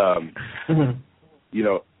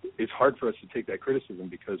 it's hard for us to take that criticism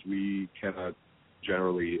because we cannot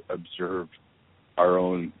generally observe our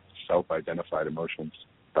own self-identified emotions.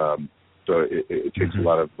 So it takes a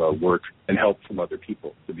lot of work and help from other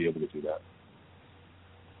people to be able to do that.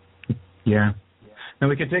 Yeah. And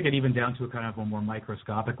we could take it even down to a kind of a more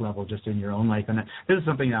microscopic level just in your own life. And this is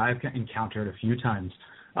something that I've encountered a few times,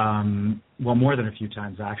 more than a few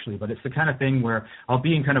times actually, but it's the kind of thing where I'll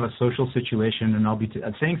be in kind of a social situation and I'll be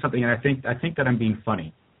saying something and I think that I'm being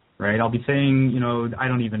funny, right? I'll be saying, I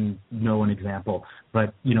don't even know an example,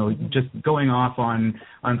 but, just going off on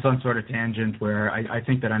some sort of tangent where I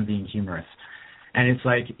think that I'm being humorous. And it's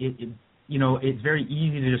like, it's very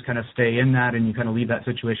easy to just kind of stay in that and you kind of leave that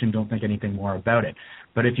situation, don't think anything more about it.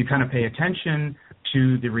 But if you kind of pay attention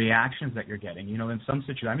to the reactions that you're getting, in some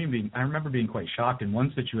situations, I remember being quite shocked in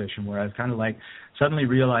one situation where I was kind of like suddenly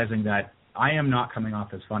realizing that I am not coming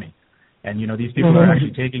off as funny. And, these people are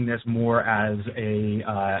actually taking this more as a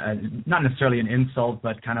not necessarily an insult,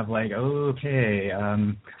 but kind of like, okay,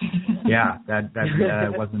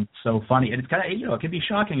 that wasn't so funny. And it's kind of, it can be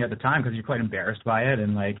shocking at the time because you're quite embarrassed by it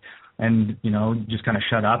and just kind of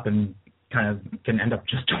shut up and kind of can end up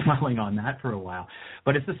just dwelling on that for a while.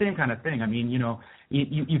 But it's the same kind of thing. I mean,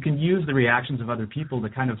 you can use the reactions of other people to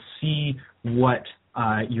kind of see what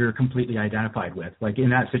you're completely identified with. Like in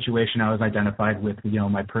that situation, I was identified with,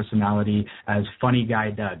 my personality as funny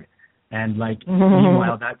guy Doug. And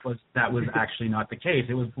meanwhile, that was actually not the case.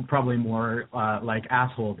 It was probably more like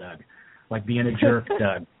asshole Doug, like being a jerk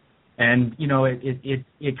Doug. And,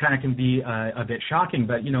 it kind of can be a bit shocking,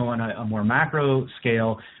 but, on a more macro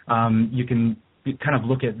scale, you can kind of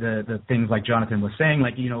look at the things like Jonathan was saying,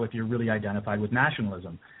 like, if you're really identified with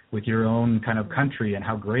nationalism, with your own kind of country and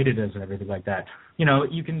how great it is and everything like that.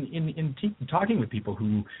 You can, in talking with people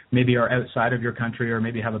who maybe are outside of your country or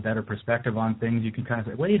maybe have a better perspective on things, you can kind of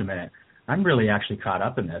say, wait a minute, I'm really actually caught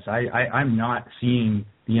up in this. I'm not seeing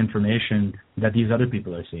the information that these other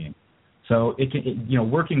people are seeing. So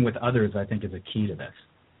working with others, I think, is a key to this.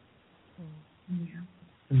 Yeah.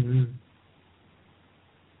 Mm-hmm.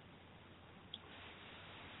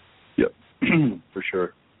 Yep, for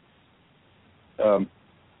sure.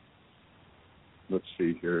 Let's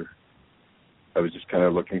see here. I was just kind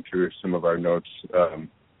of looking through some of our notes. I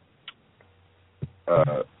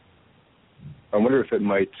wonder if it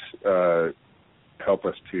might help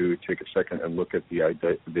us to take a second and look at the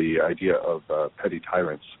idea of petty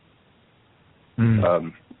tyrants.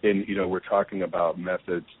 And we're talking about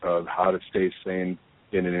methods of how to stay sane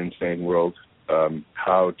in an insane world,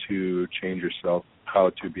 how to change yourself, how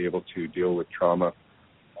to be able to deal with trauma.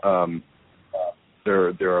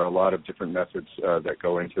 There are a lot of different methods that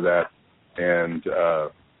go into that, and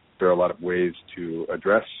there are a lot of ways to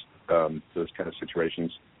address those kind of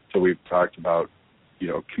situations. So we've talked about,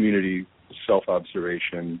 community,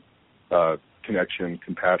 self-observation, connection,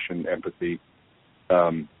 compassion, empathy.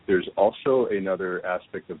 There's also another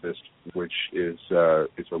aspect of this which is a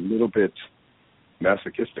little bit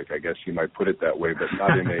masochistic, I guess you might put it that way, but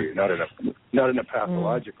not in a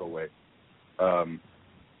pathological way.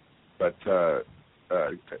 But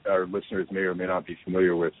our listeners may or may not be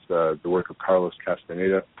familiar with the work of Carlos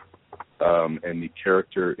Castaneda and the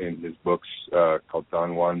character in his books called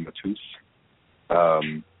Don Juan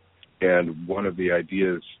Matus. And one of the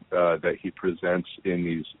ideas that he presents in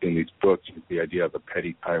these books is the idea of a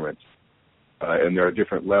petty tyrant. And there are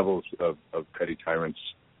different levels of petty tyrants.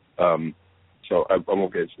 So I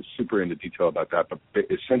won't get super into detail about that, but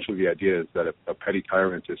essentially the idea is that a petty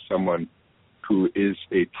tyrant is someone who is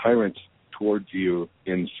a tyrant towards you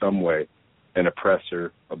in some way, an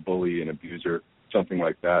oppressor, a bully, an abuser, something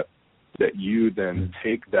like that, that you then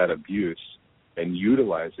take that abuse and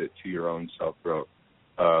utilize it to your own self-growth.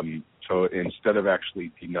 So instead of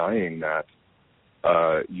actually denying that,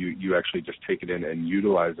 you actually just take it in and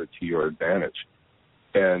utilize it to your advantage.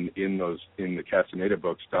 And in the Castaneda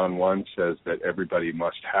books, Don Juan says that everybody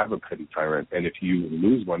must have a petty tyrant, and if you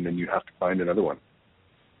lose one, then you have to find another one,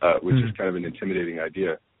 which is kind of an intimidating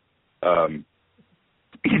idea.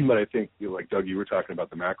 But I think, like Doug, you were talking about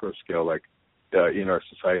the macro scale, like in our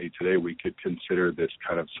society today, we could consider this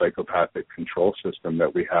kind of psychopathic control system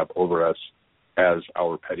that we have over us as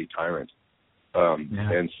our petty tyrant.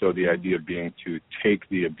 And so the idea being to take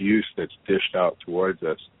the abuse that's dished out towards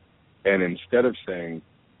us, and instead of saying,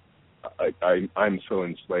 I'm so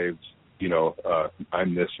enslaved,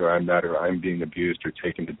 I'm this or I'm that, or I'm being abused or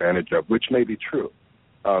taken advantage of, which may be true.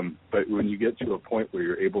 But when you get to a point where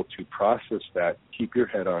you're able to process that, keep your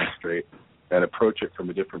head on straight, and approach it from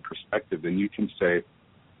a different perspective, then you can say,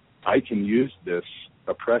 I can use this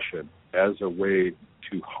oppression as a way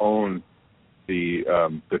to hone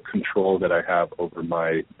the control that I have over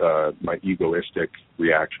my egoistic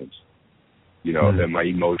reactions, and my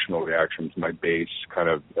emotional reactions, my base kind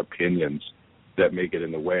of opinions that may get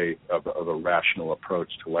in the way of a rational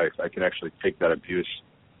approach to life. I can actually take that abuse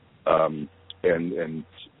and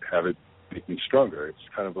have it make me stronger. It's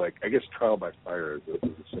kind of like, I guess, trial by fire is a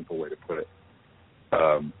simple way to put it.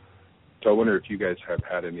 So I wonder if you guys have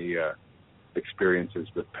had any experiences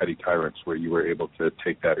with petty tyrants where you were able to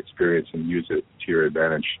take that experience and use it to your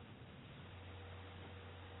advantage.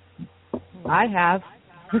 I have.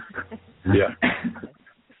 Yeah.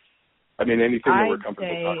 I mean, anything that we're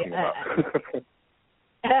comfortable talking about.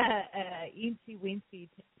 Eensy weensy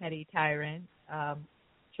petty tyrant.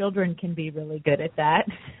 Children can be really good at that.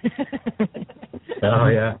 Oh,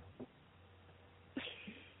 yeah.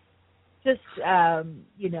 Just,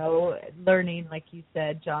 learning, like you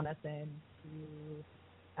said, Jonathan,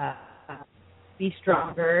 to be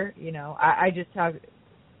stronger. I just talk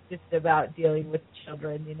just about dealing with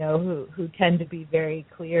children, who tend to be very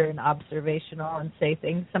clear and observational and say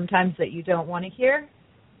things sometimes that you don't want to hear.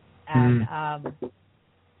 And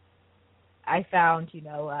I found,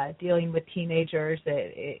 dealing with teenagers,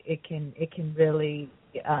 it can really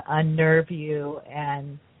unnerve you,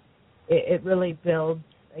 and it really builds,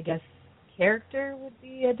 I guess, character would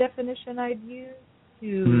be a definition I'd use,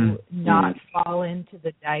 to not fall into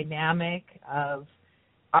the dynamic of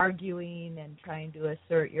arguing and trying to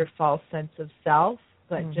assert your false sense of self,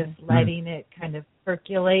 but just letting it kind of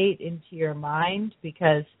percolate into your mind,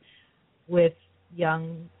 because with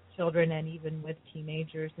young children and even with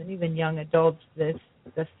teenagers and even young adults, the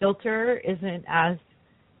filter isn't as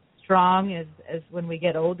strong as when we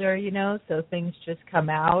get older, so things just come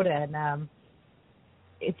out, and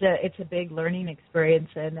it's a big learning experience.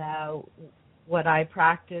 And what I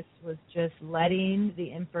practiced was just letting the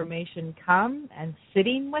information come and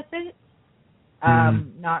sitting with it,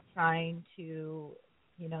 not trying to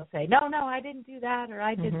say, no, I didn't do that, or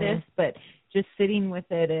I did this, but just sitting with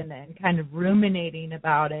it and kind of ruminating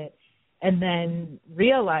about it, and then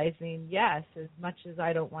realizing, yes, as much as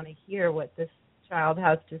I don't want to hear what this child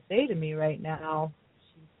has to say to me right now,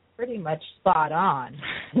 she's pretty much spot on,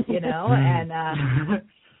 and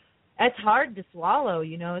it's hard to swallow,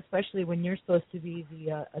 especially when you're supposed to be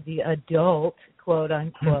the adult, quote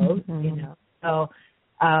unquote, So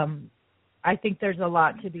I think there's a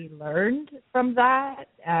lot to be learned from that,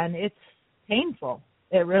 and it's painful.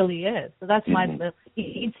 It really is. So that's my little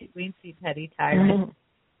eensy petty tyrant.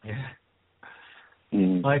 Yeah.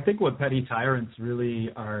 Well, I think what petty tyrants really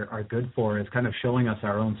are good for is kind of showing us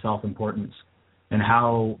our own self-importance and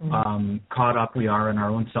how caught up we are in our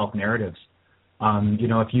own self-narratives.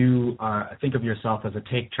 If you think of yourself as a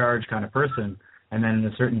take charge kind of person, and then in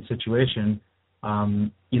a certain situation,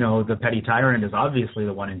 the petty tyrant is obviously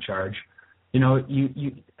the one in charge.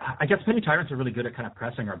 I guess petty tyrants are really good at kind of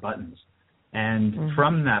pressing our buttons. And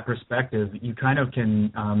from that perspective, you kind of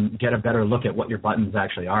can get a better look at what your buttons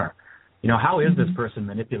actually are. How is this person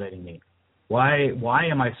manipulating me? Why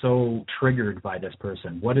am I so triggered by this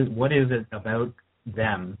person? What is it about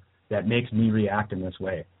them that makes me react in this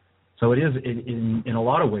way? So it is, in a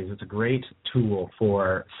lot of ways, it's a great tool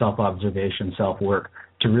for self-observation, self-work,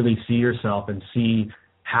 to really see yourself and see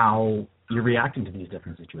how you're reacting to these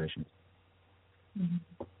different situations.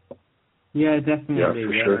 Yeah, definitely. Yeah,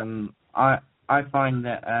 for sure. I find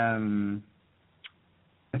that,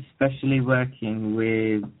 especially working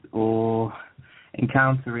with or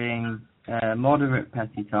encountering moderate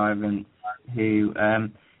petty tyrants who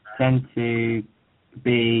tend to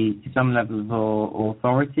be to some level of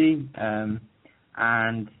authority and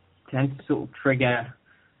tend to sort of trigger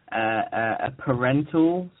a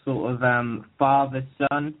parental sort of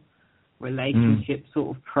father-son relationship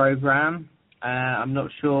sort of program. I'm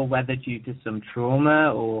not sure whether due to some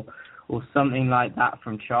trauma or something like that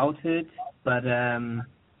from childhood, but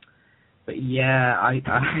yeah,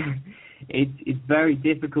 it's very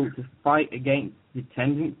difficult to fight against the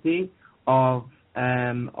tendency of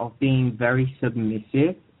being very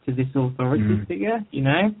submissive to this authority figure, you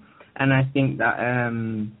know, and I think that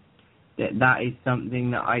that is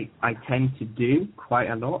something that I tend to do quite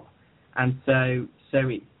a lot, and so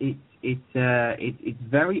it's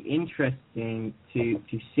very interesting to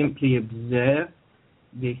simply observe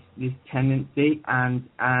this tendency and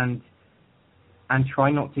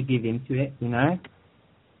try not to give into it, you know.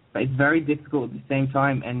 But it's very difficult at the same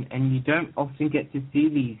time, and you don't often get to see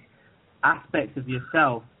these aspects of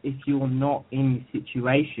yourself if you're not in the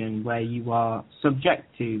situation where you are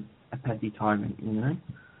subject to a petty tyrant, you know.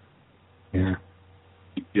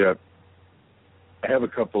 Yeah. I have a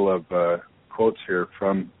couple of quotes here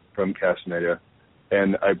from Castaneda,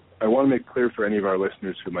 and I want to make clear for any of our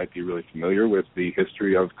listeners who might be really familiar with the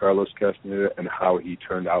history of Carlos Castaneda and how he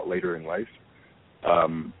turned out later in life,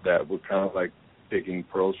 that we're kind of like taking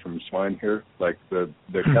pearls from swine here. Like the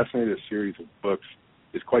Castaneda series of books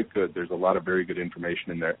is quite good. There's a lot of very good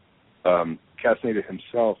information in there. Castaneda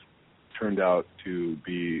himself turned out to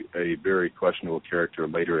be a very questionable character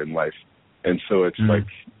later in life, and so it's like,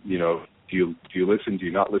 you know, do you listen? Do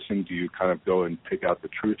you not listen? Do you kind of go and pick out the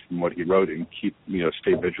truth from what he wrote and keep, you know,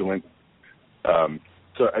 stay vigilant?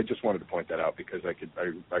 So I just wanted to point that out because I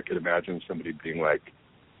could imagine somebody being like,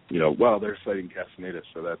 you know, well, they're citing Castaneda,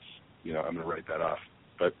 so that's, you know, I'm going to write that off.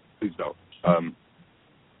 But please don't.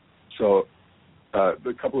 So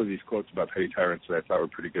a couple of these quotes about petty tyrants that I thought were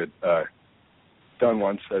pretty good. Don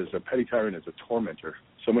Juan says, a petty tyrant is a tormentor,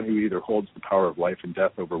 someone who either holds the power of life and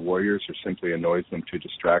death over warriors or simply annoys them to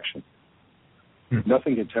distraction.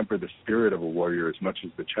 Nothing can temper the spirit of a warrior as much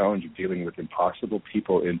as the challenge of dealing with impossible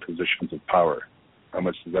people in positions of power. How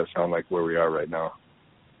much does that sound like where we are right now?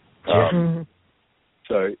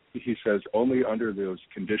 So he says, only under those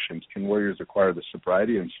conditions can warriors acquire the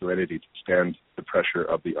sobriety and serenity to stand the pressure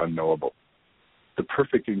of the unknowable. The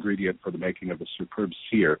perfect ingredient for the making of a superb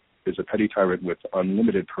seer is a petty tyrant with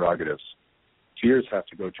unlimited prerogatives. Seers have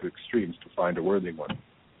to go to extremes to find a worthy one.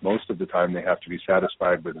 Most of the time they have to be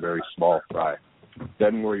satisfied with a very small fry.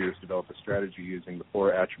 Then warriors develop a strategy using the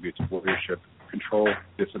 4 attributes of warriorship: control,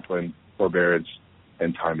 discipline, forbearance,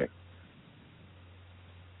 and timing.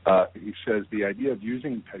 He says the idea of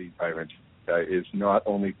using petty tyrant is not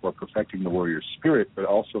only for perfecting the warrior's spirit, but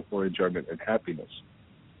also for enjoyment and happiness.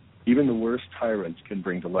 Even the worst tyrants can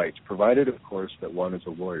bring delight, provided, of course, that one is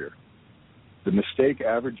a warrior. The mistake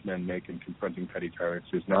average men make in confronting petty tyrants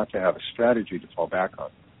is not to have a strategy to fall back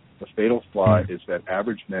on. The fatal flaw is that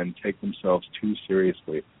average men take themselves too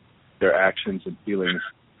seriously. Their actions and feelings,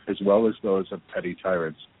 as well as those of petty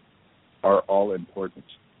tyrants, are all important.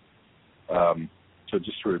 So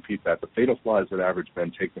just to repeat that, the fatal flaw is that average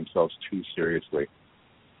men take themselves too seriously.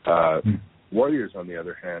 Warriors, on the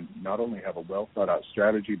other hand, not only have a well-thought-out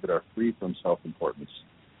strategy, but are free from self-importance.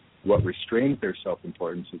 What restrains their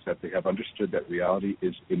self-importance is that they have understood that reality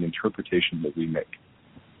is an interpretation that we make.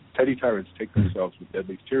 Petty tyrants take themselves with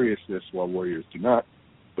deadly seriousness, while warriors do not.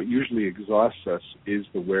 What usually exhausts us is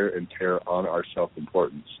the wear and tear on our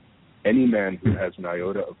self-importance. Any man who has an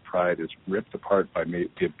iota of pride is ripped apart by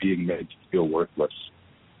being made to feel worthless.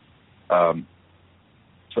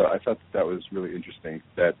 So I thought that was really interesting,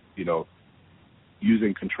 that, you know,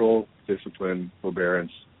 using control, discipline,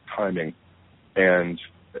 forbearance, timing, and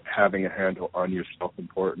having a handle on your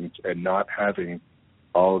self-importance and not having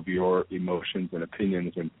all of your emotions and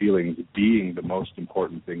opinions and feelings being the most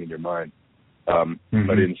important thing in your mind,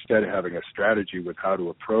 but instead having a strategy with how to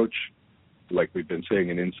approach, like we've been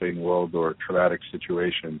saying, an insane world or traumatic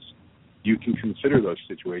situations. You can consider those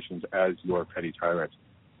situations as your petty tyrant.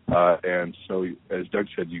 And so, as Doug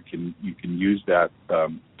said, you can use that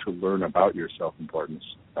to learn about your self-importance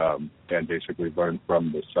and basically learn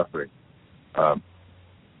from the suffering.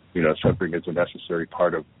 You know, suffering is a necessary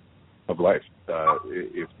part of life.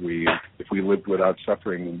 If we lived without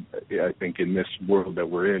suffering, I think in this world that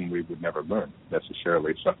we're in, we would never learn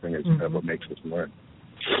necessarily. Suffering is kind of what makes us learn.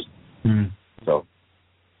 So,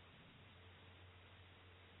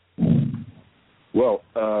 well,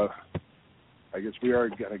 I guess we are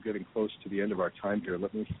kind of getting close to the end of our time here.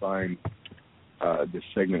 Let me find this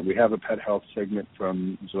segment. We have a pet health segment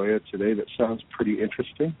from Zoya today that sounds pretty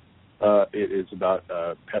interesting. It is about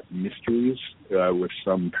pet mysteries with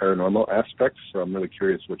some paranormal aspects. So I'm really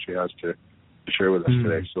curious what she has to share with us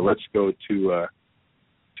today. So let's go to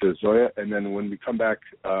Zoya, and then when we come back,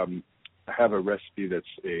 I have a recipe that's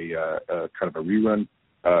a kind of a rerun.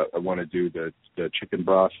 I want to do the chicken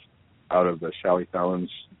broth out of the Sally Fallon's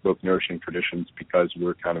book, Nourishing Traditions, because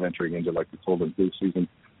we're kind of entering into like the cold and flu season.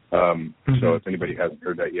 So if anybody hasn't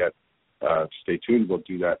heard that yet, stay tuned. We'll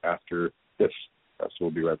do that after this. So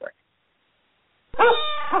we'll be right back.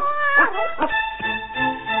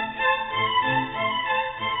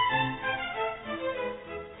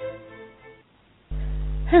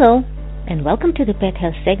 Hello, and welcome to the Pet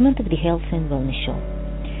Health segment of the Health and Wellness Show.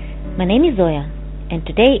 My name is Zoya, and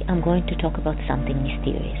today I'm going to talk about something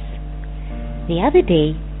mysterious. The other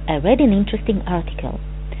day, I read an interesting article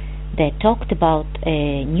that talked about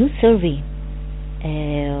a new survey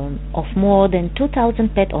of more than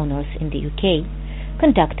 2,000 pet owners in the UK,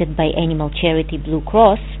 conducted by animal charity Blue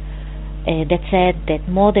Cross, that said that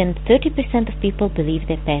more than 30% of people believe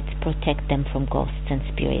their pets protect them from ghosts and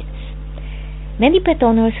spirits. Many pet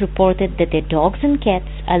owners reported that their dogs and cats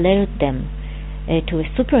alert them to a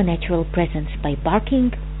supernatural presence by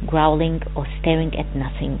barking, growling, or staring at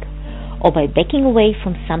nothing, or by backing away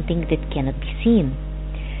from something that cannot be seen.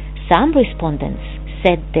 Some respondents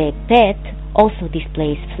said their pet also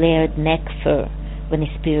displays flared neck fur when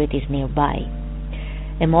a spirit is nearby.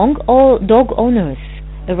 Among all dog owners,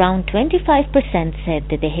 around 25% said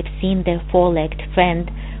that they have seen their four-legged friend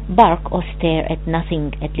bark or stare at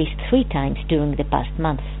nothing at least 3 times during the past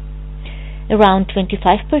month. Around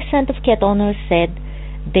 25% of cat owners said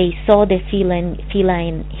they saw their feline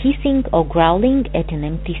hissing or growling at an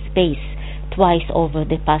empty space twice over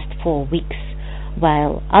the past 4 weeks,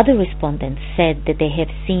 while other respondents said that they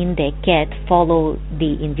have seen their cat follow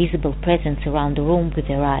the invisible presence around the room with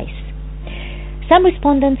their eyes. Some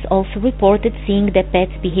respondents also reported seeing their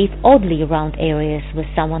pets behave oddly around areas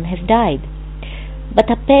where someone has died.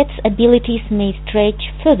 But a pet's abilities may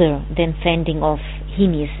stretch further than fending off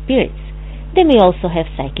heinous spirits. They may also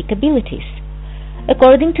have psychic abilities.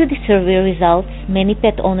 According to the survey results, many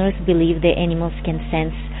pet owners believe their animals can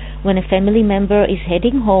sense when a family member is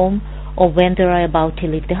heading home or when they are about to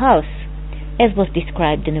leave the house, as was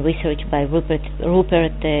described in research by Rupert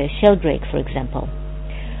Sheldrake, for example.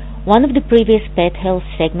 One of the previous pet health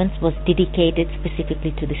segments was dedicated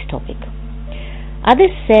specifically to this topic.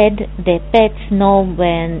 Others said their pets know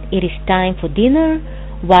when it is time for dinner,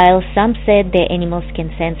 while some said their animals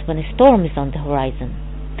can sense when a storm is on the horizon.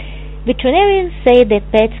 Veterinarians say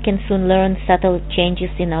that pets can soon learn subtle changes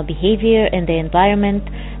in our behavior and the environment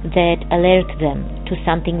that alert them to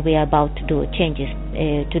something we are about to do, changes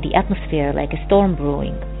to the atmosphere like a storm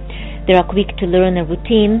brewing. They are quick to learn a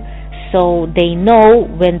routine, so they know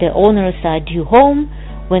when the owners are due home,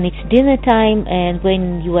 when it's dinner time, and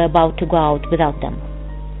when you are about to go out without them.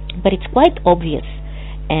 But it's quite obvious,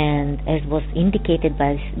 and as was indicated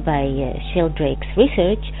by Sheldrake's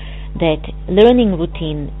research, that learning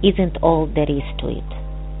routine isn't all there is to it.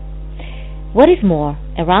 What is more,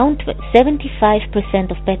 around 75%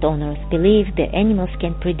 of pet owners believe their animals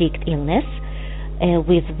can predict illness,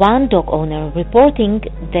 with one dog owner reporting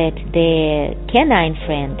that their canine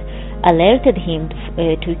friend alerted him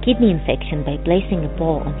to a kidney infection by placing a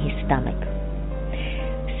paw on his stomach.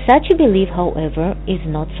 Such a belief, however, is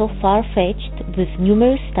not so far-fetched, with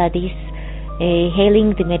numerous studies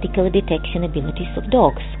hailing the medical detection abilities of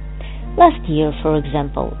dogs. Last year, for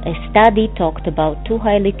example, a study talked about 2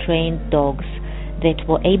 highly trained dogs that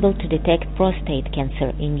were able to detect prostate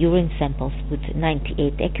cancer in urine samples with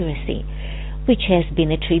 98% accuracy, which has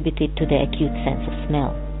been attributed to the acute sense of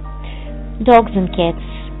smell. Dogs and cats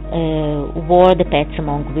were the pets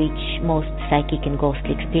among which most psychic and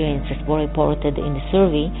ghostly experiences were reported in the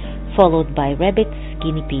survey, followed by rabbits,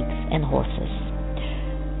 guinea pigs, and horses.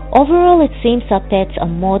 Overall, it seems our pets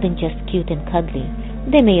are more than just cute and cuddly.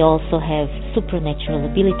 They may also have supernatural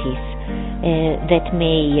abilities that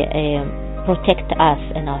may protect us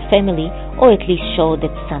and our family, or at least show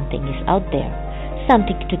that something is out there.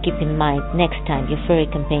 Something to keep in mind next time your furry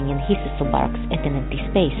companion hisses or barks at an empty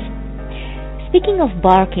space. Speaking of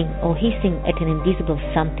barking or hissing at an invisible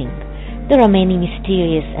something, there are many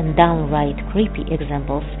mysterious and downright creepy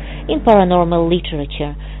examples in paranormal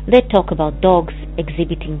literature that talk about dogs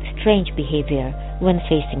exhibiting strange behavior when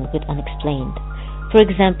facing with unexplained. For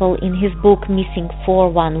example, in his book Missing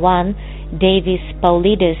 411, Davis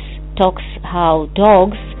Paulides talks how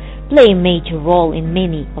dogs play a major role in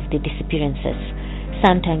many of the disappearances.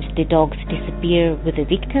 Sometimes the dogs disappear with the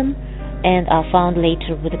victim and are found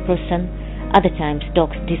later with the person. Other times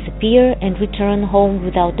dogs disappear and return home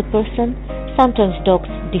without the person. Sometimes dogs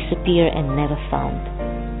disappear and never found.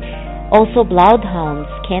 Also, bloodhounds,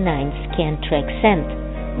 canines, can track scent.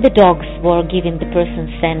 The dogs were given the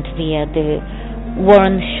person's scent via the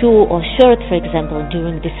worn shoe or shirt, for example,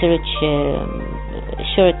 during the search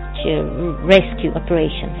rescue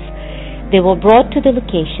operations. They were brought to the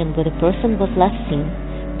location where the person was last seen,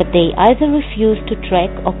 but they either refused to track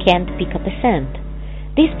or can't pick up a scent.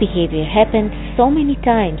 This behavior happens so many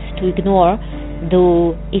times to ignore,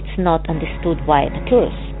 though it's not understood why it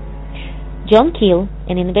occurs. John Keel,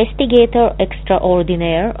 an investigator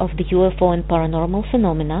extraordinaire of the UFO and paranormal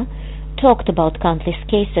phenomena, talked about countless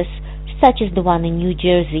cases, such as the one in New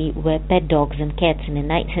Jersey where pet dogs and cats in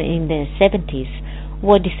the 70s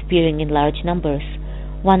were disappearing in large numbers.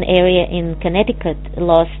 One area in Connecticut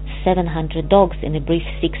lost 700 dogs in a brief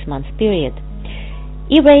 6-month period.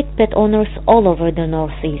 Irate pet owners all over the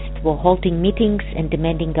Northeast were holding meetings and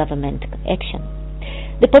demanding government action.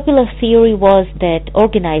 The popular theory was that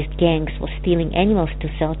organized gangs were stealing animals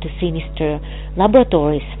to sell to sinister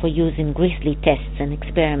laboratories for use in grisly tests and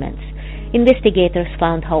experiments. Investigators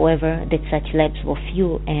found, however, that such labs were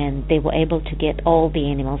few and they were able to get all the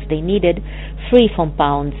animals they needed free from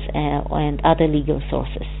pounds and other legal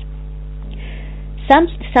sources.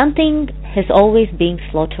 Something has always been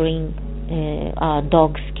slaughtering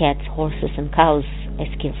dogs, cats, horses, and cows, as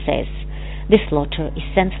Keel says. This slaughter is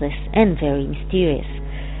senseless and very mysterious.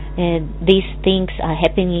 These things are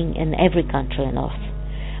happening in every country on Earth.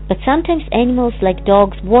 But sometimes animals like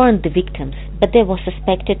dogs weren't the victims, but they were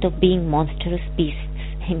suspected of being monstrous beasts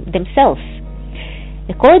themselves.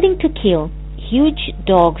 According to Keel, huge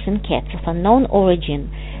dogs and cats of unknown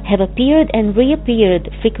origin have appeared and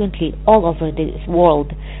reappeared frequently all over the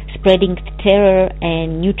world, spreading terror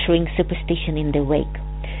and nurturing superstition in their wake.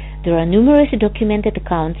 There are numerous documented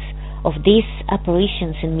accounts of these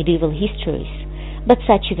apparitions in medieval histories, but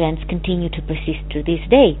such events continue to persist to this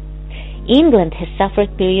day. England has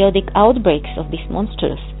suffered periodic outbreaks of these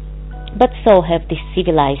monsters, but so have the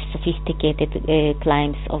civilized, sophisticated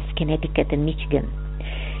climes of Connecticut and Michigan.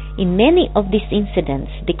 In many of these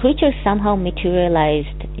incidents, the creatures somehow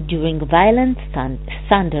materialized during violent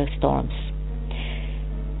thunderstorms.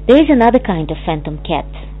 There is another kind of phantom cat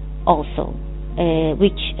also,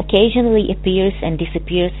 which occasionally appears and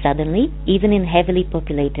disappears suddenly, even in heavily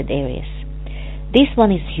populated areas. This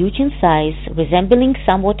one is huge in size, resembling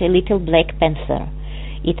somewhat a little black panther.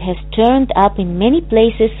 It has turned up in many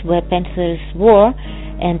places where panthers were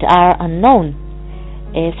and are unknown.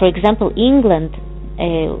 For example, England,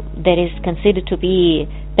 that is considered to be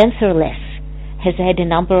pantherless, has had a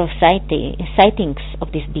number of sightings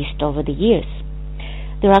of this beast over the years.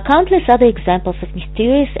 There are countless other examples of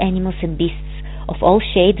mysterious animals and beasts of all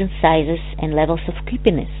shades and sizes and levels of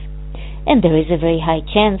creepiness, and there is a very high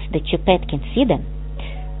chance that your pet can see them.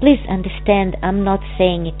 Please understand, I'm not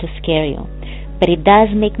saying it to scare you, but it does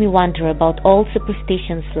make me wonder about old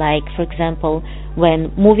superstitions like, for example,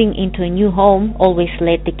 when moving into a new home, always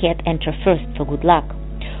let the cat enter first for good luck.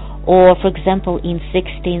 Or, for example, in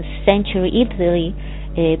 16th century Italy,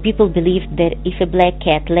 people believed that if a black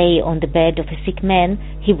cat lay on the bed of a sick man,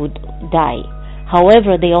 he would die.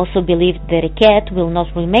 However, they also believed that a cat will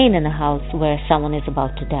not remain in a house where someone is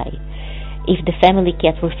about to die. If the family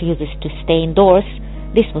cat refuses to stay indoors,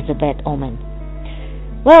 this was a bad omen.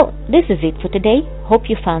 Well, this is it for today. Hope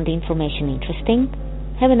you found the information interesting.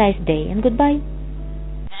 Have a nice day and goodbye.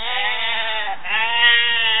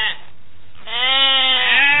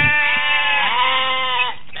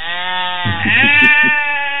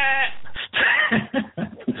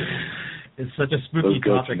 It's such a spooky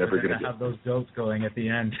topic to have those goats going at the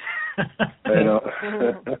end. I know.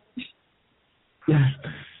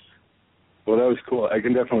 Well, that was cool. I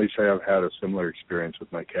can definitely say I've had a similar experience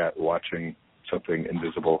with my cat watching something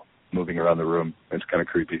invisible moving around the room. It's kind of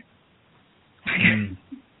creepy.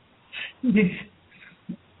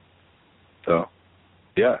 So,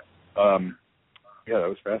 yeah. That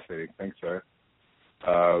was fascinating. Thanks,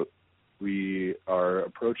 Sarah. We are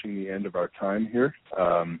approaching the end of our time here.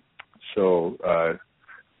 So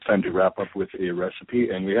time to wrap up with a recipe.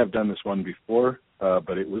 And we have done this one before,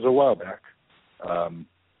 but it was a while back.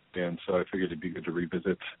 And so I figured it'd be good to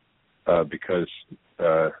revisit because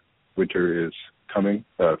winter is coming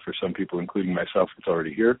for some people, including myself. It's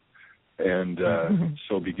already here. And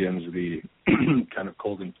so begins the kind of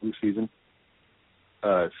cold and flu season.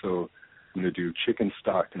 So I'm going to do chicken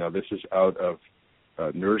stock. Now, this is out of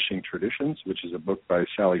Nourishing Traditions, which is a book by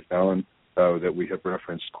Sally Fallon that we have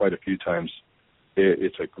referenced quite a few times.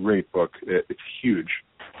 It's a great book. It's huge.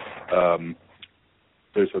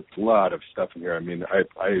 There's a lot of stuff in here. I mean,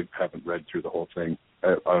 I haven't read through the whole thing.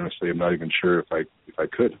 Honestly, I'm not even sure if I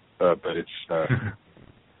could. But it's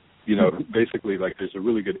basically like there's a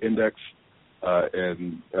really good index,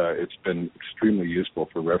 and it's been extremely useful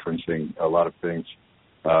for referencing a lot of things.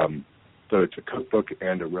 So it's a cookbook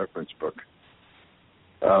and a reference book.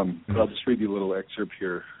 But I'll just read you a little excerpt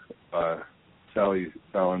here Sally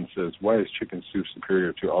Fallon says, why is chicken soup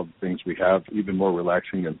superior to all the things we have, even more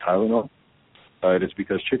relaxing than Tylenol? It is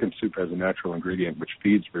because chicken soup has a natural ingredient which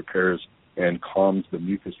feeds, repairs, and calms the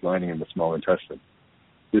mucus lining in the small intestine.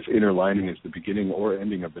 This inner lining is the beginning or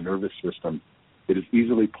ending of the nervous system. It is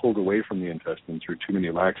easily pulled away from the intestine through too many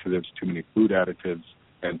laxatives, too many food additives,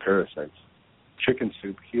 and parasites. Chicken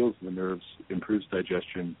soup heals the nerves, improves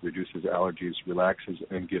digestion, reduces allergies, relaxes,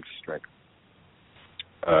 and gives strength.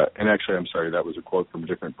 And actually, I'm sorry, that was a quote from a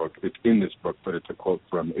different book. It's in this book, but it's a quote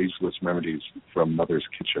from Ageless Remedies from Mother's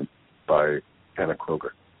Kitchen by Anna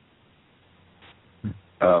Kroger.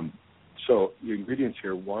 So the ingredients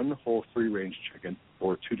here: 1 whole free-range chicken,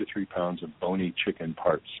 or 2 to 3 pounds of bony chicken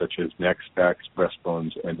parts, such as necks, backs,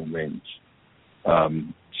 breastbones, and wings.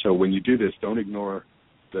 So when you do this, don't ignore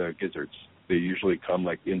the gizzards. They usually come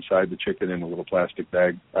like inside the chicken in a little plastic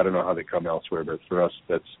bag. I don't know how they come elsewhere, but for us,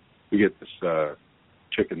 we get this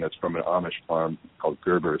chicken that's from an Amish farm called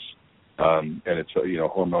Gerber's, and it's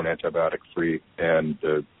hormone antibiotic free, and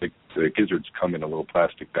the gizzards come in a little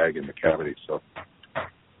plastic bag in the cavity. So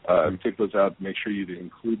take those out. Make sure you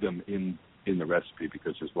include them in the recipe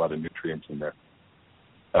because there's a lot of nutrients in there.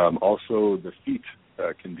 Also, the feet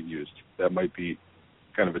can be used. That might be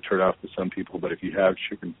kind of a turn-off to some people, but if you have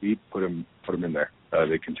chicken feet, put them in there.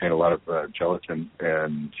 They contain a lot of gelatin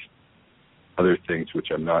and other things which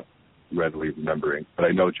I'm not readily remembering, but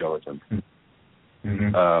I know gelatin.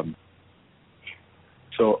 Mm-hmm.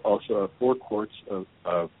 So also 4 quarts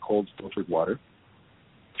of cold filtered water,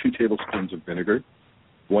 2 tablespoons of vinegar,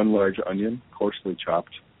 1 large onion, coarsely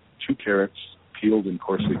chopped, 2 carrots, peeled and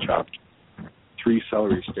coarsely chopped, 3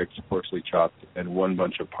 celery sticks, coarsely chopped, and 1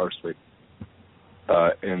 bunch of parsley.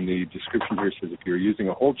 And the description here says if you're using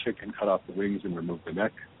a whole chicken, cut off the wings and remove the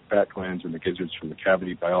neck, fat glands, and the gizzards from the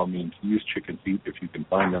cavity. By all means, use chicken feet if you can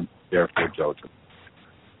find them. They are full of gelatin.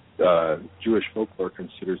 Jewish folklore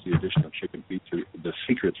considers the addition of chicken feet to the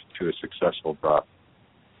secret to a successful broth.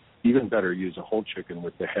 Even better, use a whole chicken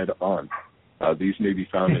with the head on. These may be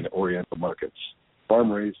found in Oriental markets.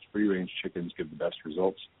 Farm-raised, free-range chickens give the best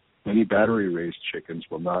results. Many battery-raised chickens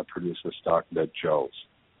will not produce a stock that gels.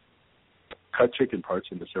 Cut chicken parts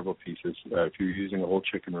into several pieces. If you're using a whole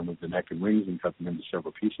chicken, remove the neck and wings and cut them into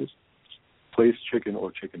several pieces. Place chicken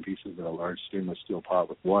or chicken pieces in a large stainless steel pot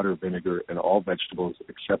with water, vinegar, and all vegetables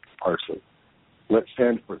except parsley. Let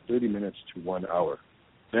stand for 30 minutes to 1 hour.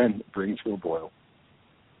 Then bring to a boil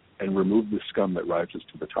and remove the scum that rises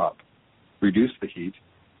to the top. Reduce the heat,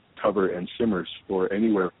 cover, and simmer for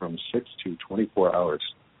anywhere from 6 to 24 hours.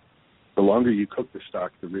 The longer you cook the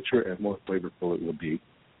stock, the richer and more flavorful it will be.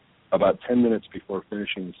 About 10 minutes before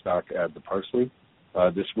finishing the stock, add the parsley.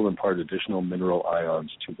 This will impart additional mineral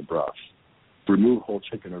ions to the broth. Remove whole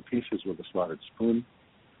chicken or pieces with a slotted spoon.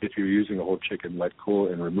 If you're using a whole chicken, let cool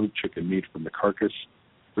and remove chicken meat from the carcass.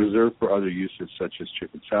 Reserve for other uses such as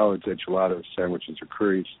chicken salads, enchiladas, sandwiches, or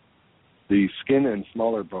curries. The skin and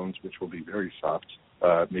smaller bones, which will be very soft,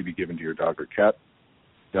 may be given to your dog or cat.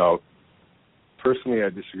 Now, personally, I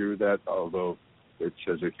disagree with that, although it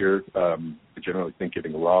says it here. I generally think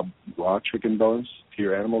giving raw chicken bones to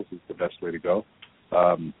your animals is the best way to go.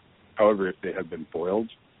 However, if they have been boiled,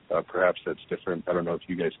 perhaps that's different. I don't know if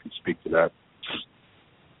you guys can speak to that.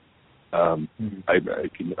 I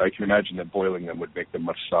can imagine that boiling them would make them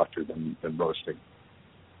much softer than roasting,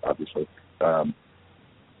 obviously.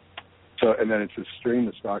 And then it says strain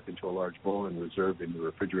the stock into a large bowl and reserve in the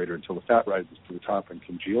refrigerator until the fat rises to the top and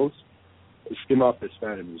congeals. Skim off this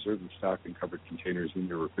fat and reserve the stock in covered containers in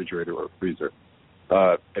your refrigerator or freezer.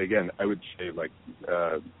 Again, I would say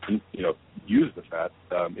use the fat.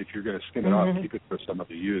 If you're going to skim it off, keep it for some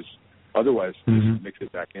other use. Otherwise, just mix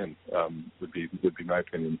it back in. Would be my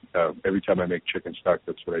opinion. Every time I make chicken stock,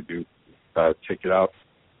 that's what I do. Take it out,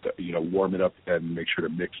 warm it up, and make sure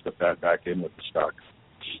to mix the fat back in with the stock.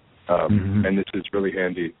 And this is really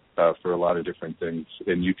handy for a lot of different things.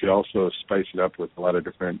 And you could also spice it up with a lot of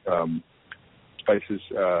different spices.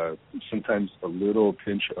 Sometimes a little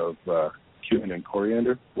pinch of cumin and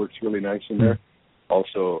coriander works really nice in there.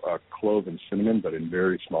 Also clove and cinnamon, but in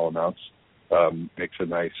very small amounts, makes a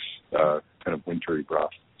nice kind of wintry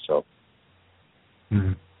broth. So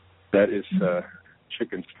that is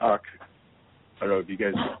chicken stock. I don't know if you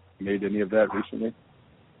guys made any of that recently.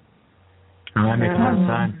 I make a lot of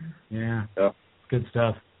time. Yeah. Good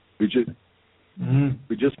stuff. We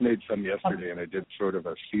just made some yesterday, and I did sort of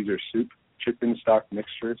a Caesar soup chicken stock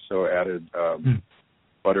mixture. So I added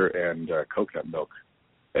butter and coconut milk,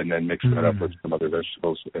 and then mixed that up with some other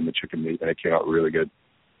vegetables and the chicken meat, and it came out really good.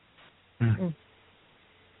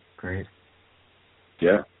 Great.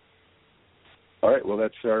 Yeah. All right, well,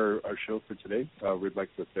 that's our show for today. We'd like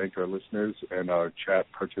to thank our listeners and our chat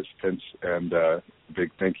participants, and a big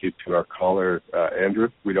thank you to our caller, Andrew.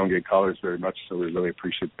 We don't get callers very much, so we really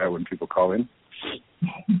appreciate that when people call in.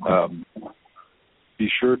 Be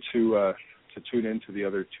sure to tune in to the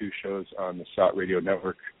other two shows on the SOT Radio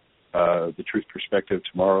Network, The Truth Perspective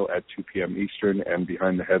tomorrow at 2 p.m. Eastern, and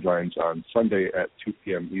Behind the Headlines on Sunday at 2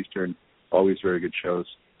 p.m. Eastern. Always very good shows,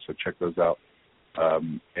 so check those out.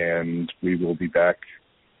 And we will be back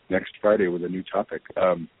next Friday with a new topic.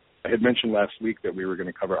 I had mentioned last week that we were going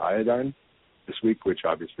to cover iodine this week, which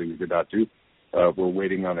obviously we did not do. We're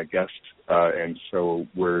waiting on a guest, and so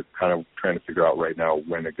we're kind of trying to figure out right now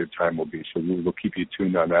when a good time will be. So we will keep you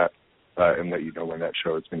tuned on that and let you know when that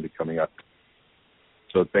show is going to be coming up.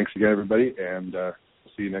 So thanks again, everybody, and we'll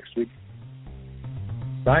see you next week.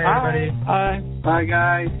 Bye, everybody. Bye. Bye,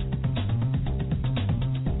 guys.